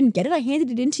like, "You didn't get it? I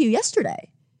handed it in to you yesterday."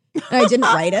 And I didn't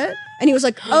write it. And he was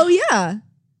like, "Oh yeah,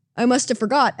 I must have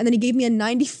forgot." And then he gave me a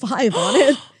 95 on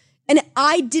it. And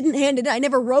I didn't hand it in. I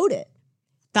never wrote it.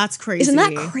 That's crazy. Isn't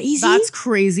that crazy? That's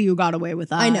crazy you got away with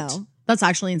that. I know. That's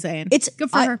actually insane. It's good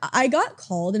for her. I got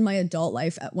called in my adult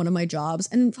life at one of my jobs,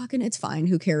 and fucking it's fine.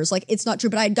 Who cares? Like it's not true,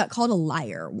 but I got called a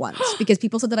liar once because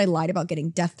people said that I lied about getting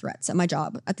death threats at my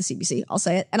job at the CBC. I'll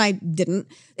say it, and I didn't.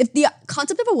 If the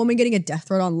concept of a woman getting a death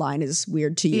threat online is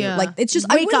weird to you, like it's just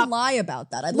I wouldn't lie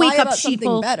about that. I'd lie about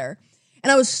something better.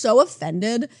 And I was so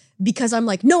offended because I'm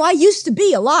like, no, I used to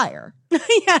be a liar.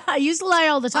 Yeah, I used to lie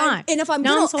all the time. And if I'm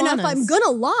gonna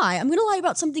lie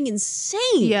about something insane.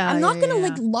 Yeah, I'm not gonna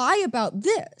like lie about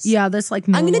this. Yeah, this like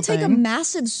I'm gonna take a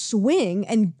massive swing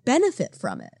and benefit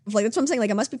from it. Like that's what I'm saying. Like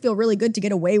it must feel really good to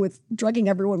get away with drugging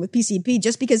everyone with PCP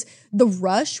just because the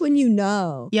rush when you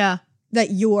know that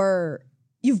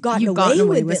you've gotten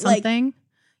away with something. Like,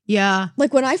 yeah.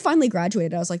 Like when I finally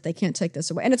graduated, I was like, they can't take this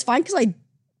away. And it's fine because I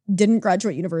didn't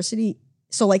graduate university.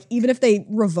 So like even if they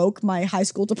revoke my high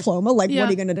school diploma, like what are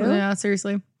you gonna do? Yeah,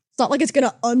 seriously. It's not like it's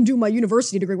gonna undo my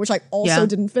university degree, which I also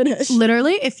didn't finish.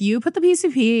 Literally, if you put the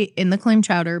PCP in the clam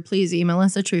chowder, please email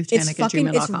us at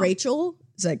truthtanic@gmail.com. It's Rachel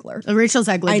Zegler. Rachel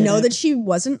Zegler. I know that she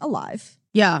wasn't alive.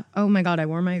 Yeah. Oh my God, I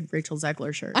wore my Rachel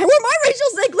Zegler shirt. I wore my Rachel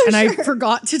Zegler and shirt. I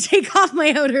forgot to take off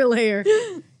my outer layer.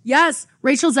 Yes,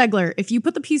 Rachel Zegler. If you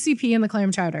put the PCP in the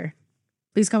clam chowder,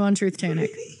 please come on Truth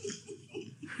Tanic.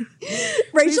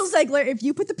 Rachel Zegler, if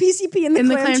you put the PCP in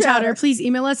the clam chowder, please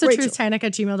email us at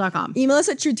truthtanic@gmail.com. Email us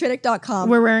at truthtanic.com.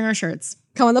 We're wearing our shirts.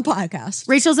 Come on the podcast.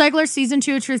 Rachel Zegler, season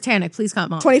 2 of Titanic. Please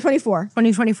come on. 2024.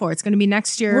 2024. It's going to be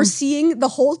next year. We're seeing, the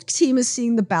whole team is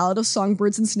seeing The Ballad of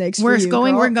Songbirds and Snakes. We're for you,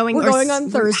 going girl. We're going on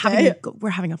Thursday.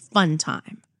 We're having a fun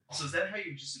time. Also, is that how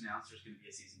you just announced there's going to be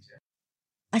a season 2?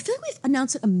 I feel like we've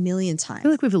announced it a million times. I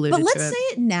feel like we've alluded to it. But let's say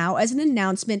it now as an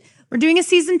announcement. We're doing a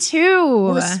season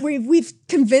 2. We've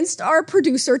convinced our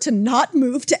producer to not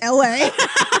move to LA.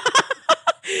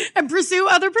 And pursue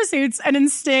other pursuits and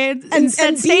instead and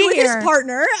stay be with here. his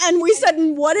partner. And we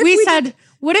said,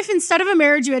 what if instead of a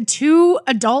marriage you had 2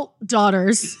 adult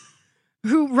daughters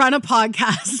who run a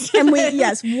podcast? And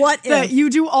what if that you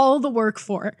do all the work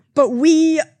for? But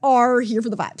we are here for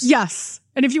the vibes. Yes.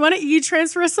 And if you want to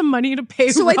transfer us some money to pay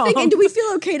So I think, and do we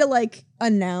feel okay to like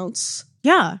announce?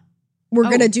 Yeah. We're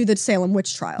going to do the Salem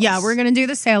Witch Trials. Yeah, we're going to do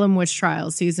the Salem Witch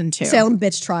Trials season 2. Salem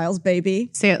Bitch Trials, baby.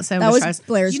 Salem that Witch was Trials.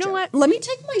 Blair's You know joke. what? Let me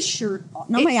take my shirt off.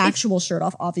 Not my actual shirt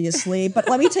off, obviously, but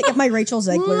let me take my Rachel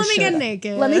Zegler shirt Let me get off.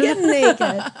 naked. Let me get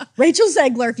naked. Rachel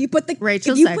Zegler, if you put the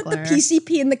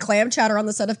PCP in the clam chowder on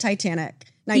the set of Titanic,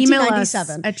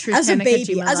 1997, as a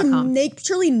baby, as a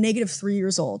truly negative 3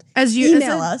 years old,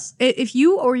 email us. If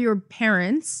you or your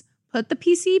parents put the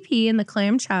PCP in the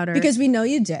clam chowder. Because we know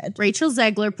you did. Rachel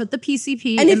Zegler put the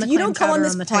PCP and in the clam chowder. And if you don't come on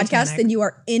this podcast, Titanic. then you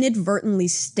are inadvertently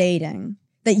stating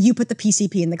that you put the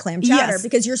PCP in the clam chowder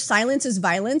because your silence is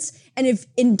violence. And if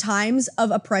in times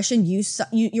of oppression,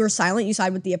 you're silent, you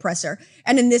side with the oppressor.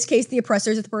 And in this case, the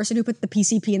oppressor is the person who put the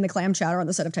PCP in the clam chowder on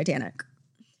the set of Titanic.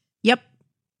 Yep.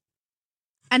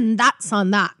 And that's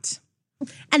on that.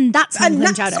 And that's on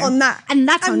clam chowder. On that. And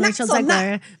that's on Rachel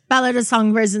Zegler. Ballad of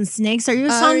Songbirds and Snakes. Are you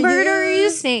a songbird or are you a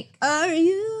snake? Are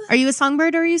you a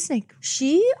songbird or are you a snake?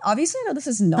 She, obviously, I know this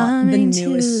is not the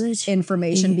newest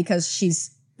information because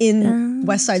she's in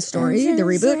West Side Story, the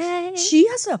reboot. She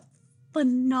has a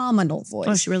phenomenal voice.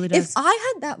 Oh, she really does. If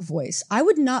I had that voice, I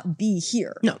would not be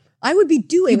here. No. I would be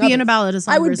doing... You'd be in a Ballad of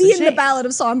Songbirds and Snakes. I would be in the Ballad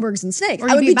of Songbirds and Snakes. Or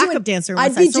you'd be a backup dancer in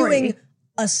West Side Story. I'd be doing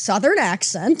a Southern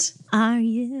accent. Are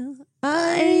you?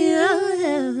 I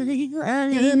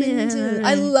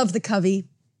love the covey.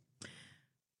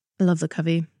 I love the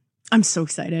covey. I'm so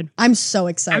excited. I'm so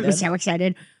excited.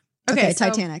 Okay, so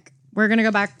Titanic. We're going to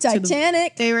go back to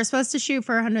Titanic. They were supposed to shoot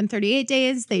for 138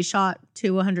 days. They shot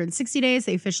to 160 days.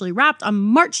 They officially wrapped on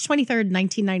March 23rd,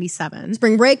 1997.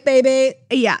 Spring break, baby.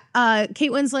 Yeah.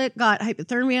 Kate Winslet got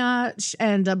hypothermia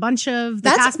and a bunch of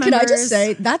the cast members. Can I just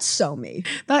say, that's so me.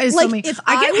 That is so me. If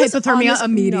I get hypothermia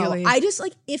immediately. No, I just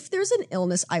if there's an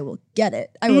illness, I will get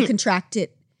it. I will contract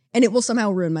it. And it will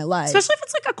somehow ruin my life. Especially if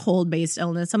it's like a cold-based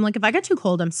illness. I'm like, if I get too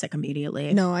cold, I'm sick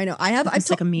immediately. No, I know. I'm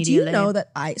sick immediately. Do you know that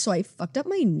I fucked up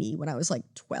my knee when I was like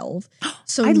 12.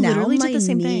 So I now literally my did the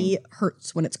same knee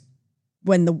hurts when it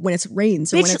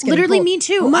rains or when it's literally cold. me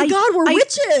too. Oh my God, we're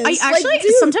witches. I actually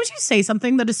sometimes you say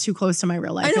something that is too close to my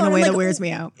real life in a way that wears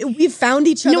me out. We've found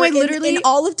each other. No, I literally in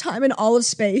all of time and all of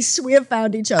space. We have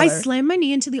found each other. I slammed my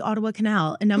knee into the Ottawa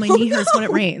Canal, and now my knee hurts when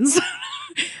it rains.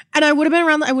 And I would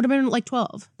have been like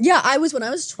 12. Yeah, when I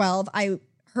was 12, I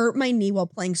hurt my knee while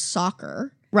playing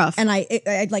soccer. Rough. And I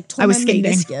tore my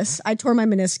meniscus. I tore my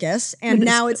meniscus. And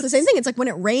now it's the same thing. It's like when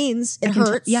it rains, it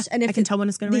hurts. And I can tell when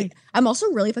it's going to rain. I'm also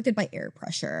really affected by air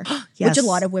pressure, yes. which a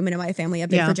lot of women in my family have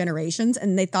been for generations.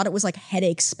 And they thought it was like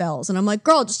headache spells. And I'm like,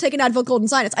 girl, just take an Advil cold and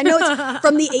sinus. I know it's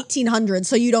from the 1800s,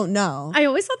 so you don't know. I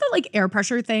always thought that like air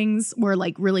pressure things were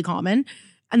like really common.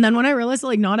 And then when I realized that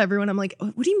like not everyone, I'm like,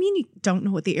 what do you mean you don't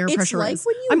know what the air pressure is? It's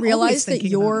like when you realize that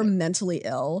you're mentally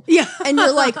ill. Yeah. And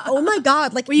you're like, oh my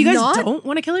God. Like, well, you guys don't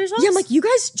want to kill yourselves? Yeah, I'm like, you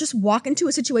guys just walk into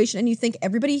a situation and you think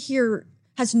everybody here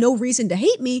has no reason to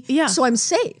hate me. Yeah. So I'm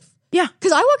safe. Yeah.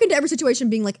 Because I walk into every situation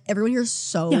being like, everyone here is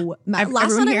so mad.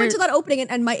 Last night I went to that opening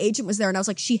and my agent was there and I was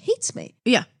like, she hates me.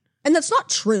 Yeah. And that's not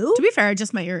true. To be fair, I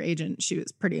just met your agent. She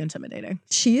was pretty intimidating.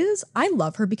 She is. I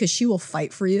love her because she will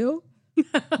fight for you.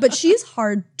 But she's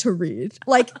hard to read.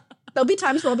 Like there'll be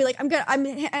times where I'll be like, I'm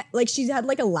like, she had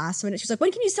like a last minute. She's like,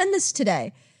 when can you send this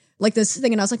today? Like this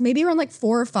thing. And I was like, maybe around like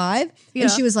 4 or 5. Yeah.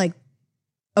 And she was like,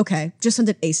 okay, just send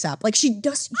it ASAP. Like she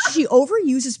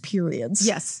overuses periods.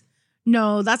 Yes.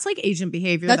 No, that's like agent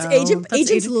behavior. That's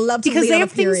agents love to because they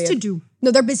have things to do. No,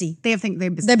 they're busy. They're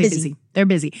busy. They're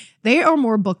busy. They are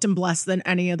more booked and blessed than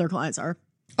any other clients are.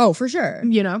 Oh, for sure.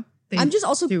 You know? I'm just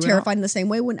also terrified in the same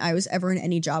way when I was ever in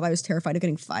any job, I was terrified of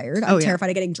getting fired. I'm terrified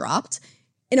of getting dropped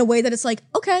in a way that it's like,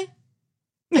 okay,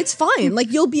 it's fine.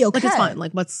 Like you'll be okay. Like it's fine.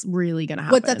 Like what's really going to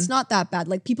happen? But that's not that bad.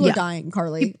 Like people are dying,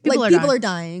 Carly. People are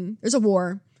dying. There's a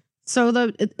war.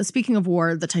 So speaking of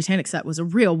war, the Titanic set was a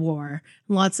real war.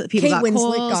 Lots of people got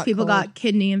colds. People got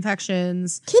kidney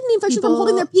infections. Kidney infections from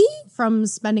holding their pee? From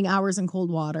spending hours in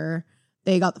cold water.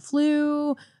 They got the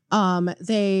flu. Several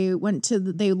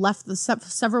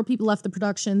people left the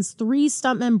productions. 3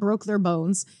 stuntmen broke their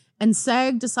bones. And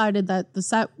SAG decided that the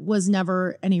set was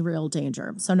never any real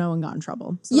danger. So no one got in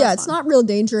trouble. So it's not real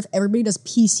danger if everybody does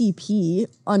PCP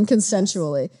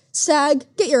unconsensually. SAG,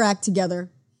 get your act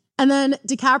together. And then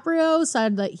DiCaprio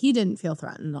said that he didn't feel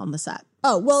threatened on the set.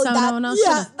 Oh, well, so no one else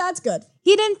should've. That's good.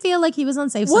 He didn't feel like he was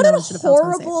unsafe. What so no a one should have felt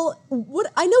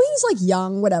unsafe. I know he's like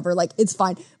young, whatever, like it's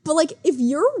fine. But like if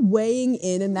you're weighing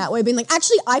in that way, being like,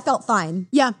 actually, I felt fine.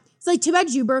 Yeah. It's like, too bad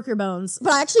you broke your bones.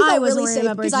 But I actually felt really worried safe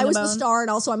about because breaking I was a the bone. star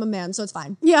and also I'm a man, so it's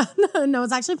fine. Yeah. No,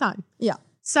 it's actually fine. Yeah.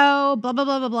 So blah, blah,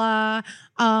 blah, blah,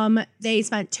 blah. They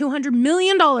spent $200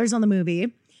 million on the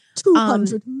movie.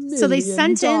 $200 million. So they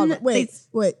sent in... Wait,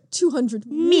 $200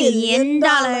 million.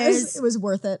 It was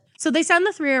worth it. So they send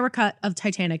the 3-hour cut of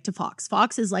Titanic to Fox.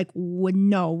 Fox is like,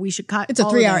 no, we should cut It's a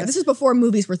 3-hour. This is before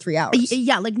movies were 3 hours.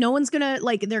 Yeah, like no one's gonna,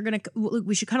 like they're gonna,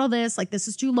 we should cut all this. Like this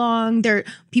is too long.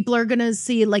 People are gonna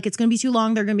see, like it's gonna be too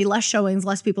long. There are gonna be less showings.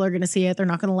 Less people are gonna see it. They're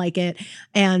not gonna like it.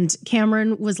 And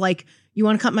Cameron was like, you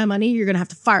want to cut my money? You're gonna have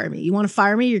to fire me. You want to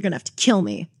fire me? You're gonna have to kill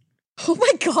me. Oh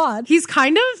my God. He's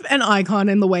kind of an icon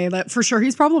in the way that for sure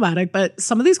he's problematic, but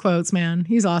some of these quotes, man,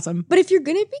 he's awesome. But if you're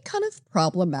going to be kind of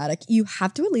problematic, you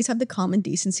have to at least have the common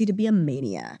decency to be a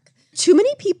maniac. Too many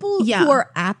people who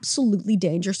are absolutely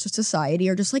dangerous to society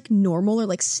are just like normal or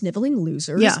like sniveling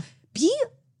losers. Yeah. Be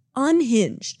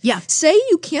unhinged. Yeah. Say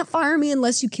you can't fire me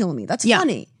unless you kill me. That's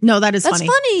funny. No, that's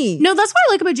funny. No, that's what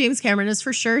I like about James Cameron is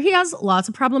for sure he has lots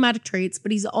of problematic traits,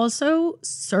 but he's also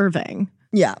serving.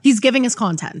 Yeah. He's giving us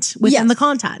content within the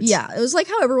content. Yeah. It was like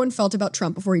how everyone felt about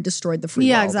Trump before he destroyed the free world.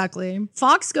 Yeah, exactly.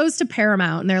 Fox goes to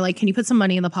Paramount and they're like, can you put some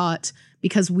money in the pot?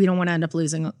 Because we don't want to end up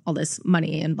losing all this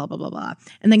money and blah, blah, blah, blah.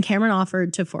 And then Cameron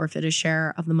offered to forfeit his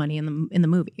share of the money in the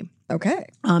movie. Okay.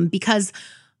 Because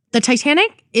the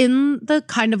Titanic, in the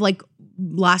kind of like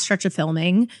last stretch of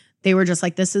filming, they were just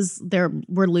like,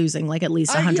 we're losing like at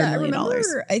least $100 million.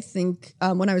 I think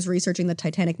when I was researching the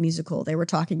Titanic musical, they were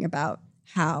talking about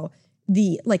how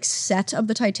the like set of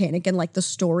the Titanic and like the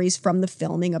stories from the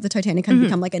filming of the Titanic had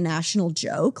become like a national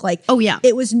joke. Like,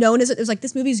 it was known as, it was like,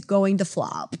 this movie's going to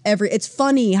flop. It's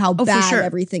funny how bad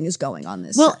everything is going on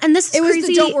this. Well, and this is crazy. Was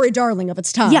the Don't Worry Darling of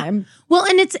its time. Yeah. Well,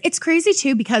 and it's crazy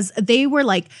too, because they were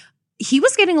like, he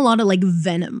was getting a lot of like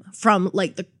venom from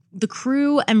like the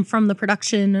crew and from the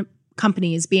production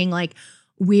companies being like,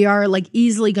 we are like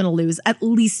easily going to lose at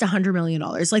least $100 million.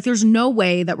 Like there's no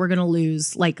way that we're going to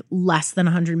lose like less than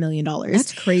 $100 million.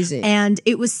 That's crazy. And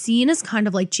it was seen as kind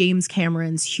of like James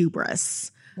Cameron's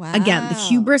hubris. Wow. Again, the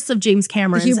hubris of James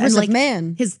Cameron. The hubris and like of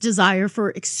man. His desire for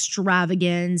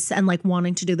extravagance and like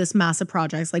wanting to do this massive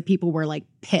projects. Like people were like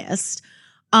pissed.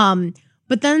 But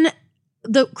then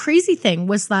the crazy thing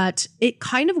was that it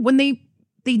kind of, when they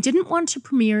didn't want to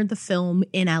premiere the film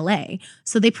in LA.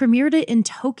 So they premiered it in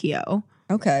Tokyo.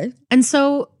 Okay. And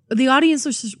so the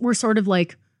audience were sort of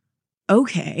like,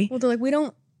 okay. Well, they're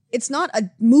like, it's not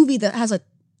a movie that has a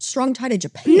strong tie to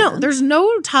Japan. No, there's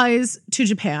no ties to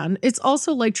Japan. It's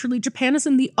also like truly Japan is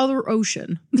in the other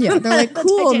ocean. Yeah, they're like,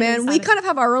 cool, man. We kind of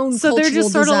have our own cultural they're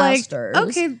just sort disasters. of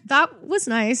like, okay, that was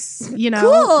nice. You know,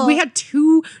 cool. We had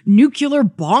 2 nuclear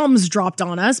bombs dropped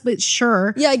on us, but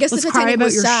sure. Yeah, I guess let's the cry Titanic about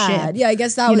was your sad. ship. Yeah, I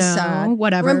guess that was sad.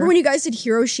 Whatever. Remember when you guys did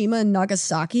Hiroshima and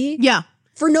Nagasaki? Yeah.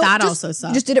 That also sucked.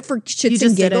 You just did it for shits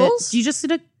and giggles? You just did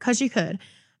it because you could.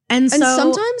 And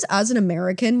sometimes as an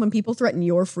American, when people threaten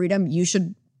your freedom, you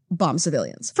should bomb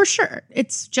civilians. For sure.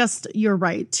 It's just your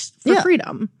right for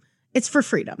freedom. It's for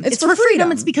freedom. It's for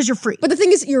freedom. It's because you're free. But the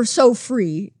thing is, you're so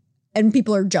free and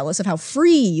people are jealous of how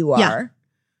free you are. Yeah.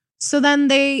 So then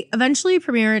they eventually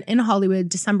premiere it in Hollywood,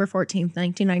 December 14th,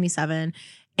 1997.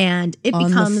 And it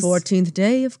becomes... On the 14th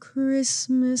day of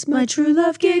Christmas, my true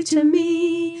love gave to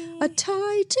me a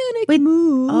Titanic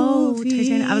movie. Oh,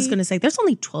 Titanic. I was going to say, there's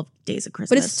only 12 days of Christmas.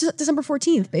 But it's December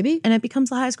 14th, baby. And it becomes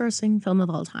the highest grossing film of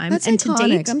all time. That's iconic. To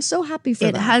date, I'm so happy for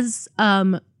that. It has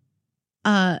earned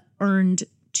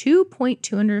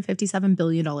 $2.257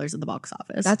 billion at the box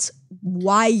office. That's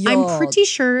wild. I'm pretty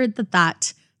sure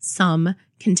that sum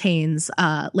contains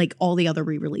like all the other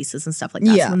re-releases and stuff like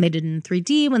that. Yeah. So when they did in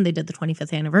 3D, when they did the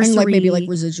 25th anniversary. And like maybe like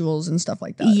residuals and stuff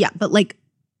like that. Yeah, but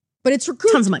it's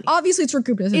recouped. Tons of money. Obviously it's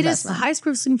recouped as investment. It is the highest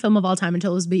grossing film of all time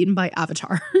until it was beaten by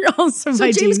Avatar. Also so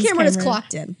by James Cameron is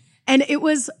clocked in. And it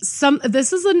was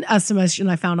this is an estimation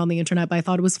I found on the internet, but I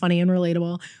thought it was funny and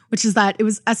relatable, which is that it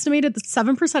was estimated that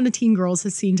 7% of teen girls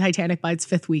has seen Titanic by its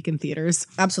 5th week in theaters.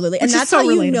 Absolutely. And that's how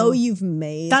you know you've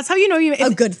made That's how you know you a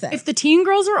good thing. If the teen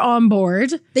girls are on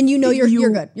board, then you know you're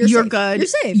good. You're safe. good. You're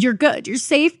safe. You're good. You're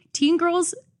safe. Teen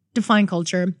girls define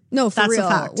culture. No, for That's real. a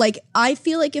fact. Like, I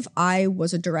feel like if I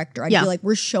was a director, I'd Yeah. be like,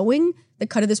 we're showing the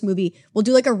cut of this movie. We'll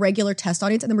do like a regular test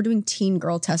audience, and then we're doing teen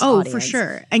girl test audience. Oh, for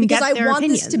sure. And because get I their want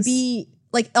this to opinions. be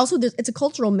like, also it's a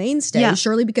cultural mainstay, Yeah.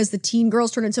 surely, because the teen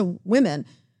girls turn into women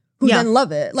who Yeah. then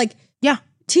love it. Like, Yeah.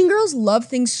 teen girls love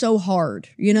things so hard,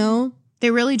 you know?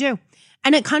 They really do.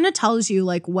 And it kind of tells you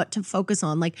like what to focus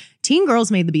on. Like teen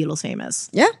girls made the Beatles famous.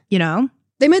 Yeah. You know?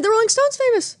 They made the Rolling Stones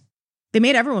famous. They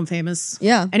made everyone famous.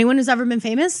 Yeah. Anyone who's ever been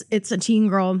famous, it's a teen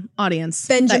girl audience.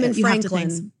 Benjamin that you have to Franklin.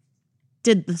 think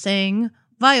did the thing.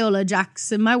 Viola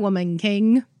Jackson, my woman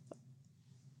king.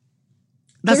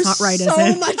 That's There's not right, so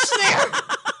is it? much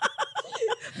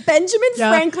there. Benjamin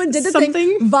Yeah. Franklin did the Something.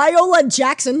 thing. Viola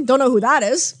Jackson. Don't know who that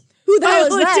is. Who the hell is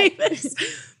Viola that? Davis.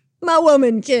 My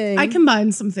woman king. I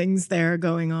combined some things there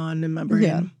going on in my brain.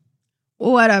 Yeah.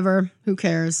 Whatever. Who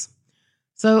cares?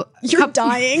 So You're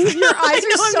dying. Your eyes are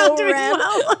I'm so not doing red.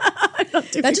 well. I'm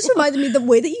not doing That just well. reminded me, the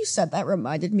way that you said that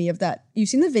reminded me of that. You've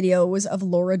seen the video, was of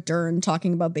Laura Dern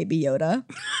talking about Baby Yoda.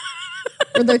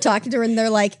 Where they're talking to her and they're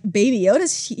like, Baby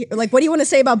Yoda's here. Like, what do you want to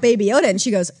say about Baby Yoda? And she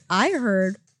goes, I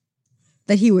heard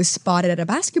that he was spotted at a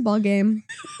basketball game.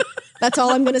 That's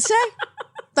all I'm going to say.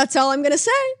 That's all I'm going to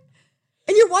say.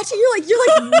 And you're watching, you're like,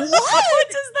 what? What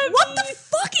does that What mean? the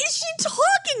fuck is she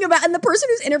talking about? And the person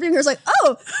who's interviewing her is like,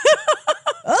 oh,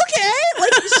 okay.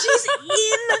 Like, she's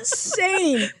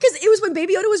insane. Because it was when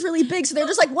Baby Yoda was really big. So they're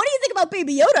just like, what do you think about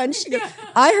Baby Yoda? And she goes,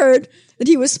 I heard that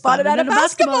he was spotted at a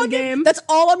basketball game. That's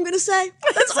all I'm going to say.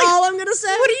 That's like, all I'm going to say.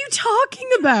 What are you talking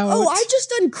about? Oh, I just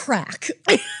done crack.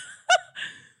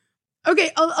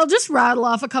 Okay, I'll just rattle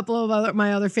off a couple of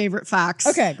my other favorite facts.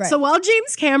 Okay, great. So while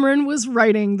James Cameron was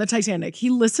writing the Titanic,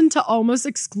 he listened to almost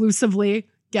exclusively,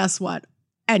 guess what?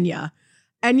 Enya.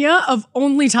 Enya of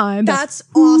Only Time. That's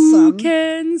Who awesome.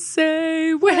 can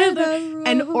say where the...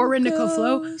 And road Orinoco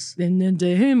Flow. goes. I'm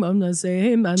not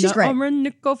saying I'm She's not great.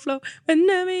 Orinoco Flow.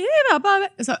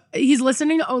 So he's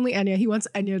listening to only Enya. He wants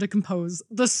Enya to compose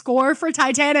the score for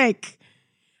Titanic.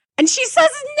 And she says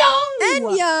no.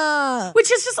 Enya.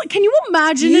 Which is just like, can you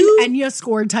imagine an Enya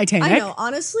scored Titanic? I know.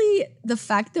 Honestly, the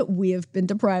fact that we have been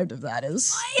deprived of that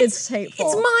is it's hateful.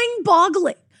 It's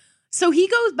mind-boggling. So he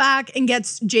goes back and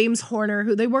gets James Horner,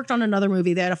 who they worked on another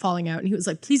movie. They had a falling out. And he was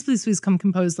like, please, please, please come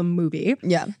compose the movie.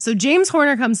 Yeah. So James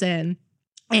Horner comes in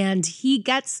and he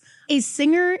gets a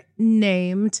singer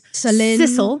named Celine.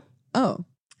 Sissel. Oh.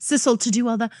 Sissel to do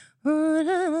all the...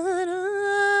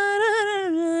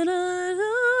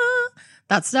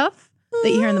 that stuff that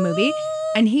you hear in the movie.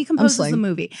 And he composes the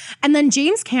movie. And then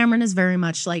James Cameron is very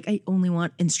much like, I only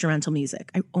want instrumental music.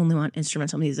 I only want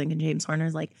instrumental music. And James Horner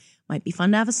is like, might be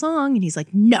fun to have a song. And he's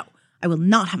like, no, I will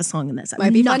not have a song in this. I Might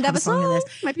will be not fun to have a song in song.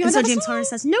 this. Might be And fun to so have a James song. Horner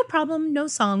says, no problem, no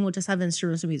song. We'll just have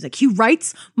instrumental music. He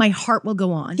writes My Heart Will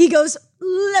Go On. He goes,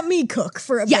 let me cook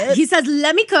for a Yeah, bit. he says,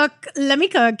 let me cook, let me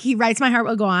cook. He writes My Heart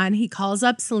Will Go On. He calls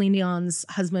up Celine Dion's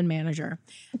husband manager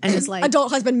and is like,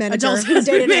 adult husband manager Adult who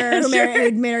husband dated her, who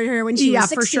manager. married her when she was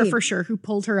 16. for sure. Who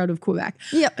pulled her out of Quebec.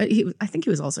 Yep. I think he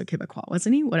was also Quebecois,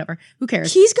 wasn't he? Whatever. Who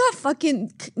cares? He's got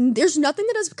fucking, there's nothing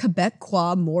that has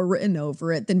Quebecois more written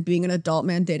over it than being an adult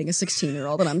man dating a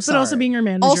 16-year-old, and I'm sorry. But also being her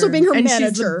manager. Also being her and she's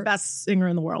manager. the best singer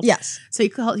in the world. Yes. So he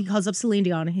calls up Celine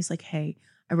Dion and he's like, hey,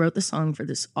 I wrote the song for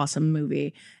this awesome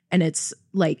movie. And it's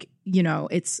like, you know,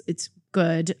 it's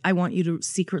good. I want you to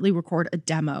secretly record a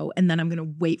demo and then I'm going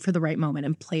to wait for the right moment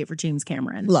and play it for James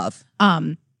Cameron. Love.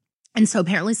 And so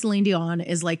apparently Celine Dion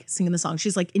is like singing the song.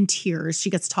 She's like in tears. She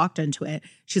gets talked into it.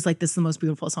 She's like, this is the most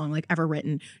beautiful song like ever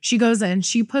written. She goes in,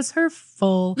 she puts her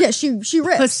full she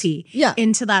rips. pussy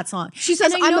into that song. She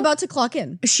says, And I'm about to clock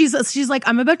in. She's like,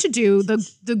 I'm about to do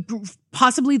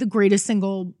possibly the greatest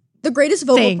single The greatest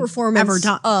vocal thing performance ever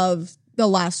done. of the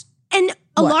last. And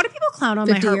a What? lot of people clown on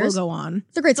My 50 Heart years? Will Go On.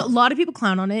 It's a great So song. a lot of people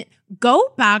clown on it.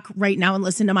 Go back right now and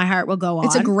listen to My Heart Will Go On.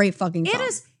 It's a great fucking song. It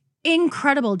is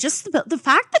incredible. Just the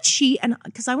fact that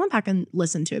because I went back and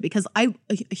listened to it because I'm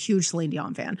a huge Celine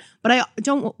Dion fan, but I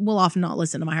will often not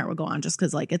listen to My Heart Will Go On just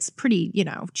because like it's pretty, you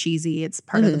know, cheesy. It's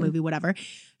part of the movie, whatever.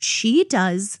 She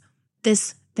does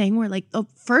this thing where like the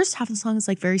first half of the song is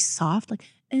like very soft, like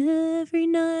every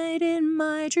night in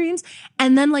my dreams.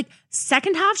 And then like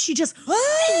second half, she just,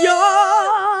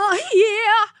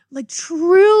 yeah, like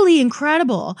truly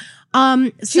incredible.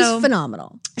 She's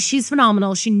phenomenal. She's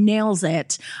phenomenal. She nails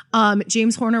it.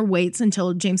 James Horner waits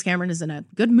until James Cameron is in a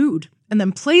good mood and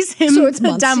then plays him So it's the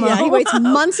months. demo. Yeah, he waits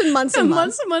months and months and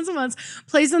months and months and months.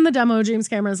 Plays in the demo. James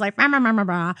Cameron is like, rah, rah, rah, rah,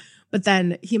 rah. But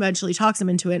then he eventually talks him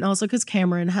into it. And also because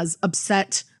Cameron has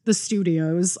upset the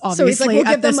studios, So obviously, he's like, we'll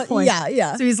at give them this point.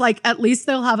 yeah. So he's like, at least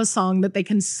they'll have a song that they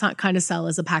can kind of sell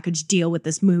as a package deal with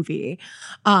this movie.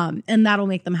 And that'll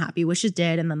make them happy, which it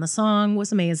did. And then the song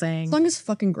was amazing. The song is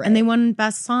fucking great. And they won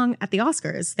Best Song at the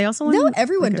Oscars. They also won. No,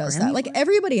 everyone like, a does Grammy that. Like for it.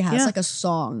 everybody has Yeah. like a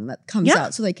song that comes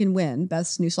out so they can win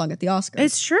Best New Song at the Oscars.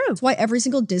 It's true. That's why every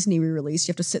single Disney re-release,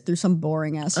 you have to sit through some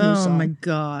boring ass new Oh song. my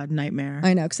God, nightmare.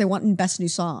 I know, because they want Best New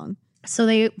Song. So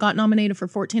they got nominated for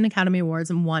 14 Academy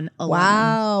Awards and won 11.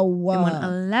 Wow. They won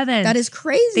 11. That is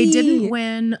crazy. They didn't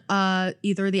win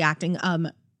either the acting.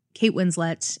 Kate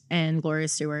Winslet and Gloria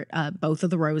Stewart, both of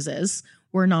the Roses,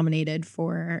 were nominated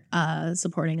for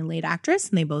supporting and lead actress,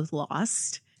 and they both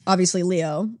lost. Obviously,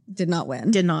 Leo did not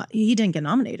win. He didn't get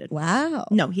nominated. Wow.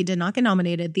 No, he did not get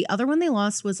nominated. The other one they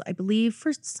lost was, I believe,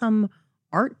 for some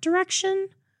art direction.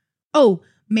 Oh,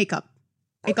 makeup.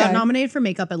 It got nominated for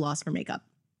makeup. It lost for makeup.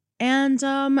 And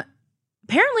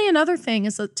apparently another thing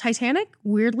is that Titanic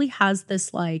weirdly has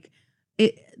this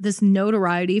this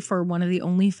notoriety for one of the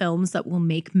only films that will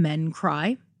make men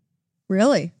cry.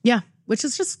 Really? Yeah, which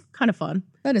is just kind of fun.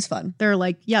 That is fun. They're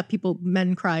like, yeah,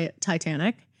 men cry at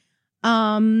Titanic.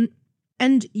 And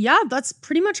yeah, that's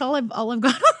pretty much all I've got on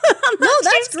that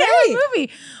that's James Cameron great.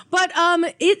 movie.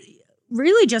 But it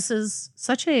really just is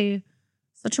such a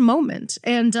moment.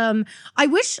 And I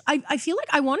feel like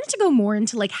I wanted to go more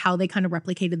into like how they kind of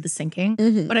replicated the sinking,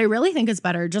 but I really think it's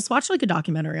better just watch like a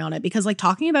documentary on it, because like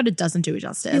talking about it doesn't do it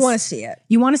justice. You want to see it.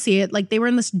 You want to see it. Like they were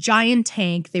in this giant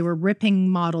tank. They were ripping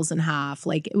models in half.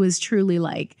 Like it was truly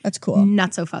like that's cool.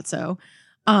 Nutso futso.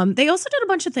 They also did a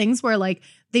bunch of things where like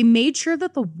they made sure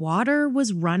that the water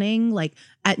was running like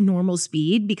at normal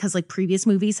speed, because like previous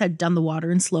movies had done the water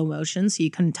in slow motion, so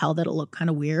you couldn't tell that it looked kind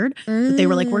of weird. But they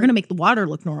were like, we're going to make the water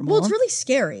look normal. Well, it's really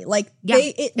scary. Like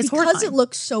it's because horrifying. it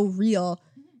looks so real.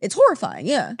 It's horrifying.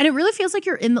 Yeah. And it really feels like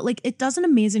you're in the, like, it does an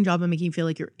amazing job of making you feel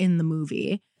like you're in the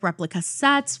movie. Replica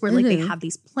sets where like they have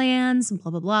these plans and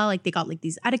blah, blah, blah. Like they got like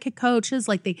these etiquette coaches.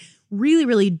 Like they really,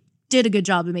 really did a good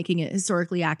job of making it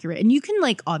historically accurate. And you can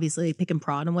like obviously pick and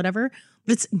prod and whatever,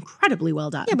 but it's incredibly well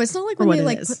done. Yeah, but it's not like when they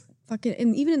like put fucking,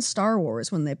 and even in Star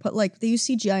Wars when they put like, they use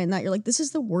CGI in that, you're like, this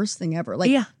is the worst thing ever.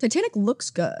 Like Titanic looks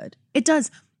good. It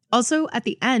does. Also, at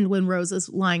the end, when Rose is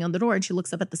lying on the door and she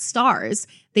looks up at the stars,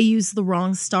 they use the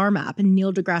wrong star map. And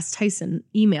Neil deGrasse Tyson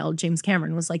emailed James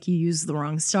Cameron, was like, you used the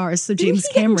wrong stars. So James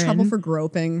Cameron, get in trouble for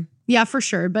groping. Yeah, for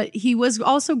sure. But he was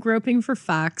also groping for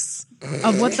facts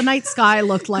of what the night sky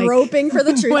looked like. Groping for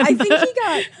the truth. I think he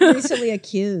got recently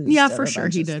accused. Yeah, for sure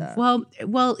he did.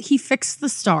 Well, he fixed the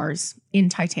stars in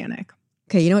Titanic.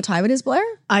 Okay, you know what time it is, Blair?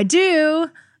 I do.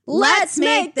 Let's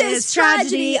make this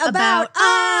tragedy about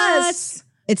us.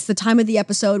 It's the time of the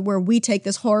episode where we take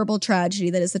this horrible tragedy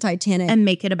that is the Titanic and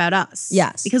make it about us.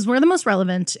 Yes. Because we're the most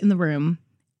relevant in the room.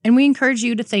 And we encourage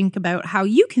you to think about how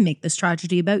you can make this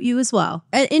tragedy about you as well.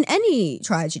 In any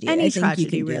tragedy. Any I think tragedy, you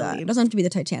can do that. really. It doesn't have to be the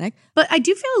Titanic. But I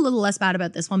do feel a little less bad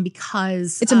about this one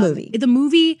because it's a movie. The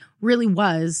movie really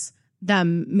was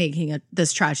them making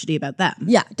this tragedy about them.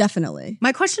 Yeah, definitely.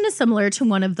 My question is similar to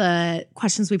one of the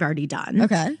questions we've already done.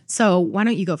 Okay. So why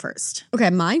don't you go first?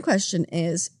 Okay, my question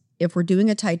is, if we're doing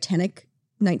a Titanic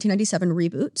 1997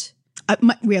 reboot.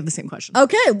 We have the same question.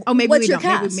 Okay. Oh, maybe what's we your don't.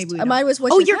 Cast? Maybe we don't. Mine was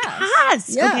what's your cast?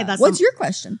 Yeah. Okay, that's what's your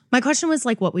question? My question was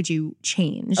like, what would you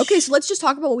change? Okay, so let's just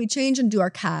talk about what we change and do our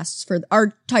casts for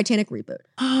our Titanic reboot.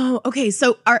 Oh, okay.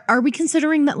 So are we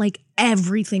considering that like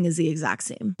everything is the exact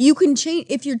same? You can change,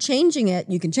 if you're changing it,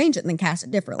 you can change it and then cast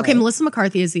it differently. Okay, Melissa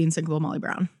McCarthy is the insinkable Molly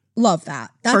Brown. Love that.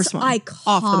 That's First one. iconic.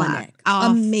 Off the bat.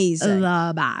 Amazing.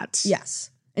 The bat. Yes.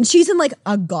 And she's in like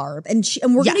a garb, and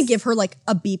we're gonna give her like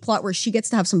a B plot where she gets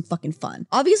to have some fucking fun.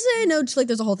 Obviously, I know like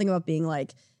there's a whole thing about being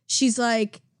like she's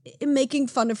like making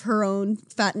fun of her own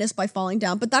fatness by falling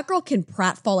down, but that girl can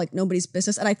pratfall like nobody's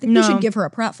business, and I think we should give her a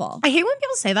pratfall. I hate when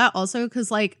people say that also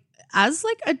because like as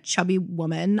like a chubby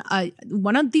woman,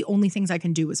 one of the only things I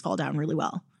can do is fall down really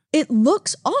well. It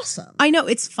looks awesome. I know,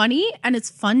 it's funny and it's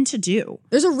fun to do.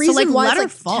 There's a reason so, like, why let her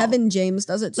it's fall. like Kevin James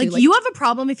does it too. Like you have a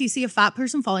problem if you see a fat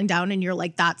person falling down and you're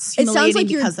like, that's humiliating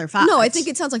because they're fat. No, I think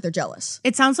it sounds like they're jealous.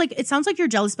 It sounds like you're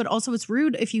jealous, but also it's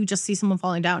rude if you just see someone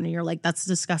falling down and you're like, that's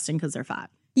disgusting because they're fat.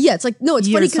 Yeah, it's like, no,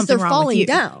 it's funny because they're falling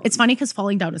down. It's funny because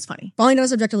falling down is funny. Falling down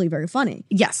is objectively very funny.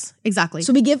 Yes, exactly.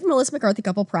 So we give Melissa McCarthy a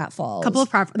couple pratfalls. But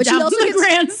down she also the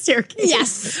grand staircase.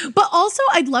 Yes. But also,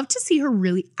 I'd love to see her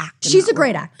really act. She's a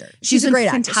great actor. She's a great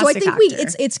actor. So I think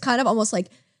actor. it's kind of almost like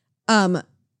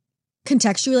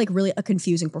contextually like really a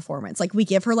confusing performance. Like we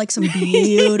give her like some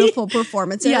beautiful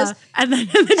performances. Yeah. And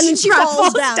then she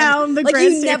falls down the like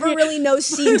grand you never really know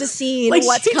scene to scene like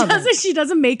what's coming. She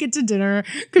doesn't make it to dinner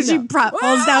because she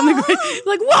falls down the grand.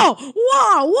 Like,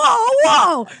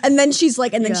 whoa. And then she's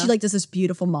like, she like does this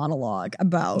beautiful monologue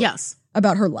about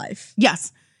her life.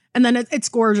 Yes. And then it's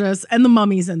gorgeous. And the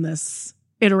mummy's in this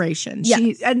iteration.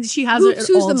 Yes. She has it at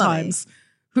all times.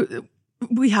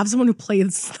 We have someone who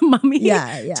plays the mummy.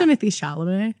 Yeah. Timothée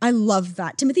Chalamet. I love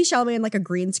that. Timothée Chalamet in like a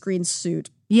green screen suit.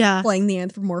 Yeah. Playing the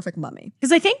anthropomorphic mummy.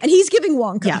 Because I think... And he's giving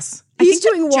Wonka. Yes. He's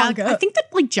doing Wonka. I think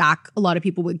that like Jack, a lot of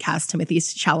people would cast Timothée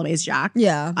Chalamet as Jack.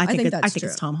 Yeah. I think true.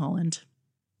 it's Tom Holland.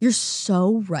 You're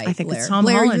so right, I think Blair. it's Tom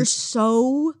Blair, Holland. You're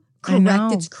so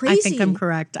correct. It's crazy. I think I'm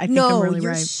correct. I think I'm really right.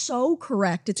 You're so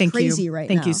correct. It's crazy right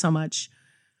now. Thank you so much.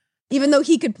 Even though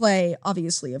he could play,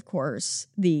 obviously, of course,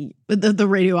 the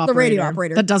radio operator. The radio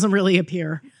operator. That doesn't really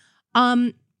appear.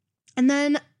 And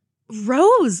then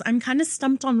Rose. I'm kind of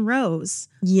stumped on Rose.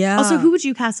 Yeah. Also, who would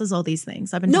you cast as all these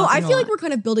things? I've been I feel like we're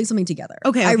kind of building something together.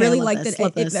 Okay, I really love like this,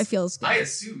 that it feels good. I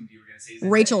assumed you were going to say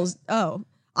Zendaya. Rachel's. Oh,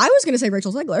 I was going to say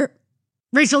Rachel Zegler.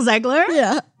 Rachel Zegler?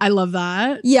 Yeah. I love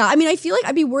that. Yeah. I mean, I feel like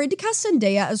I'd be worried to cast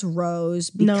Zendaya as Rose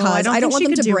because I don't want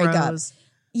them to break up.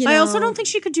 I also don't think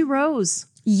she could do Rose.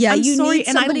 Yeah, I'm you sorry, need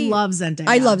somebody. And I love Zendaya.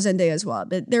 I love Zendaya as well,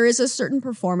 but there is a certain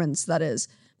performance that is.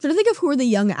 I'm trying to think of who are the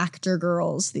young actor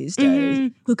girls these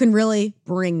days who can really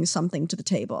bring something to the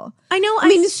table. I know. I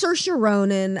mean, Saoirse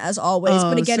Ronan as always,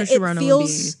 but again, Saoirse Ronan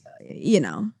feels,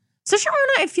 Saoirse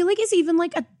Ronan, I feel like is even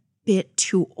like a bit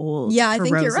too old. Yeah, I for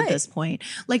think Rose you're right. At this point,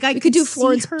 like I could do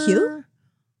Florence Pugh.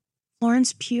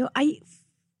 Florence Pugh.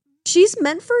 She's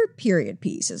meant for period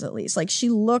pieces, at least. Like she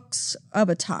looks of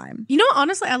a time. You know,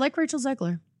 honestly, I like Rachel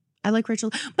Zegler.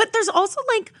 But there's also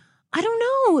like, I don't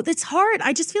know. It's hard.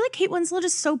 I just feel like Kate Winslet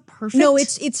is so perfect. No,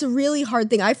 it's a really hard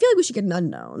thing. I feel like we should get an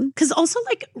unknown. Because also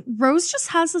like Rose just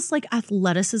has this like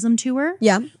athleticism to her.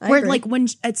 Yeah, where agree. like when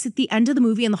it's at the end of the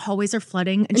movie and the hallways are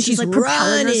flooding and she's like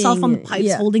propelling running. herself on the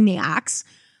pipes holding the axe.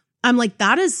 I'm like,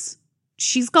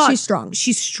 she's strong.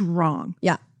 She's strong.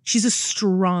 Yeah. She's a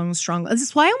strong. This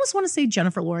is why I almost want to say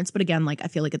Jennifer Lawrence, but again, like I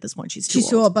feel like at this point she's too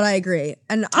old. But I agree.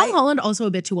 And Tom Holland also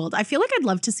a bit too old. I feel like I'd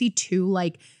love to see two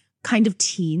like kind of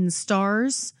teen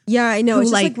stars. Yeah, I know. It's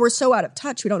just like we're so out of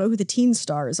touch. We don't know who the teen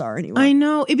stars are anymore. I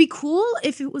know. It'd be cool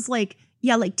if it was like,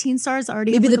 like teen stars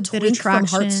already maybe have like the a bit of twink from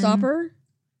traction. Heartstopper.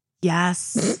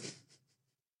 Yes.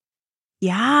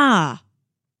 Yeah.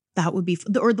 That would be,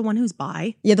 or the one who's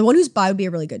bi. Yeah, the one who's bi would be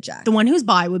a really good Jack. The one who's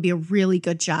bi would be a really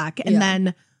good Jack. And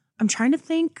then I'm trying to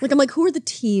think. Like, I'm like, who are the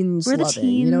teens loving?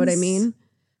 You know what I mean?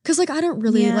 Because like, I don't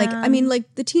really I mean,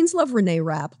 like the teens love Renee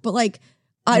Rapp, but like,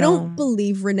 I don't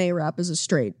believe Renee Rapp is a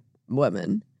straight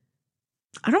woman.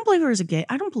 I don't believe her as a gay.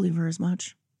 I don't believe her as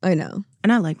much. I know.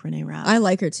 And I like Renee Rapp. I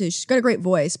like her too. She's got a great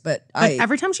voice, but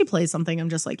every time she plays something, I'm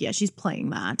just like, yeah, she's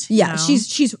playing that. Yeah,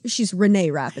 she's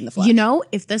Renee Rapp in the flesh. You know,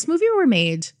 if this movie were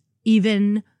made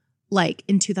even like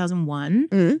in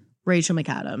 2001, Rachel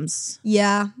McAdams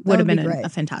would have been a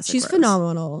fantastic She's Rose.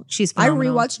 phenomenal. She's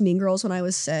phenomenal. I rewatched Mean Girls when I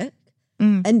was sick.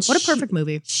 And what a perfect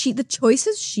movie. The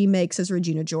choices she makes as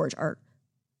Regina George are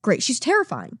great. She's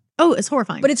terrifying. Oh, it's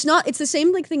horrifying. But it's the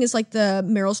same like thing as like the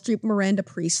Meryl Streep, Miranda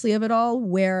Priestley of it all,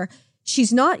 where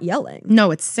she's not yelling. No,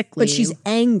 it's sickly. But she's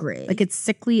angry. Like it's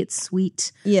sickly, it's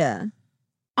sweet. Yeah.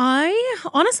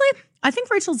 I think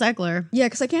Rachel Zegler. Yeah,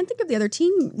 because I can't think of the other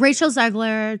team. Rachel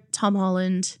Zegler, Tom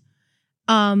Holland.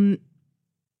 I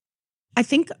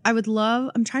think I would love,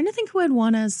 I'm trying to think who I'd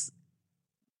want as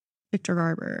Victor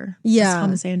Garber. Yeah. As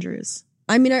Thomas Andrews.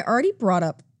 I mean, I already brought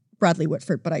up Bradley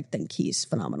Whitford, but I think he's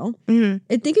phenomenal.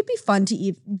 Mm-hmm. I think it'd be fun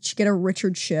to get a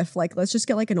Richard Schiff. Like, let's just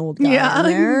get like an old guy in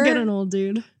there. Get an old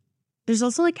dude. There's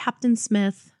also like Captain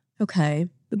Smith. Okay.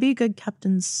 Would be a good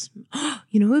Captain.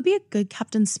 You know who would be a good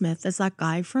Captain Smith? Is that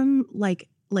guy from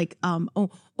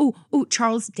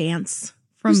Charles Dance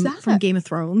from Game of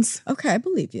Thrones. Okay, I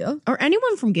believe you. Or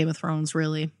anyone from Game of Thrones,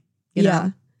 really. You yeah.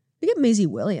 know? We get Maisie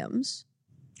Williams.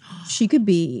 She could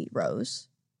be Rose.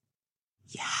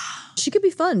 Yeah. She could be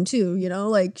fun too, you know?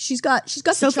 Like she's got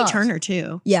Sophie Turner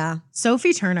too. Yeah.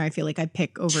 Sophie Turner, I feel like I'd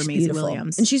pick over Maisie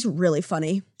Williams. And she's really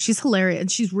funny. She's hilarious.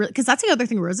 And she's really, because that's the other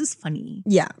thing, Rose is funny.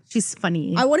 Yeah. She's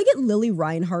funny. I want to get Lily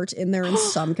Reinhart in there in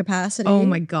some capacity. Oh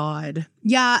my God.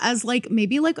 Yeah, as like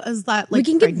maybe like as that like we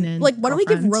can pregnant why don't we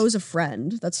give girlfriend. Rose a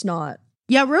friend that's not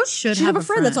Yeah, Rose should have a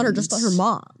friend that's not her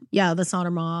mom. Yeah, that's not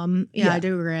her mom. Yeah, I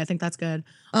do agree. I think that's good.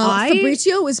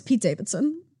 Fabrizio is Pete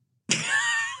Davidson.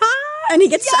 And he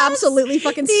gets absolutely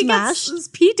fucking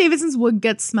smashed. Pete Davidson's would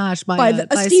get smashed by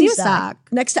a steam sack.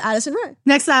 Next to Addison Rae.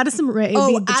 Addison Rae.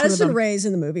 Addison Rae's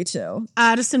in the movie too.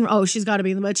 She's got to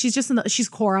be in the movie. She's just she's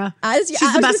Cora. She's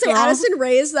the best girl. Addison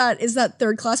Rae is that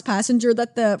third class passenger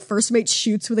that the first mate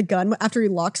shoots with a gun after he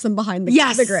locks them behind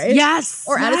the grave. Yes.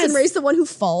 Or Addison Rae's the one who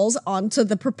falls onto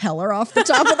the propeller off the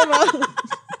top of the mountain.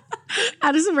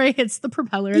 Addison Rae hits the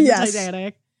propeller in the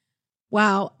Titanic.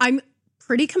 Wow. I'm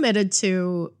pretty committed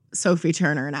to Sophie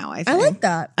Turner now, I think. I like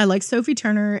that. I like Sophie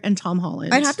Turner and Tom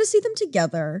Holland. I'd have to see them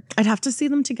together. I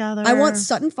want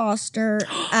Sutton Foster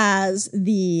as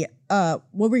the what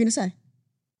were we gonna say?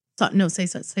 No, say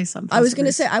something. I was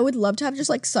gonna say I would love to have just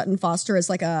like Sutton Foster as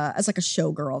like a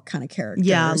showgirl kind of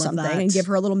character or something, and give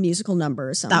her a little musical number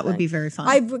or something. That would be very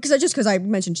fun. Because I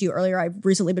mentioned to you earlier, I've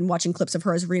recently been watching clips of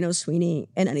her as Reno Sweeney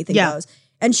in Anything Goes.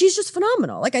 And she's just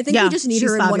phenomenal. Like, I think we just need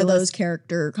her in one of those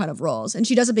character kind of roles. And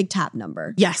she does a big tap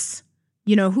number. Yes.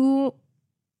 You know who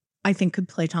I think could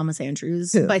play Thomas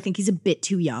Andrews? But I think he's a bit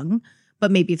too young. But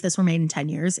maybe if this were made in 10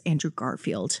 years, Andrew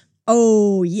Garfield.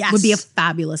 Oh, yes. Would be a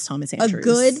fabulous Thomas Andrews. A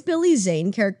good Billy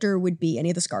Zane character would be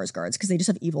any of the Skarsgårds because they just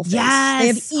have evil face. Yes. They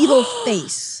have evil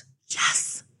face. Yes.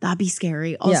 That'd be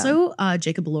scary. Also,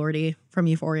 Jacob Elordi from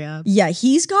Euphoria. Yeah,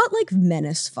 he's got like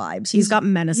menace vibes. He's got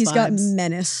menace vibes.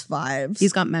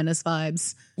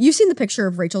 You've seen the picture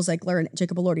of Rachel Zegler and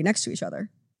Jacob Elordi next to each other.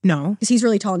 No. Because he's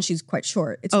really tall and she's quite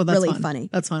short. It's really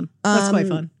funny. That's fun. That's quite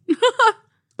fun.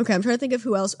 Okay, I'm trying to think of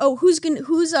who else. Oh, who's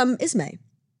Ismay?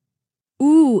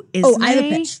 Ooh, Ismay? Oh, I have a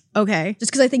pitch. Okay.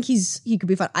 Just because I think he could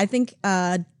be fun. I think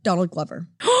Donald Glover.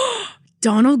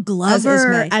 Donald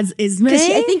Glover as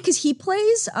Ismay? Because he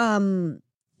plays in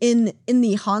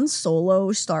the Han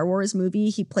Solo Star Wars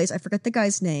movie, he plays, I forget the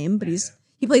guy's name, but he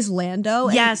plays Lando.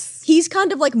 Yes. He's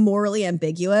kind of like morally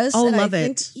ambiguous. Oh, and love I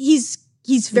think it. He's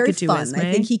very fun. Ismay.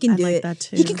 I think he can do like it. That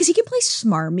too. Because he can play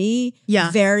smarmy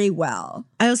very well.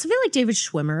 I also feel like David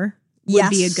Schwimmer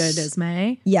would be a good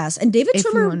Ismay. Yes. And David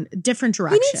Schwimmer, different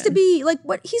direction. He needs to be like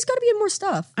he's got to be in more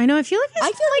stuff. I know. I feel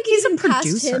like he's a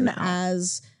producer him now.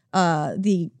 As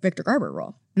the Victor Garber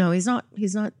role. No, he's not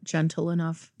gentle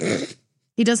enough.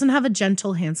 He doesn't have a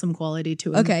gentle, handsome quality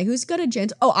to him. Okay, who's got a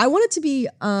gentle? Oh, I want it to be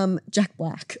Jack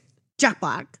Black. Jack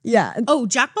Black. Yeah. Oh,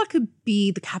 Jack Black could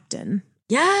be the captain.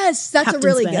 Yes, that's Captain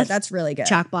really Smith. good. That's really good.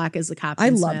 Jack Black is the captain. I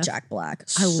love Smith. Jack Black.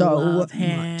 I love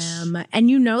him. Much. And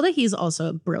you know that he's also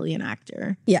a brilliant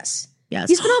actor. Yes. Yes.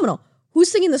 He's phenomenal.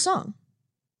 Who's singing the song?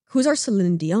 Who's our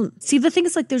Celine Dion? See, the thing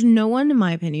is, like, there's no one, in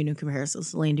my opinion, who compares to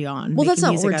Celine Dion. Well, that's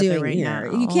not what we're doing right here.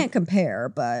 now. You can't compare,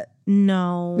 but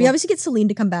no. We obviously get Celine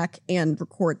to come back and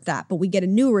record that, but we get a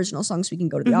new original song so we can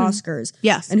go to the Oscars.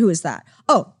 Yes. And who is that?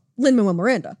 Oh, Lin-Manuel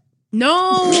Miranda.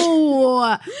 No,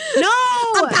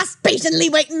 I'm past patiently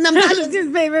waiting. I'm not his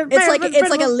favorite. It's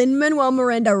like a Lin-Manuel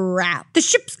Miranda rap. The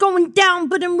ship's going down,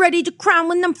 but I'm ready to crown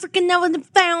when I'm freaking out and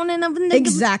found and I'm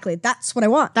exactly. That's what I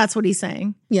want. That's what he's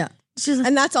saying. Yeah,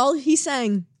 and that's all he's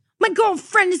saying. My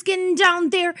girlfriend is getting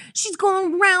down there. She's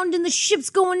going around and the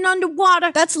ship's going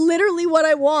underwater. That's literally what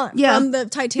I want from the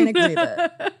Titanic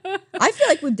reboot. I feel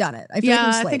like we've done it. I feel like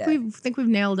we've slayed it. I think we've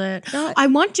nailed it. I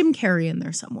want Jim Carrey in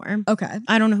there somewhere. Okay.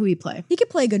 I don't know who he'd play. He could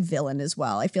play a good villain as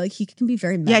well. I feel like he can be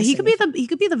very menacing. Yeah, he could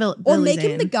be the villain. Or make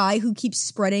him the guy who keeps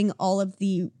spreading all of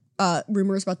the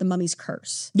rumors about the mummy's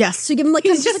curse. Yes. So you give him like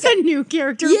he's just a new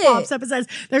character who pops up and says,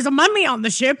 "There's a mummy on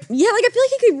the ship." Yeah, like I feel like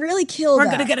he could really kill We're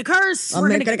that. gonna get a curse. We're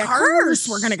gonna get cursed.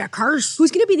 We're gonna get cursed. Who's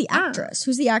gonna be the actress?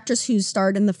 Who's the actress who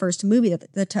starred in the first movie of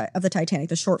the Titanic,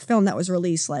 the short film that was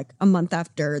released like a month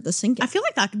after the sinking? I feel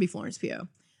like that could be Florence Pugh.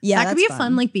 Yeah, that could be a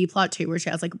fun like B plot too, where she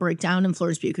has like a breakdown and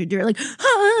Florence Pugh could do it like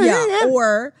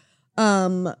or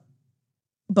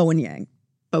Bowen Yang.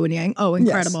 Bowen Yang. Oh,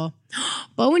 incredible. Yes.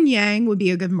 Bowen Yang would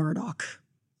be a good Murdoch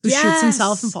who shoots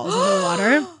himself and falls into the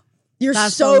water. You're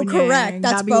so correct.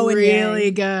 That's Bowen Yang.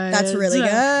 Really good. That's really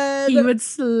good. He would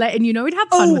slay, and you know he'd have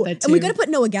fun with it too. And we got to put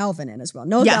Noah Galvin in as well.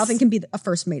 Noah Galvin can be a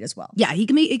first mate as well. Yeah, he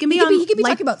can be. He can be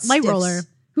talking about light stiffs. roller.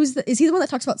 Is he the one that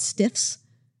talks about stiffs?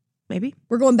 Maybe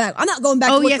we're going back. I'm not going back.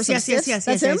 to look for some yes, stiffs. yes.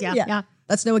 That's him. Yeah.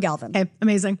 That's Noah Galvin. Okay,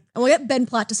 amazing. And we'll get Ben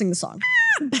Platt to sing the song.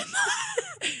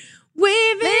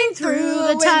 Weaving through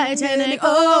the Titanic.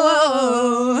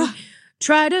 Oh.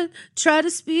 Try to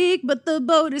speak, but the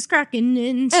boat is cracking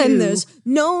in two. And there's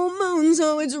no moon,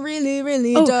 so it's really,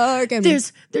 really dark. And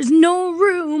there's no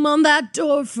room on that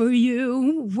door for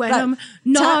you when I'm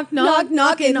knocking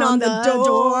on the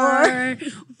door.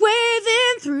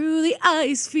 Waving through the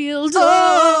ice field.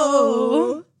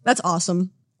 Oh. That's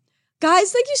awesome.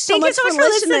 Guys, thank you so much for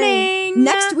listening.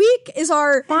 Next week is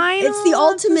our it's the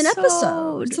ultimate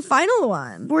episode. It's the final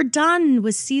one. We're done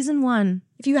with season 1.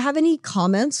 If you have any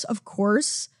comments, of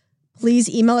course, please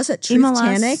email us at Email us.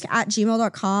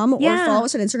 truthtanic@gmail.com or follow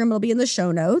us on Instagram. It'll be in the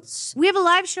show notes. We have a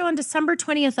live show on December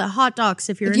 20th at Hot Docs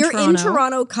if you're in Toronto. If you're in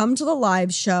Toronto, come to the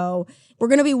live show. We're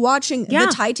going to be watching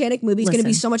the Titanic movie. It's going to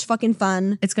be so much fucking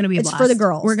fun. It's going to be a blast. It's for the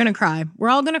girls. We're going to cry. We're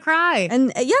all going to cry.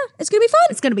 And it's going to be fun.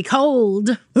 It's going to be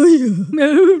cold.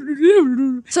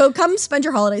 So come spend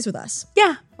your holidays with us.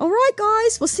 Yeah. All right,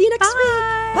 guys. We'll see you next week.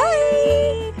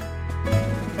 Bye.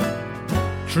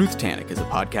 Truth Tanic is a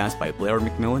podcast by Blair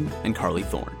McMillan and Carly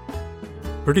Thorne.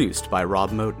 Produced by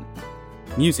Rob Moden.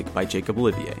 Music by Jacob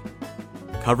Olivier.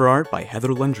 Cover art by Heather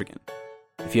Lundrigan.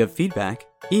 If you have feedback,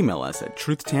 email us at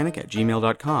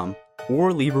truthtanic@gmail.com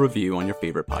or leave a review on your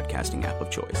favorite podcasting app of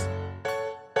choice.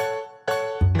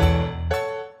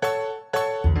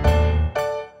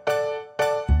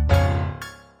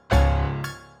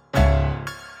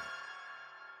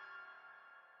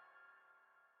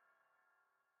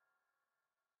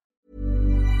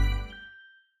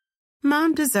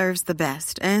 Mom deserves the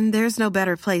best, and there's no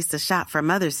better place to shop for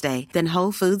Mother's Day than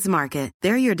Whole Foods Market.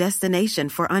 They're your destination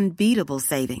for unbeatable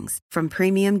savings, from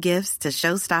premium gifts to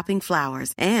show-stopping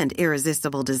flowers and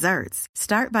irresistible desserts.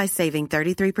 Start by saving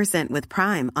 33% with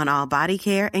Prime on all body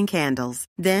care and candles.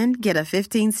 Then get a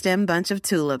 15-stem bunch of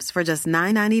tulips for just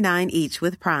 $9.99 each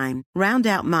with Prime. Round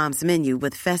out Mom's menu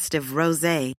with festive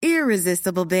rosé,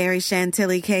 irresistible berry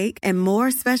chantilly cake, and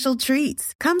more special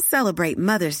treats. Come celebrate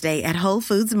Mother's Day at Whole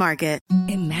Foods Market.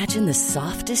 Imagine the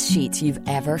softest sheets you've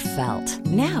ever felt.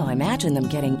 Now imagine them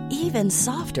getting even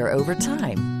softer over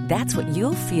time. That's what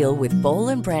you'll feel with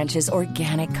Boll & Branch's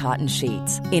organic cotton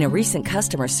sheets. In a recent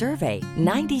customer survey,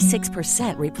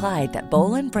 96% replied that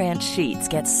Boll & Branch sheets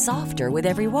get softer with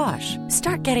every wash.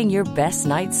 Start getting your best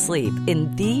night's sleep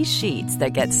in these sheets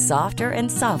that get softer and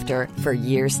softer for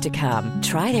years to come.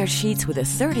 Try their sheets with a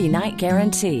 30-night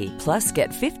guarantee. Plus, get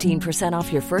 15%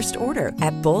 off your first order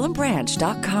at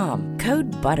bollandbranch.com.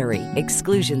 Code BUTTERY.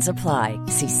 Exclusions apply.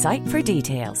 See site for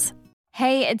details.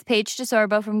 Hey, it's Paige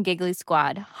DeSorbo from Giggly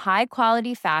Squad. High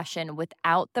quality fashion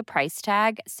without the price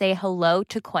tag. Say hello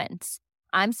to Quince.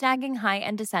 I'm snagging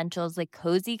high-end essentials like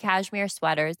cozy cashmere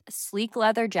sweaters, sleek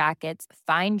leather jackets,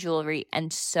 fine jewelry,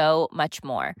 and so much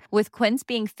more. With Quince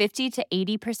being 50 to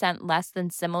 80% less than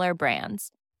similar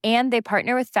brands. And they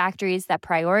partner with factories that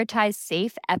prioritize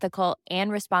safe, ethical,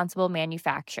 and responsible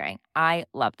manufacturing. I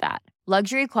love that.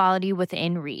 Luxury quality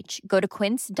within reach. Go to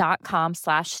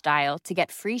quince.com/style to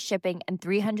get free shipping and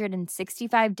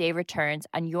 365-day returns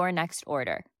on your next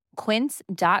order.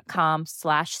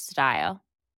 Quince.com/style.